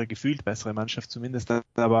gefühlt bessere Mannschaft zumindest,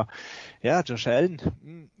 aber ja, Josh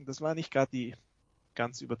Allen, das war nicht gerade die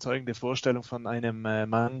ganz überzeugende Vorstellung von einem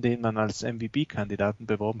Mann, den man als MVP-Kandidaten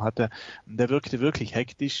beworben hatte. Der wirkte wirklich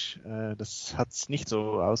hektisch, das hat nicht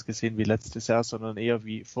so ausgesehen wie letztes Jahr, sondern eher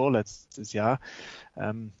wie vorletztes Jahr.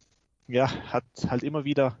 Hat halt immer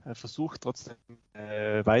wieder versucht, trotzdem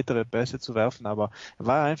weitere Pässe zu werfen, aber er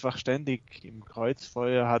war einfach ständig im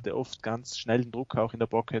Kreuzfeuer, hatte oft ganz schnellen Druck auch in der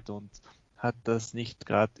Pocket und hat das nicht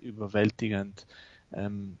gerade überwältigend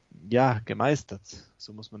gemeistert,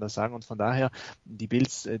 so muss man das sagen. Und von daher, die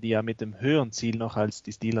Bills, die ja mit dem höheren Ziel noch als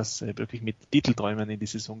die Steelers wirklich mit Titelträumen in die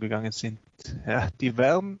Saison gegangen sind, die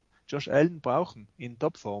werden Josh Allen brauchen in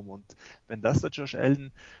Topform. Und wenn das der Josh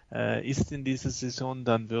Allen ist in dieser Saison,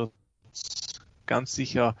 dann wird ganz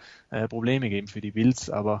sicher Probleme geben für die Bills,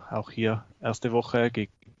 aber auch hier erste Woche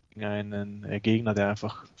gegen einen Gegner, der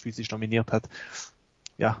einfach physisch dominiert hat.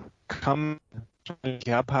 Ja, kann man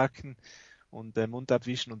abhaken und Mund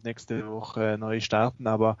abwischen und nächste Woche neu starten,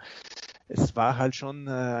 aber es war halt schon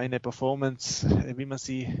eine Performance, wie man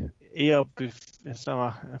sie eher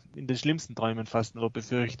in den schlimmsten Träumen fast nur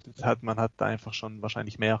befürchtet hat. Man hat da einfach schon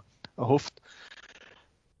wahrscheinlich mehr erhofft.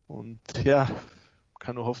 Und ja,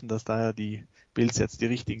 kann nur hoffen, dass daher die Bills jetzt die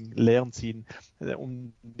richtigen Lehren ziehen,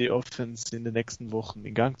 um die Offense in den nächsten Wochen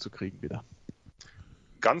in Gang zu kriegen wieder.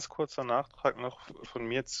 Ganz kurzer Nachtrag noch von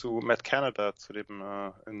mir zu Matt Canada, zu dem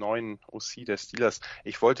neuen OC der Steelers.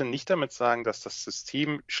 Ich wollte nicht damit sagen, dass das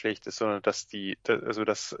System schlecht ist, sondern dass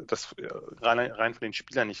das rein von den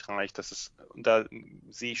Spielern nicht reicht. Da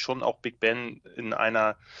sehe ich schon auch Big Ben in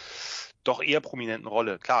einer doch eher prominenten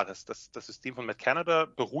Rolle. Klar, das System von Matt Canada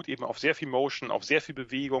beruht eben auf sehr viel Motion, auf sehr viel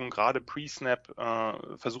Bewegung. Gerade Pre-Snap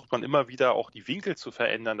versucht man immer wieder auch die Winkel zu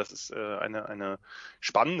verändern. Das ist eine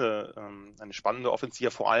spannende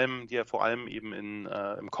Offensive, die er vor allem eben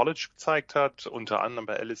im College gezeigt hat, unter anderem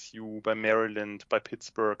bei LSU, bei Maryland, bei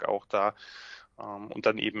Pittsburgh auch da. Und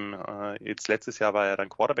dann eben jetzt letztes Jahr war er dann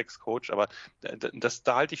Quarterbacks-Coach, aber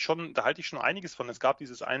da halte ich schon einiges von. Es gab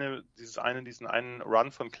diesen einen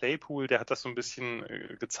Run von Claypool, der hat das so ein bisschen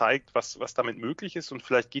gezeigt, was damit möglich ist, und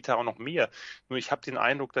vielleicht geht da auch noch mehr. Nur ich habe den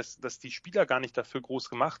Eindruck, dass die Spieler gar nicht dafür groß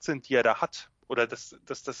gemacht sind, die er da hat, oder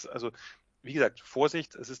also wie gesagt,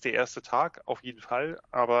 Vorsicht, es ist der erste Tag auf jeden Fall,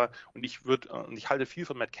 und ich halte viel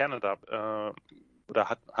von Matt Canada, oder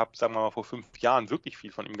habe, sagen wir mal, vor 5 Jahren wirklich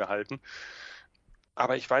viel von ihm gehalten.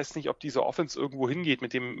 Aber ich weiß nicht, ob diese Offense irgendwo hingeht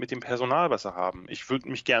mit dem Personal, was sie haben. Ich würde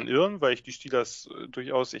mich gern irren, weil ich die Steelers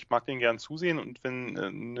ich mag denen gern zusehen, und wenn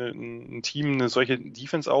ein Team eine solche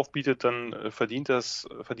Defense aufbietet, dann verdient das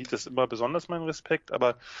immer besonders meinen Respekt.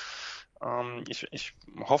 Aber ich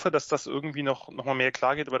hoffe, dass das irgendwie noch mal mehr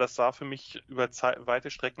klar geht, aber das sah für mich über weite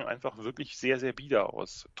Strecken einfach wirklich sehr, sehr bieder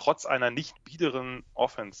aus. Trotz einer nicht biederen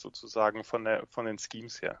Offense sozusagen von den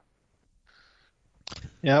Schemes her.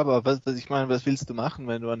 Ja, aber was willst du machen,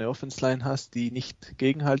 wenn du eine Offense-Line hast, die nicht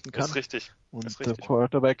gegenhalten kann? Das ist richtig. Und der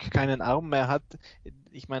Quarterback keinen Arm mehr hat.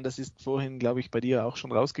 Ich meine, das ist vorhin, glaube ich, bei dir auch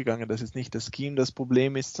schon rausgegangen, dass es nicht das Scheme das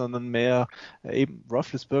Problem ist, sondern mehr eben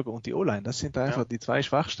Roethlisberger und die O-Line. Das sind einfach die zwei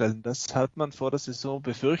Schwachstellen. Das hat man vor der Saison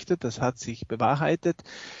befürchtet, das hat sich bewahrheitet.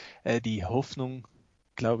 Die Hoffnung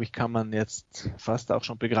glaube ich, kann man jetzt fast auch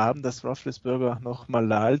schon begraben, dass Roethlisberger nochmal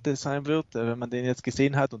der Alte sein wird. Wenn man den jetzt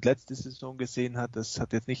gesehen hat und letzte Saison gesehen hat, das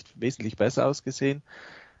hat jetzt nicht wesentlich besser ausgesehen.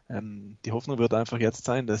 Die Hoffnung wird einfach jetzt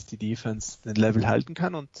sein, dass die Defense den Level halten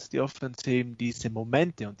kann und die Offense eben diese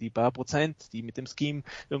Momente und die paar Prozent, die mit dem Scheme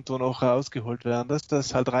irgendwo noch rausgeholt werden, dass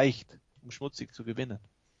das halt reicht, um schmutzig zu gewinnen.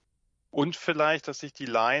 Und vielleicht, dass sich die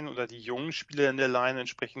Line oder die jungen Spieler in der Line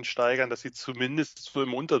entsprechend steigern, dass sie zumindest so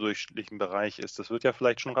im unterdurchschnittlichen Bereich ist. Das wird ja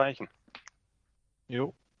vielleicht schon reichen.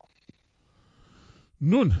 Jo.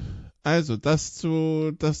 Nun, also das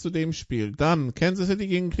zu dem Spiel. Dann Kansas City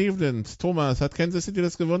gegen Cleveland. Thomas, hat Kansas City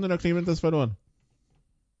das gewonnen oder Cleveland das verloren?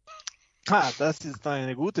 Das ist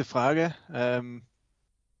eine gute Frage.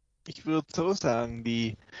 Ich würde so sagen,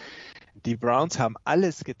 die Browns haben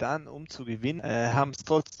alles getan, um zu gewinnen, haben es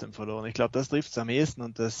trotzdem verloren. Ich glaube, das trifft es am ehesten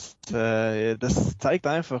und das zeigt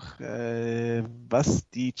einfach, was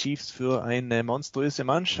die Chiefs für eine monströse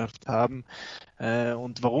Mannschaft haben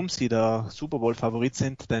und warum sie da Super Bowl-Favorit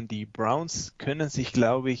sind. Denn die Browns können sich,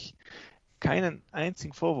 glaube ich, keinen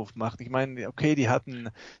einzigen Vorwurf machen. Ich meine, okay, die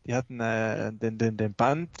hatten den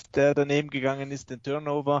Punt, der daneben gegangen ist, den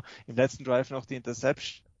Turnover, im letzten Drive noch die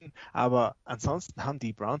Interception. Aber ansonsten haben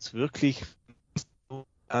die Browns wirklich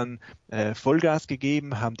an Vollgas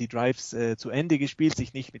gegeben, haben die Drives zu Ende gespielt,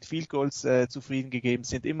 sich nicht mit Field Goals zufrieden gegeben,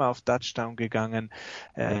 sind immer auf Touchdown gegangen,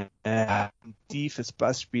 haben tiefes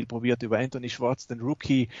Passspiel probiert über Anthony Schwartz, den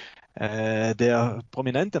Rookie, der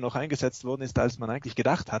prominenter noch eingesetzt worden ist, als man eigentlich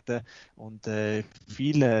gedacht hatte und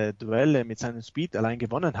viele Duelle mit seinem Speed allein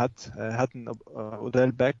gewonnen hat.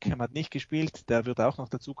 Odell Beckham hat nicht gespielt, der wird auch noch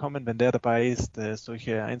dazu kommen, wenn der dabei ist,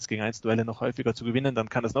 solche 1-gegen-1 Duelle noch häufiger zu gewinnen, dann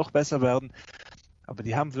kann es noch besser werden. Aber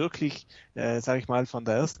die haben wirklich, sage ich mal, von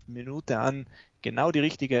der ersten Minute an genau die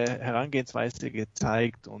richtige Herangehensweise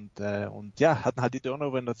gezeigt und hatten halt die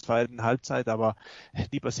Turnover in der zweiten Halbzeit, aber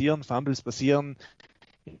die passieren, Fumbles passieren.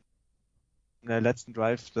 In der letzten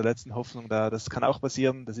Drive, der letzten Hoffnung, das kann auch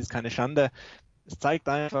passieren, das ist keine Schande. Es zeigt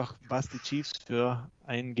einfach, was die Chiefs für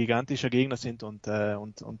ein gigantischer Gegner sind und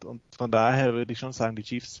von daher würde ich schon sagen, die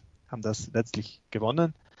Chiefs haben das letztlich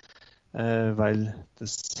gewonnen, weil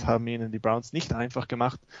das haben ihnen die Browns nicht einfach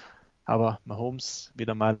gemacht, aber Mahomes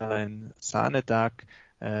wieder mal ein Sahnetag,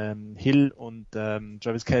 Hill und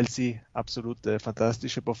Travis Kelce, absolut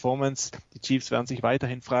fantastische Performance. Die Chiefs werden sich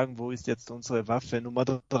weiterhin fragen, wo ist jetzt unsere Waffe Nummer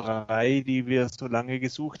 3, die wir so lange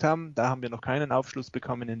gesucht haben. Da haben wir noch keinen Aufschluss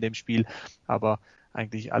bekommen in dem Spiel, aber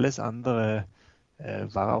eigentlich alles andere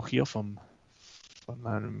war auch hier vor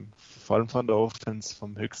allem von der Offense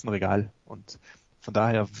vom höchsten Regal und von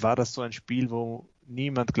daher war das so ein Spiel, wo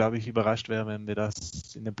niemand, glaube ich, überrascht wäre, wenn wir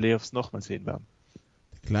das in den Playoffs nochmal sehen werden.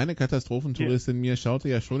 Die kleine Katastrophentourist in mir schaute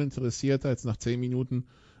ja schon interessiert, als nach 10 Minuten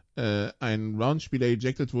ein Roundspieler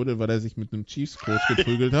ejected wurde, weil er sich mit einem Chiefs-Coach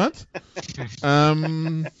geprügelt hat. Kann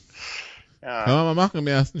man mal machen im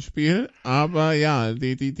ersten Spiel. Aber ja,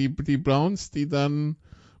 die Browns, die dann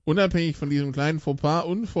unabhängig von diesem kleinen Fauxpas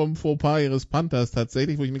und vom Fauxpas ihres Panthers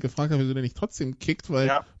tatsächlich, wo ich mich gefragt habe, wieso der nicht trotzdem kickt,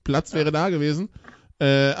 weil Platz wäre da gewesen.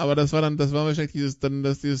 Aber das war wahrscheinlich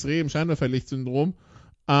dieses Reh im Scheinwerferlicht-Syndrom.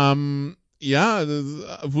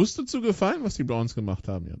 Wusste zu gefallen, was die Browns gemacht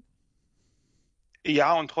haben, Jan.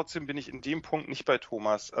 Ja, und trotzdem bin ich in dem Punkt nicht bei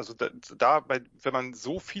Thomas. Also wenn man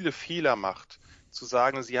so viele Fehler macht, zu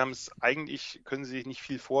sagen, sie haben es eigentlich, können sie sich nicht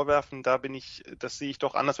viel vorwerfen, das sehe ich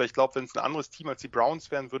doch anders, weil ich glaube, wenn es ein anderes Team als die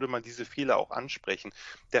Browns wären, würde man diese Fehler auch ansprechen.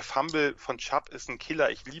 Der Fumble von Chubb ist ein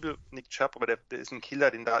Killer. Ich liebe Nick Chubb, aber der ist ein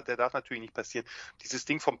Killer, der darf natürlich nicht passieren. Dieses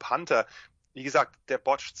Ding vom Panther, wie gesagt, der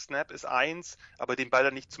Botched Snap ist 1, aber den Ball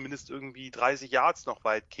dann nicht zumindest irgendwie 30 Yards noch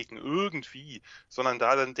weit kicken, irgendwie, sondern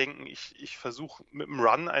da dann denken, ich versuche mit dem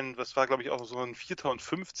Run was war glaube ich auch so ein 4. und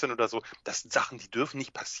 15 oder so, das sind Sachen, die dürfen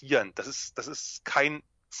nicht passieren. Das ist kein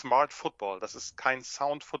Smart Football, das ist kein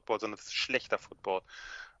Sound Football, sondern das ist schlechter Football.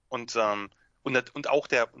 Und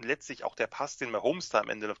letztlich auch der Pass, den Mahomes da am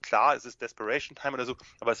Ende noch, klar, es ist Desperation Time oder so,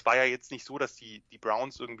 aber es war ja jetzt nicht so, dass die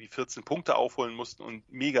Browns irgendwie 14 Punkte aufholen mussten und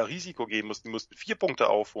mega Risiko geben mussten, die mussten 4 Punkte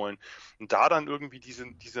aufholen. Und da dann irgendwie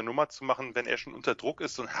diese Nummer zu machen, wenn er schon unter Druck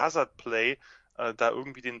ist, so ein Hazard Play, da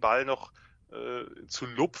irgendwie den Ball noch zu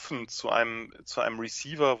lupfen zu einem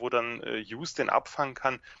Receiver, wo dann Hughes den abfangen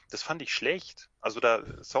kann, das fand ich schlecht. Also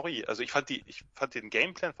ich fand den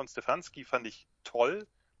Gameplan von Stefanski fand ich toll.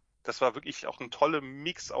 Das war wirklich auch ein toller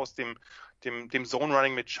Mix aus dem Zone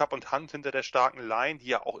Running mit Chubb und Hunt hinter der starken Line, die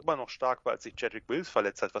ja auch immer noch stark war, als sich Jedrick Wills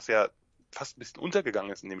verletzt hat, was ja fast ein bisschen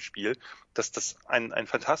untergegangen ist in dem Spiel. Dass das ein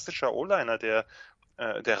fantastischer O-Liner, der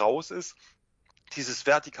raus ist. Dieses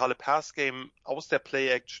vertikale Pass-Game aus der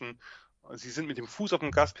Play-Action. Sie sind mit dem Fuß auf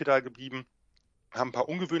dem Gaspedal geblieben. haben ein paar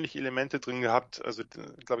ungewöhnliche Elemente drin gehabt. Also,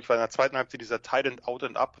 glaube ich, war in der zweiten Halbzeit dieser Tight End Out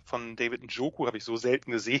and Up von David Njoku, habe ich so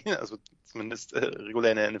selten gesehen. Also zumindest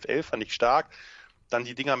regulär in der NFL, fand ich stark. Dann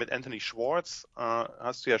die Dinger mit Anthony Schwartz,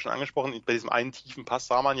 hast du ja schon angesprochen. Bei diesem einen tiefen Pass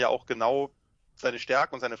sah man ja auch genau seine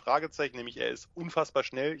Stärken und seine Fragezeichen, nämlich er ist unfassbar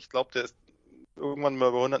schnell. Ich glaube, der ist irgendwann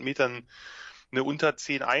mal bei 100 Metern eine unter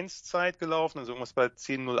 10:1 Zeit gelaufen, also irgendwas bei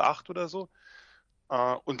 10:08 oder so.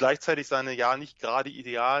 Und gleichzeitig seine ja nicht gerade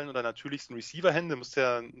idealen oder natürlichsten Receiver-Hände, musste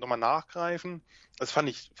er nochmal nachgreifen. Das fand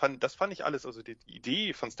ich alles, also die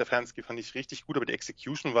Idee von Stefanski fand ich richtig gut, aber die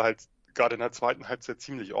Execution war halt gerade in der zweiten Halbzeit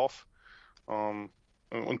ziemlich off. Und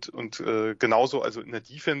genauso, also in der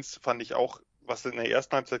Defense fand ich auch, was sie in der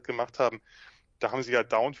ersten Halbzeit gemacht haben, da haben sie ja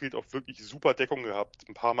Downfield auch wirklich super Deckung gehabt.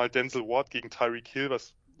 Ein paar Mal Denzel Ward gegen Tyreek Hill,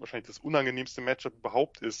 was wahrscheinlich das unangenehmste Matchup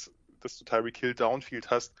überhaupt ist, dass du Tyreek Hill Downfield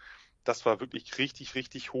hast. Das war wirklich richtig,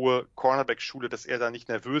 richtig hohe Cornerback-Schule, dass er da nicht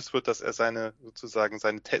nervös wird, dass er seiner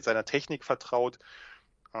Technik vertraut.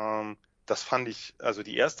 Das fand ich, also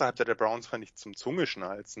die erste Halbzeit der Browns fand ich zum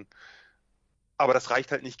Zungeschnalzen. Aber das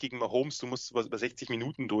reicht halt nicht gegen Mahomes. Du musst über 60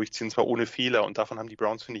 Minuten durchziehen, zwar ohne Fehler. Und davon haben die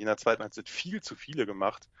Browns, finde ich, in der zweiten Halbzeit viel zu viele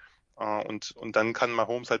gemacht. Und dann kann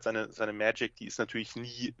Mahomes halt seine Magic, die ist natürlich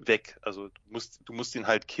nie weg. Also du musst ihn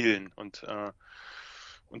halt killen. Und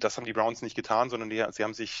das haben die Browns nicht getan, sondern sie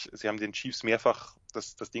haben den Chiefs mehrfach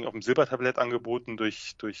das Ding auf dem Silbertablett angeboten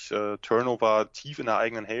durch Turnover tief in der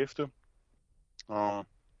eigenen Hälfte.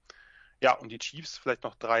 Ja, und die Chiefs, vielleicht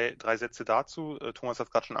noch drei Sätze dazu. Thomas hat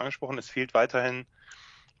es gerade schon angesprochen, es fehlt weiterhin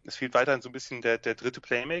so ein bisschen der dritte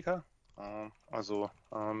Playmaker.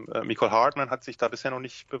 Mecole Hardman hat sich da bisher noch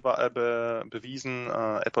nicht bewiesen,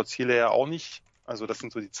 Edward Helaire auch nicht. Also das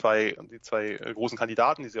sind so die zwei großen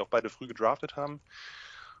Kandidaten, die sie auch beide früh gedraftet haben.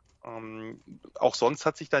 Auch sonst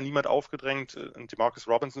hat sich da niemand aufgedrängt. Und DeMarcus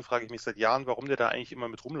Robinson frage ich mich seit Jahren, warum der da eigentlich immer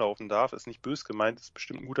mit rumlaufen darf. Ist nicht böse gemeint, ist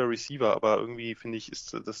bestimmt ein guter Receiver, aber irgendwie finde ich,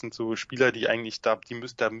 das sind so Spieler, die eigentlich da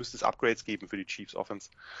müsste es Upgrades geben für die Chiefs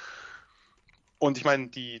Offense. Und ich meine,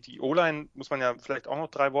 die O-Line muss man ja vielleicht auch noch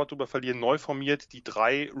 3 Worte drüber verlieren. Neu formiert, die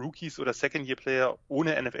 3 Rookies oder Second-Year-Player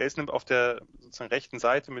ohne NFL-Snap auf der sozusagen rechten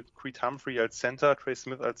Seite mit Creed Humphrey als Center, Trey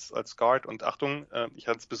Smith als Guard. Und Achtung, ich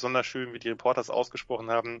fand es besonders schön, wie die Reporters ausgesprochen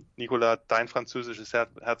haben. Nicola, dein französisches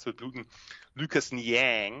Herz wird bluten. Lucas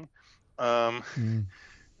Niang. Klar,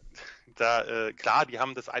 die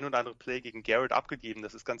haben das ein oder andere Play gegen Garrett abgegeben.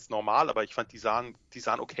 Das ist ganz normal, aber ich fand, die sahen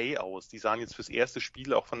okay aus. Die sahen jetzt fürs erste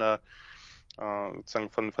Spiel auch von der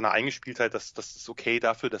sozusagen von der Eingespieltheit, das ist okay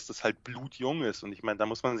dafür, dass das halt blutjung ist. Und ich meine, da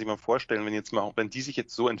muss man sich mal vorstellen, wenn die sich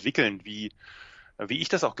jetzt so entwickeln, wie ich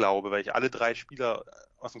das auch glaube, weil ich alle 3 Spieler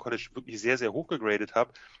aus dem College wirklich sehr, sehr hoch gegradet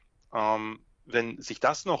habe, wenn sich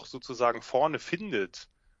das noch sozusagen vorne findet,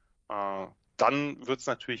 dann wird es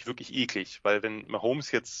natürlich wirklich eklig, weil wenn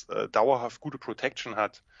Mahomes jetzt dauerhaft gute Protection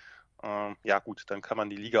hat, ja gut, dann kann man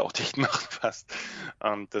die Liga auch dicht machen fast.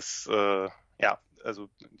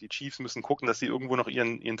 Also die Chiefs müssen gucken, dass sie irgendwo noch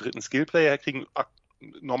ihren dritten Skillplayer herkriegen.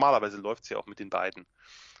 Normalerweise läuft es ja auch mit den beiden.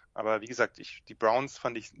 Aber wie gesagt, die Browns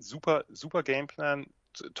fand ich super, super Gameplan.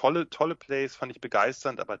 Tolle Plays, fand ich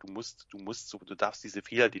begeisternd, aber du darfst diese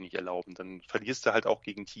Fehler dir nicht erlauben. Dann verlierst du halt auch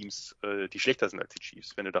gegen Teams, die schlechter sind als die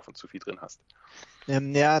Chiefs, wenn du davon zu viel drin hast.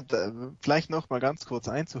 Vielleicht noch mal ganz kurz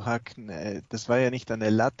einzuhaken. Das war ja nicht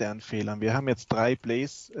eine Latte an Fehlern. Wir haben jetzt 3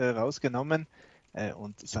 Plays rausgenommen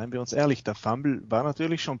und seien wir uns ehrlich, der Fumble war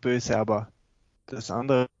natürlich schon böse, aber das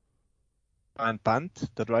andere war ein Punt,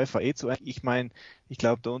 der Drive war zu eng. Ich meine, ich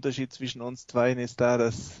glaube, der Unterschied zwischen uns beiden ist da,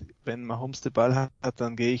 dass wenn Mahomes den Ball hat,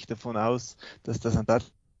 dann gehe ich davon aus, dass das ein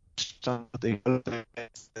Touchdown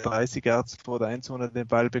 30 Yards vor der Endzone den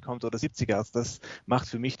Ball bekommt oder 70 Yards. Das macht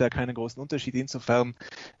für mich da keinen großen Unterschied. Insofern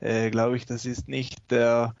glaube ich, das ist nicht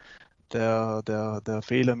der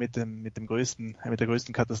Fehler mit der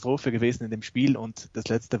größten Katastrophe gewesen in dem Spiel, und das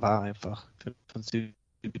letzte war einfach 70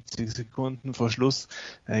 Sekunden vor Schluss.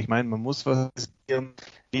 Ich meine, man muss was riskieren,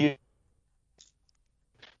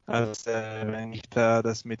 als wenn ich da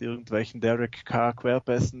das mit irgendwelchen Derek Carr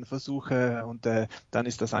Querpässen versuche, und dann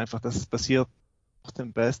ist das einfach, das passiert auch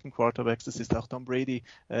den besten Quarterbacks, das ist auch Tom Brady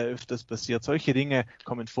öfters passiert. Solche Dinge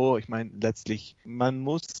kommen vor. Ich meine, letztlich, man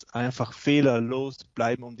muss einfach fehlerlos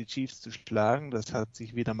bleiben, um die Chiefs zu schlagen. Das hat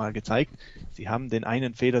sich wieder mal gezeigt. Sie haben den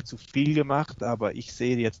einen Fehler zu viel gemacht, aber ich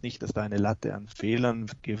sehe jetzt nicht, dass da eine Latte an Fehlern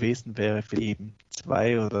gewesen wäre, für eben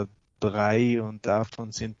 2 oder 3, und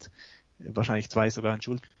davon sind wahrscheinlich 2 sogar in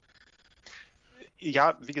Schuld.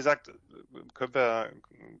 Ja, wie gesagt,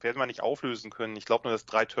 werden wir nicht auflösen können. Ich glaube nur, dass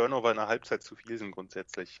 3 Turnover in der Halbzeit zu viel sind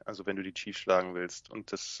grundsätzlich. Also wenn du die Chiefs schlagen willst.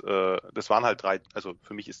 Und das waren halt 3. Also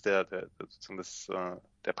für mich ist sozusagen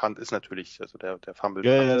der Punt ist natürlich, also der Fumble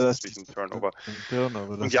Ja, ist das natürlich ein Turnover. Ein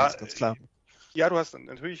Turnover, das Und ja, ist ganz klar. Ja, du hast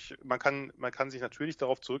natürlich, man kann sich natürlich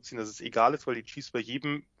darauf zurückziehen, dass es egal ist, weil die Chiefs bei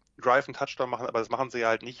jedem Drive einen Touchdown machen, aber das machen sie ja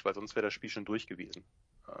halt nicht, weil sonst wäre das Spiel schon durch gewesen.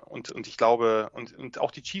 Und ich glaube, und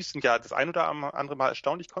auch die Chiefs sind ja das ein oder andere Mal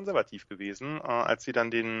erstaunlich konservativ gewesen, als sie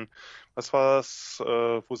dann was war es,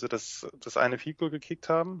 wo sie das eine Field Goal gekickt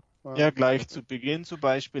haben? Ja, gleich zu Beginn zum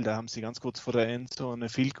Beispiel, da haben sie ganz kurz vor der Endzone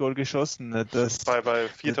Field Goal geschossen. Bei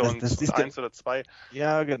Vierter und ist 1 oder 2.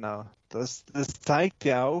 Ja, genau. Das zeigt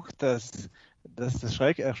ja auch, dass das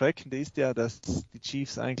Erschreckende ist ja, dass die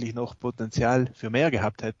Chiefs eigentlich noch Potenzial für mehr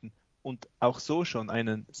gehabt hätten und auch so schon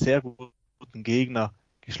einen sehr guten Gegner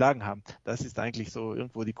geschlagen haben. Das ist eigentlich so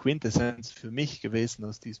irgendwo die Quintessenz für mich gewesen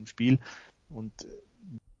aus diesem Spiel und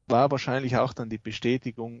war wahrscheinlich auch dann die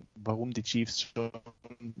Bestätigung, warum die Chiefs schon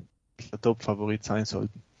der Top-Favorit sein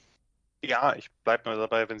sollten. Ja, ich bleibe mal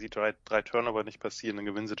dabei, wenn sie drei Turnover nicht passieren, dann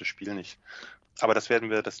gewinnen sie das Spiel nicht. Aber das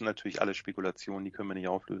sind natürlich alle Spekulationen, die können wir nicht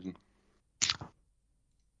auflösen.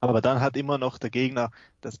 Aber dann hat immer noch der Gegner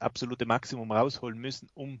das absolute Maximum rausholen müssen,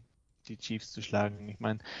 um die Chiefs zu schlagen. Ich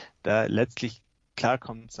meine, da letztlich, klar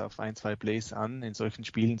kommt es auf 1-2 Plays an. In solchen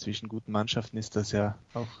Spielen zwischen guten Mannschaften ist das ja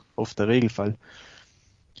auch oft der Regelfall.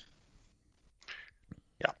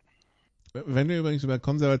 Ja. Wenn wir übrigens über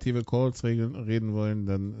konservative Calls reden wollen,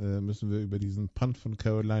 dann müssen wir über diesen Punt von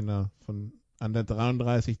Carolina an der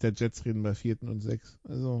 33 der Jets reden bei 4. und 6.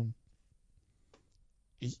 Also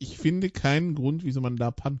ich finde keinen Grund, wieso man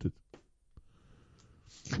da puntet.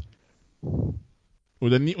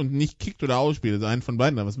 Oder nicht kickt oder ausspielt. Also einen von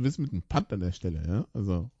beiden. Aber was willst du mit einem Punt an der Stelle? Ja?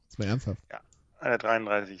 Also, das war ernsthaft. Ja, an der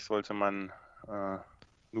 33 sollte man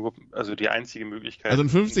also die einzige Möglichkeit. Also ein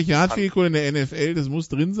 50-Yard-Field-Goal in der NFL, das muss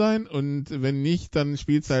drin sein. Und wenn nicht, dann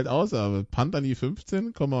spielst du halt aus. Aber Punt an die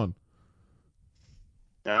 15, come on.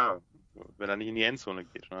 Ja, wenn er nicht in die Endzone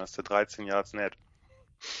geht, dann hast du 13 Yards net.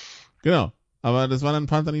 Genau. Aber das war dann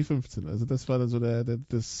Punt an die 15. Also das war dann so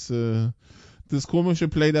das komische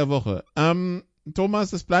Play der Woche.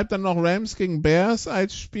 Thomas, es bleibt dann noch Rams gegen Bears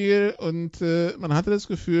als Spiel und man hatte das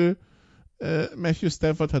Gefühl, Matthew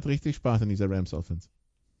Stafford hat richtig Spaß in dieser Rams-Offense.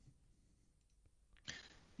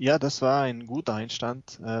 Ja, das war ein guter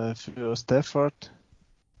Einstand für Stafford.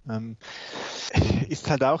 Ist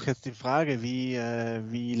halt auch jetzt die Frage,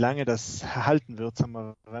 wie lange das halten wird. Sagen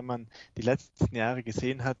wir, wenn man die letzten Jahre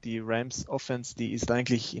gesehen hat, die Rams Offense, die ist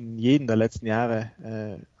eigentlich in jedem der letzten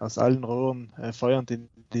Jahre aus allen Rohren feuernd in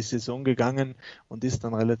die Saison gegangen und ist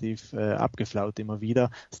dann relativ abgeflaut immer wieder.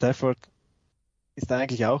 Stafford ist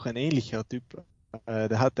eigentlich auch ein ähnlicher Typ.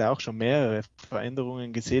 Der hatte auch schon mehrere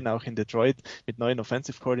Veränderungen gesehen, auch in Detroit mit neuen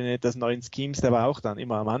Offensive Coordinators, neuen Schemes. Der war auch dann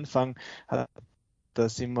immer am Anfang, hat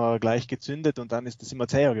das immer gleich gezündet und dann ist das immer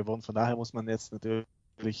zäher geworden. Von daher muss man jetzt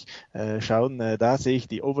natürlich schauen. Da sehe ich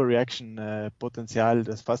die Overreaction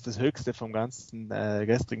das fast das höchste vom ganzen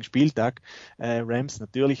gestrigen Spieltag. Rams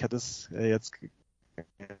natürlich hat das jetzt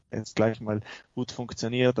gleich mal gut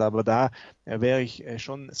funktioniert, aber da wäre ich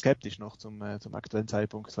schon skeptisch noch zum aktuellen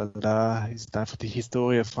Zeitpunkt, weil da ist einfach die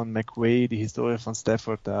Historie von McVay, die Historie von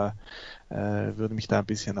Stafford, da würde mich da ein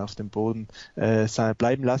bisschen auf dem Boden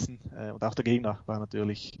bleiben lassen und auch der Gegner war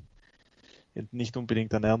natürlich nicht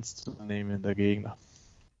unbedingt ein ernstzunehmender Gegner.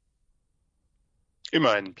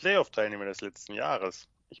 Immerhin Playoff-Teilnehmer des letzten Jahres.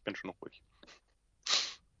 Ich bin schon ruhig.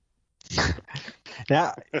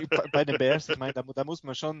 Ja, bei den Bears, ich meine, da muss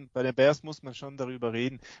man schon, bei den Bears muss man schon darüber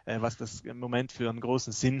reden, was das im Moment für einen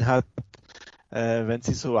großen Sinn hat, wenn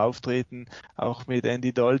sie so auftreten. Auch mit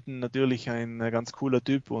Andy Dalton natürlich ein ganz cooler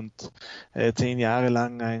Typ und 10 Jahre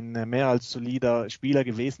lang ein mehr als solider Spieler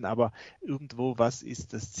gewesen, aber irgendwo, was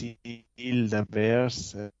ist das Ziel der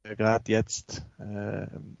Bears, gerade jetzt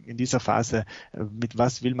in dieser Phase, mit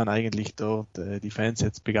was will man eigentlich dort die Fans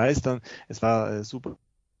jetzt begeistern? Es war super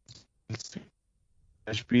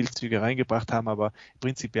Spielzüge reingebracht haben, aber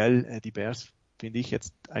prinzipiell die Bears finde ich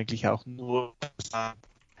jetzt eigentlich auch nur.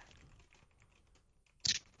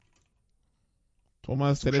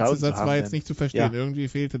 Thomas, der letzte Satz war jetzt nicht zu verstehen. Ja. Irgendwie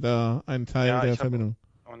fehlte da ein Teil der Verbindung.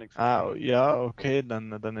 Ja, okay,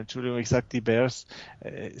 dann Entschuldigung, ich sag, die Bears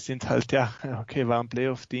sind halt, war ein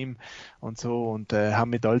Playoff-Team und so und haben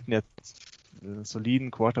mit Dalton jetzt einen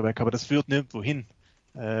soliden Quarterback, aber das führt nirgendwo hin.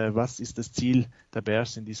 Was ist das Ziel der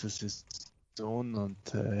Bears in dieser Saison? Und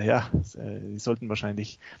die sollten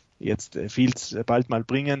wahrscheinlich jetzt viel bald mal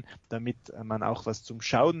bringen, damit man auch was zum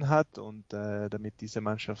Schauen hat und damit diese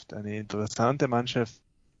Mannschaft eine interessante Mannschaft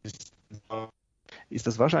ist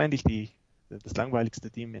das wahrscheinlich das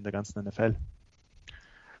langweiligste Team in der ganzen NFL.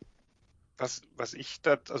 Also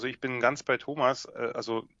ich bin ganz bei Thomas,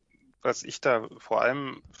 also was ich da vor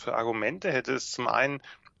allem für Argumente hätte, ist zum einen,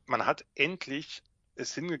 man hat endlich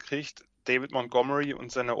es hingekriegt, David Montgomery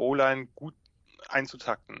und seine O-Line gut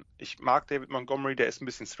einzutakten. Ich mag David Montgomery, der ist ein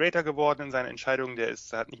bisschen straighter geworden in seinen Entscheidungen, der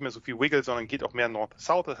hat nicht mehr so viel Wiggle, sondern geht auch mehr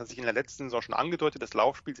North-South. Das hat sich in der letzten Saison schon angedeutet, das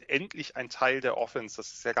Laufspiel ist endlich ein Teil der Offense,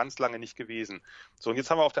 das ist ja ganz lange nicht gewesen. So, und jetzt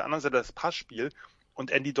haben wir auf der anderen Seite das Passspiel und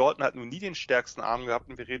Andy Dalton hat nun nie den stärksten Arm gehabt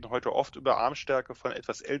und wir reden heute oft über Armstärke von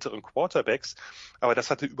etwas älteren Quarterbacks, aber das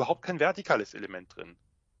hatte überhaupt kein vertikales Element drin.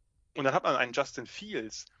 Und dann hat man einen Justin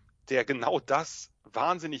Fields, der genau das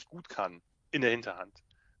wahnsinnig gut kann in der Hinterhand.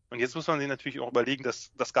 Und jetzt muss man sich natürlich auch überlegen,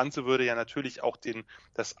 dass das Ganze würde ja natürlich auch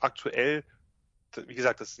das aktuell, wie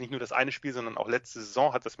gesagt, das ist nicht nur das eine Spiel, sondern auch letzte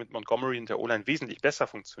Saison hat das mit Montgomery und der O-Line wesentlich besser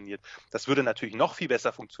funktioniert. Das würde natürlich noch viel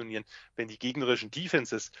besser funktionieren, wenn die gegnerischen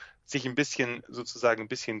Defenses sich ein bisschen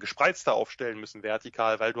gespreizter aufstellen müssen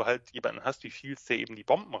vertikal, weil du halt jemanden hast wie Fields, der eben die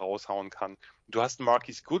Bomben raushauen kann. Du hast einen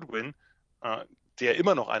Marquise Goodwin, der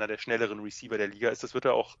immer noch einer der schnelleren Receiver der Liga ist. Das wird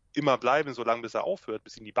er auch immer bleiben, solange bis er aufhört,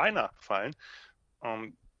 bis ihm die Beine abfallen.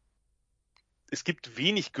 Es gibt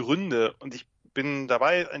wenig Gründe und ich bin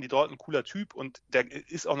dabei, Andy Dalton ein cooler Typ und der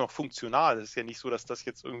ist auch noch funktional. Es ist ja nicht so, dass das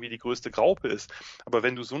jetzt irgendwie die größte Graupe ist. Aber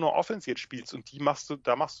wenn du so eine Offense jetzt spielst und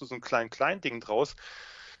da machst du so ein klein Ding draus,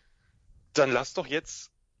 dann lass doch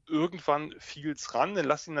jetzt irgendwann Fields ran, dann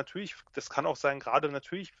lass ihn natürlich, das kann auch sein, gerade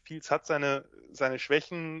natürlich, Fields hat seine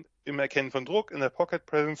Schwächen im Erkennen von Druck, in der Pocket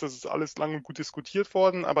Presence, das ist alles lange und gut diskutiert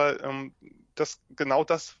worden, aber das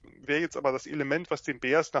wäre jetzt aber das Element, was den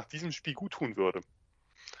Bears nach diesem Spiel gut tun würde.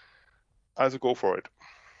 Also go for it.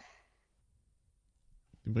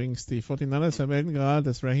 Übrigens, die 49ers vermelden gerade,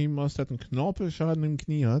 dass Raheem Mostert einen Knorpelschaden im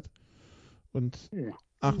Knie hat und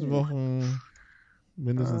 8 Wochen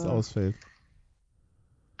mindestens ausfällt.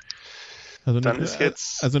 Also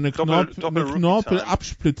eine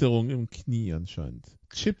Knorpelabsplitterung im Knie anscheinend.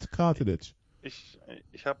 Chipped Cartilage. Ich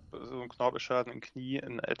habe so einen Knorpelschaden im Knie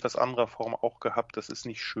in etwas anderer Form auch gehabt. Das ist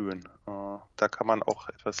nicht schön. Da kann man auch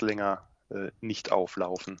etwas länger nicht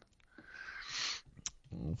auflaufen.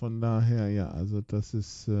 Von daher, ja, also das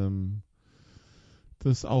ist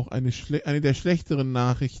auch eine der schlechteren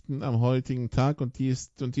Nachrichten am heutigen Tag und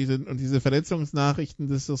diese Verletzungsnachrichten,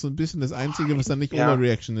 das ist doch so ein bisschen das Einzige, was dann nicht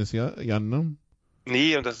Overreaction ist, ja, Jan, ne?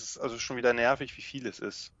 Nee, und das ist also schon wieder nervig, wie viel es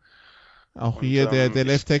ist. Auch und, hier der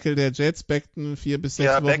Left Tackle der Jets, Beckton, 4 bis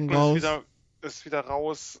 6 Wochen Beckton raus. Ist wieder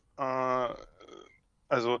raus.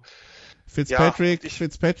 Also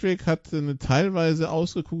Fitzpatrick hat eine teilweise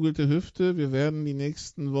ausgekugelte Hüfte. Wir werden die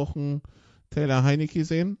nächsten Wochen Taylor Heineke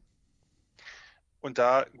sehen. Und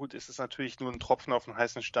da, gut, ist es natürlich nur ein Tropfen auf den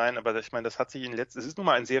heißen Stein, aber ich meine, das hat sich es ist nun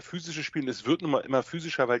mal ein sehr physisches Spiel und es wird nun mal immer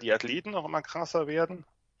physischer, weil die Athleten auch immer krasser werden.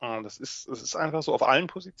 Das ist einfach so auf allen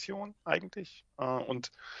Positionen eigentlich.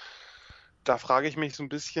 Und da frage ich mich so ein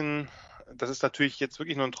bisschen, das ist natürlich jetzt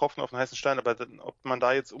wirklich nur ein Tropfen auf den heißen Stein, aber ob man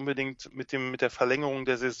da jetzt unbedingt mit der Verlängerung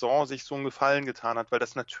der Saison sich so einen Gefallen getan hat, weil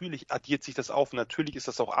das natürlich addiert sich das auf und natürlich ist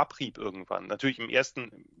das auch Abrieb irgendwann. Natürlich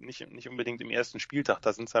nicht unbedingt im ersten Spieltag,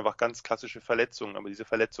 da sind es einfach ganz klassische Verletzungen, aber diese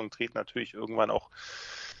Verletzungen treten natürlich irgendwann auch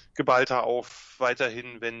geballter auf,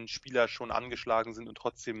 weiterhin, wenn Spieler schon angeschlagen sind und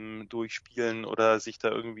trotzdem durchspielen oder sich da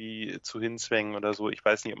irgendwie zu hinzwängen oder so. Ich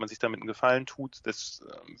weiß nicht, ob man sich damit einen Gefallen tut.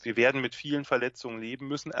 Wir werden mit vielen Verletzungen leben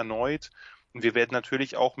müssen, erneut. Und wir werden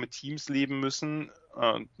natürlich auch mit Teams leben müssen.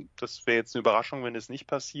 Das wäre jetzt eine Überraschung, wenn es nicht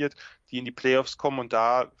passiert, die in die Playoffs kommen und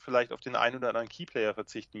da vielleicht auf den einen oder anderen Keyplayer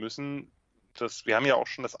verzichten müssen. Wir haben ja auch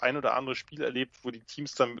schon das ein oder andere Spiel erlebt, wo die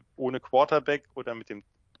Teams dann ohne Quarterback oder mit dem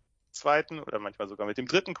zweiten oder manchmal sogar mit dem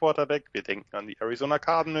dritten Quarterback, wir denken an die Arizona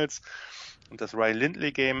Cardinals und das Ryan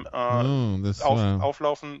Lindley Game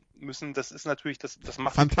auflaufen müssen, das ist natürlich, das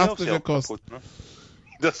macht fantastische Kost. Kaputt, ne?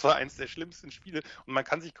 Das war eins der schlimmsten Spiele und man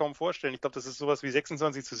kann sich kaum vorstellen, ich glaube, das ist sowas wie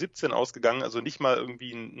 26-17 ausgegangen, also nicht mal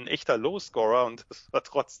irgendwie ein echter Low-Scorer und das war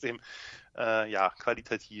trotzdem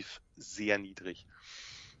qualitativ sehr niedrig.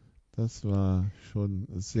 Das war schon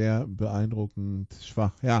sehr beeindruckend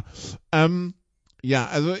schwach, ja. Ja,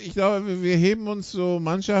 also ich glaube, wir heben uns so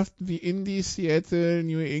Mannschaften wie Indy, Seattle,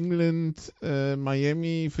 New England,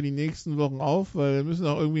 Miami für die nächsten Wochen auf, weil wir müssen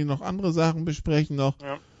auch irgendwie noch andere Sachen besprechen, noch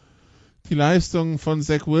die Leistung von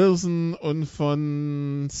Zach Wilson und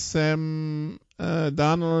von Sam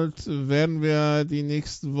Darnold werden wir die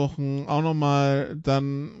nächsten Wochen auch nochmal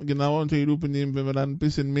dann genauer unter die Lupe nehmen, wenn wir dann ein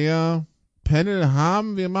bisschen mehr Panel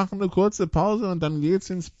haben. Wir machen eine kurze Pause und dann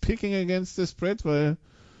geht's ins Picking Against the Spread, weil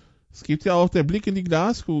es gibt ja auch der Blick in die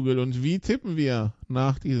Glaskugel und wie tippen wir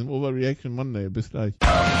nach diesem Overreaction Monday? Bis gleich.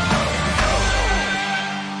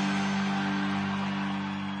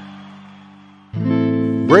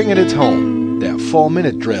 Bringing it home, der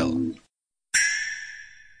 4-Minute-Drill.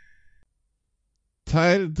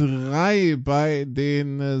 Teil 3 bei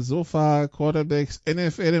den Sofa Quarterbacks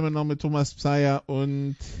NFL immer noch mit Thomas Psayer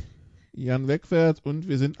und Jan Wegwert und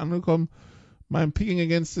wir sind angekommen beim Picking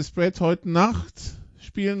Against the Spread. Heute Nacht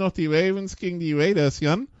spielen noch die Ravens gegen die Raiders,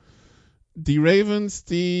 Jan. Die Ravens,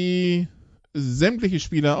 die sämtliche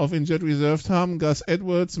Spieler auf Injured Reserved haben. Gus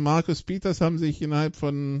Edwards, Marcus Peters haben sich innerhalb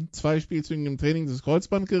von 2 Spielzügen im Training das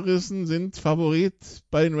Kreuzband gerissen, sind Favorit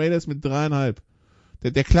bei den Raiders mit 3,5.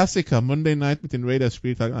 Der Klassiker, Monday Night mit den Raiders,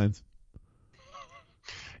 Spieltag 1.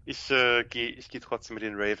 Ich geh trotzdem mit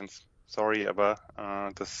den Ravens. Sorry, aber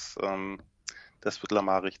das wird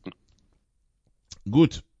Lamar richten.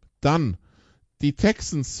 Gut, dann die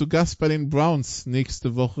Texans zu Gast bei den Browns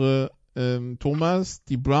nächste Woche. Thomas,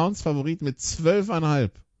 die Browns Favorit mit 12,5.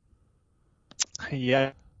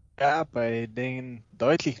 Ja, bei den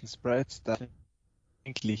deutlichen Spreads, da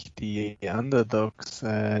eigentlich die Underdogs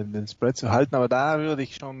den Spread zu halten, aber da würde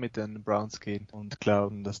ich schon mit den Browns gehen und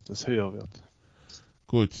glauben, dass das höher wird.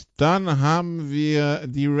 Gut, dann haben wir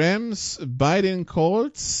die Rams bei den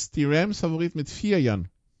Colts. Die Rams Favorit mit 4, Jan.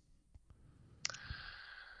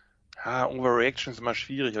 Ja, Overreaction ist immer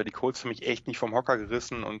schwierig, weil die Colts haben mich echt nicht vom Hocker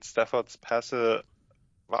gerissen und Staffords Pässe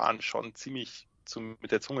waren schon ziemlich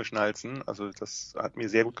mit der Zunge schnalzen. Also das hat mir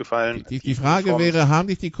sehr gut gefallen. Die Frage wäre, haben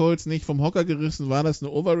dich die Colts nicht vom Hocker gerissen? War das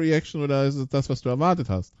eine Overreaction oder ist es das, was du erwartet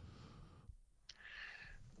hast?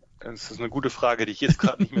 Das ist eine gute Frage, die ich jetzt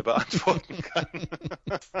gerade nicht mehr beantworten kann.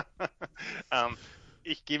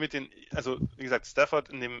 Ich gehe mit also wie gesagt, Stafford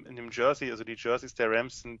in dem Jersey, also die Jerseys der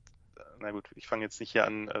Rams sind, na gut, ich fange jetzt nicht hier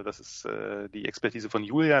an, das ist die Expertise von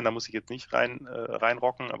Julian, da muss ich jetzt nicht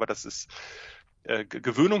reinrocken, aber das ist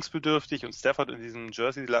gewöhnungsbedürftig und Stafford in diesem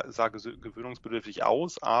Jersey sah gewöhnungsbedürftig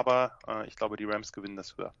aus, aber ich glaube, die Rams gewinnen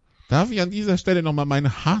das höher. Darf ich an dieser Stelle nochmal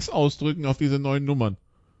meinen Hass ausdrücken auf diese neuen Nummern?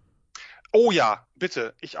 Oh ja,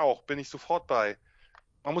 bitte, ich auch, bin ich sofort bei.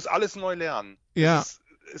 Man muss alles neu lernen. Ja.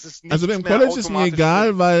 Es ist nicht also beim mehr College ist mir egal,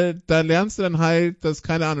 drin. weil da lernst du dann halt, dass,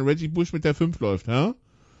 keine Ahnung, Reggie Bush mit der 5 läuft, ja?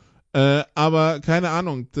 Aber keine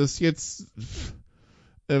Ahnung, dass jetzt,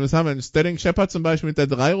 was haben wir, Sterling Shepard zum Beispiel mit der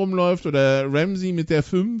 3 rumläuft oder Ramsey mit der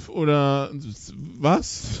 5 oder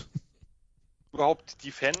was? Überhaupt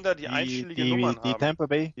Defender, die einstellige Nummern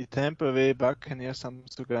haben. Die Tampa Bay Buccaneers haben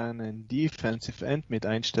sogar einen Defensive End mit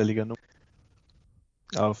einstelliger Nummer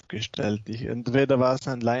aufgestellt. Entweder war es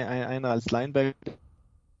einer als Linebacker,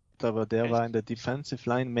 aber der war in der Defensive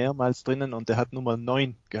Line mehrmals drinnen und der hat Nummer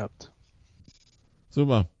 9 gehabt.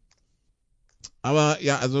 Super. Aber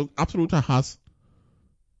ja, also absoluter Hass.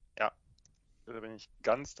 Ja, da bin ich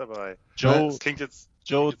ganz dabei. Das klingt jetzt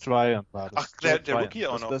Joe Tryon war das. Ach, der Rookie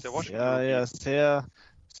auch noch, der Washington Rookie. Ja, sehr,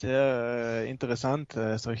 sehr interessant.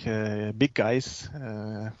 Solche Big Guys,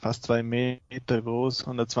 fast 2 Meter groß,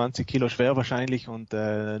 120 Kilo schwer wahrscheinlich und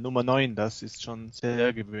Nummer 9, das ist schon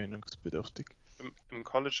sehr gewöhnungsbedürftig. Im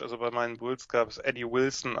College, also bei meinen Bulls, gab es Eddie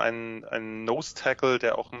Wilson, einen Nose-Tackle,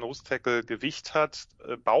 der auch ein Nose-Tackle-Gewicht hat,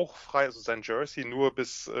 bauchfrei, also sein Jersey nur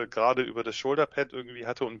bis gerade über das Shoulderpad irgendwie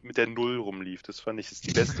hatte und mit der 0 rumlief. Das fand ich, ist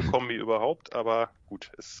die beste Kombi überhaupt, aber gut,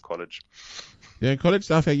 es ist College. Ja, in College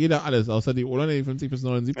darf ja jeder alles, außer die O-Liner, die 50 bis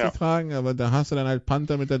 79 tragen, aber da hast du dann halt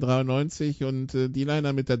Panther mit der 93 und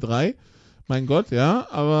D-Liner mit der 3. Mein Gott, ja,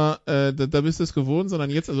 aber da bist du es gewohnt, sondern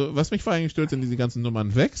jetzt, also was mich vor allem stört, sind diese ganzen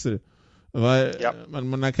Nummernwechsel. Weil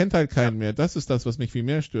man erkennt halt keinen mehr. Das ist das, was mich viel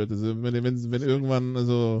mehr stört. Also wenn irgendwann,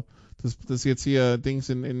 also das jetzt hier Dings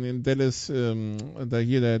in Dallas, da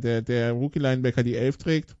hier der Rookie-Linebacker die 11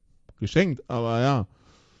 trägt, geschenkt, aber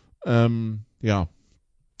ja,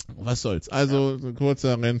 was soll's. Also ein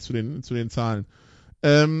kurzer Renn zu den Zahlen.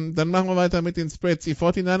 Dann machen wir weiter mit den Spreads. Die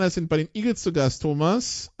 49ers sind bei den Eagles zu Gast,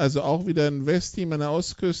 Thomas. Also auch wieder ein West-Team an der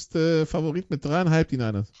Ostküste, Favorit mit 3,5 die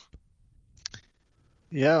Niners.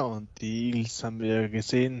 Ja, und die Eagles haben wir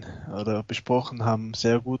gesehen oder besprochen, haben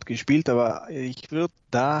sehr gut gespielt, aber ich würde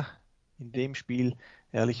da in dem Spiel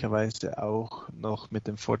ehrlicherweise auch noch mit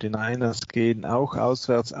den 49ers gehen, auch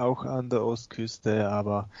auswärts, auch an der Ostküste,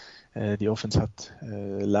 aber die Offense hat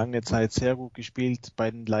lange Zeit sehr gut gespielt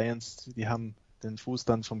bei den Lions, die haben den Fuß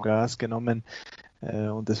dann vom Gas genommen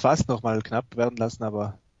und es fast nochmal knapp werden lassen,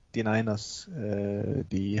 aber die Niners,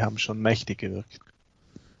 die haben schon mächtig gewirkt.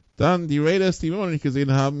 Dann die Raiders, die wir noch nicht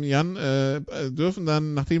gesehen haben, Jan, dürfen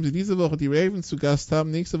dann, nachdem sie diese Woche die Ravens zu Gast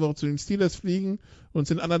haben, nächste Woche zu den Steelers fliegen und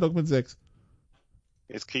sind Underdog mit 6.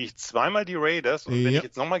 Jetzt kriege ich zweimal die Raiders und wenn ich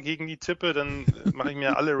jetzt nochmal gegen die tippe, dann mache ich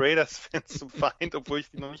mir alle Raiders-Fans zum Feind, obwohl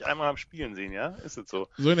ich die noch nicht einmal habe spielen sehen, ja? Ist es so?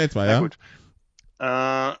 So in etwa, ja.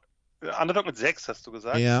 Na gut. Underdog mit 6, hast du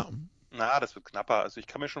gesagt? Ja. Na, das wird knapper. Also ich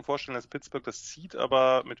kann mir schon vorstellen, dass Pittsburgh das zieht,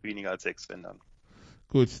 aber mit weniger als 6, wenn dann.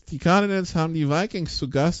 Gut, die Cardinals haben die Vikings zu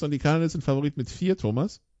Gast und die Cardinals sind Favorit mit 4,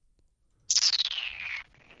 Thomas.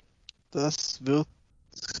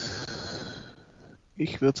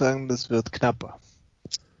 Ich würde sagen, das wird knapper.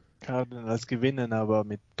 Cardinals gewinnen, aber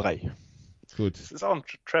mit 3. Gut. Das ist auch ein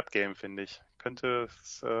Trap-Game, finde ich. Könnte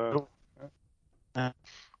es,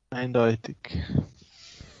 eindeutig.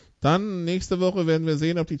 Dann nächste Woche werden wir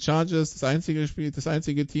sehen, ob die Chargers das einzige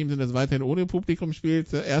Team sind, das weiterhin ohne Publikum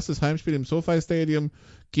spielt. Erstes Heimspiel im SoFi Stadium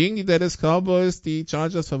gegen die Dallas Cowboys. Die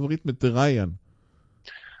Chargers Favorit mit 3.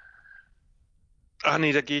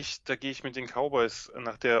 Nee, da gehe ich mit den Cowboys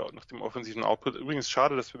nach dem offensiven Output. Übrigens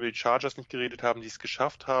schade, dass wir über die Chargers nicht geredet haben, die es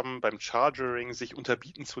geschafft haben, beim Chargering sich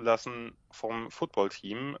unterbieten zu lassen vom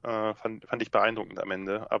Footballteam. Fand ich beeindruckend am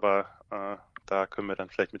Ende, aber da können wir dann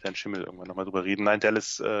vielleicht mit Herrn Schimmel irgendwann nochmal drüber reden. Nein,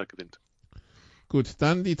 Dallas gewinnt. Gut,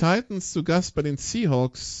 dann die Titans zu Gast bei den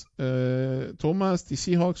Seahawks. Thomas, die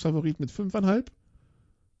Seahawks Favorit mit 5,5.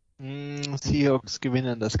 Seahawks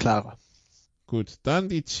gewinnen das klarer. Gut, dann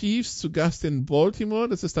die Chiefs zu Gast in Baltimore.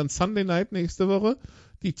 Das ist dann Sunday Night nächste Woche.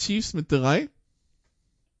 Die Chiefs mit 3.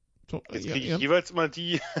 Jetzt kriege ich jeweils immer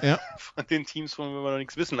die von den Teams, von denen wir noch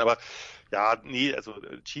nichts wissen. Aber ja, nee, also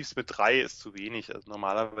Chiefs mit 3 ist zu wenig. Also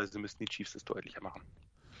normalerweise müssten die Chiefs das deutlicher machen.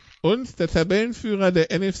 Und der Tabellenführer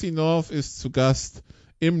der NFC North ist zu Gast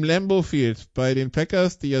im Lambeau Field bei den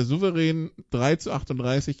Packers, die ja souverän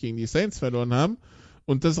 3-38 gegen die Saints verloren haben.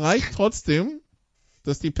 Und das reicht trotzdem,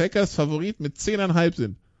 dass die Packers Favorit mit 10,5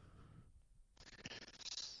 sind.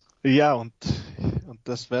 Ja, und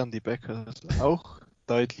das werden die Packers auch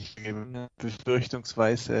deutlich gewinnen,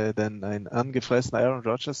 befürchtungsweise, denn ein angefressener Aaron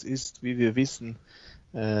Rodgers ist, wie wir wissen,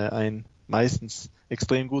 ein meistens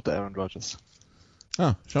extrem guter Aaron Rodgers.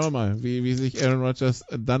 Schauen wir mal, wie sich Aaron Rodgers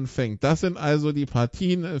dann fängt. Das sind also die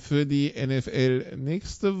Partien für die NFL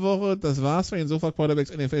nächste Woche. Das war's bei den Sofa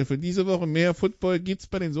Quarterbacks NFL für diese Woche. Mehr Football gibt's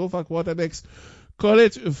bei den Sofa Quarterbacks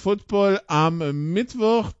College Football am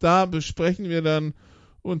Mittwoch. Da besprechen wir dann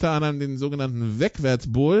unter anderem den sogenannten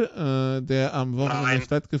Wegwärts-Bowl, der am Wochenende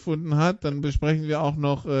stattgefunden hat. Dann besprechen wir auch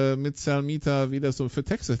noch mit Salmita, wie das so für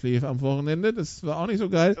Texas lief am Wochenende. Das war auch nicht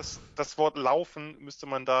so geil. Das Wort Laufen müsste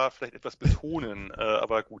man da vielleicht etwas betonen,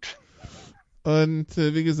 aber gut. Und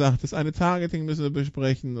wie gesagt, das eine Targeting müssen wir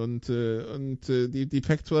besprechen und die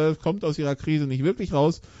Pac-12 kommt aus ihrer Krise nicht wirklich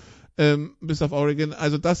raus. Bis auf Oregon.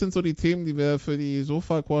 Also das sind so die Themen, die wir für die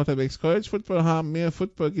Sofa Quarterbacks College Football haben. Mehr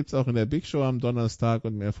Football gibt's auch in der Big Show am Donnerstag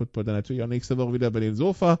und mehr Football dann natürlich auch nächste Woche wieder bei den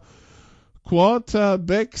Sofa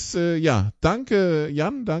Quarterbacks. Danke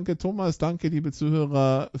Jan, danke Thomas, danke liebe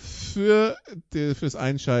Zuhörer fürs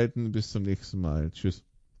Einschalten. Bis zum nächsten Mal. Tschüss.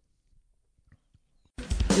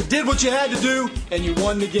 You did what you had to do and you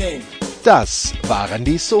won the game. Das waren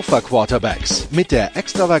die Sofa Quarterbacks mit der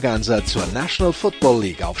Extravaganza zur National Football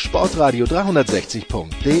League auf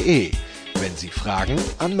sportradio360.de. Wenn Sie Fragen,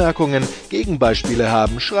 Anmerkungen, Gegenbeispiele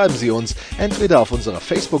haben, schreiben Sie uns entweder auf unserer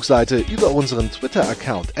Facebook-Seite, über unseren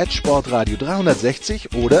Twitter-Account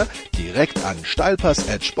 @sportradio360 oder direkt an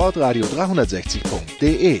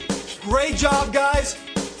steilpass@sportradio360.de. Great job, guys!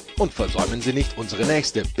 Und versäumen Sie nicht unsere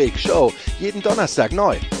nächste Big Show, jeden Donnerstag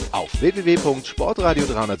neu, auf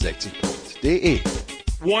www.sportradio360.de.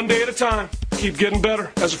 One day at a time. Keep getting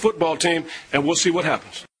better as a football team, and we'll see what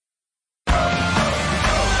happens.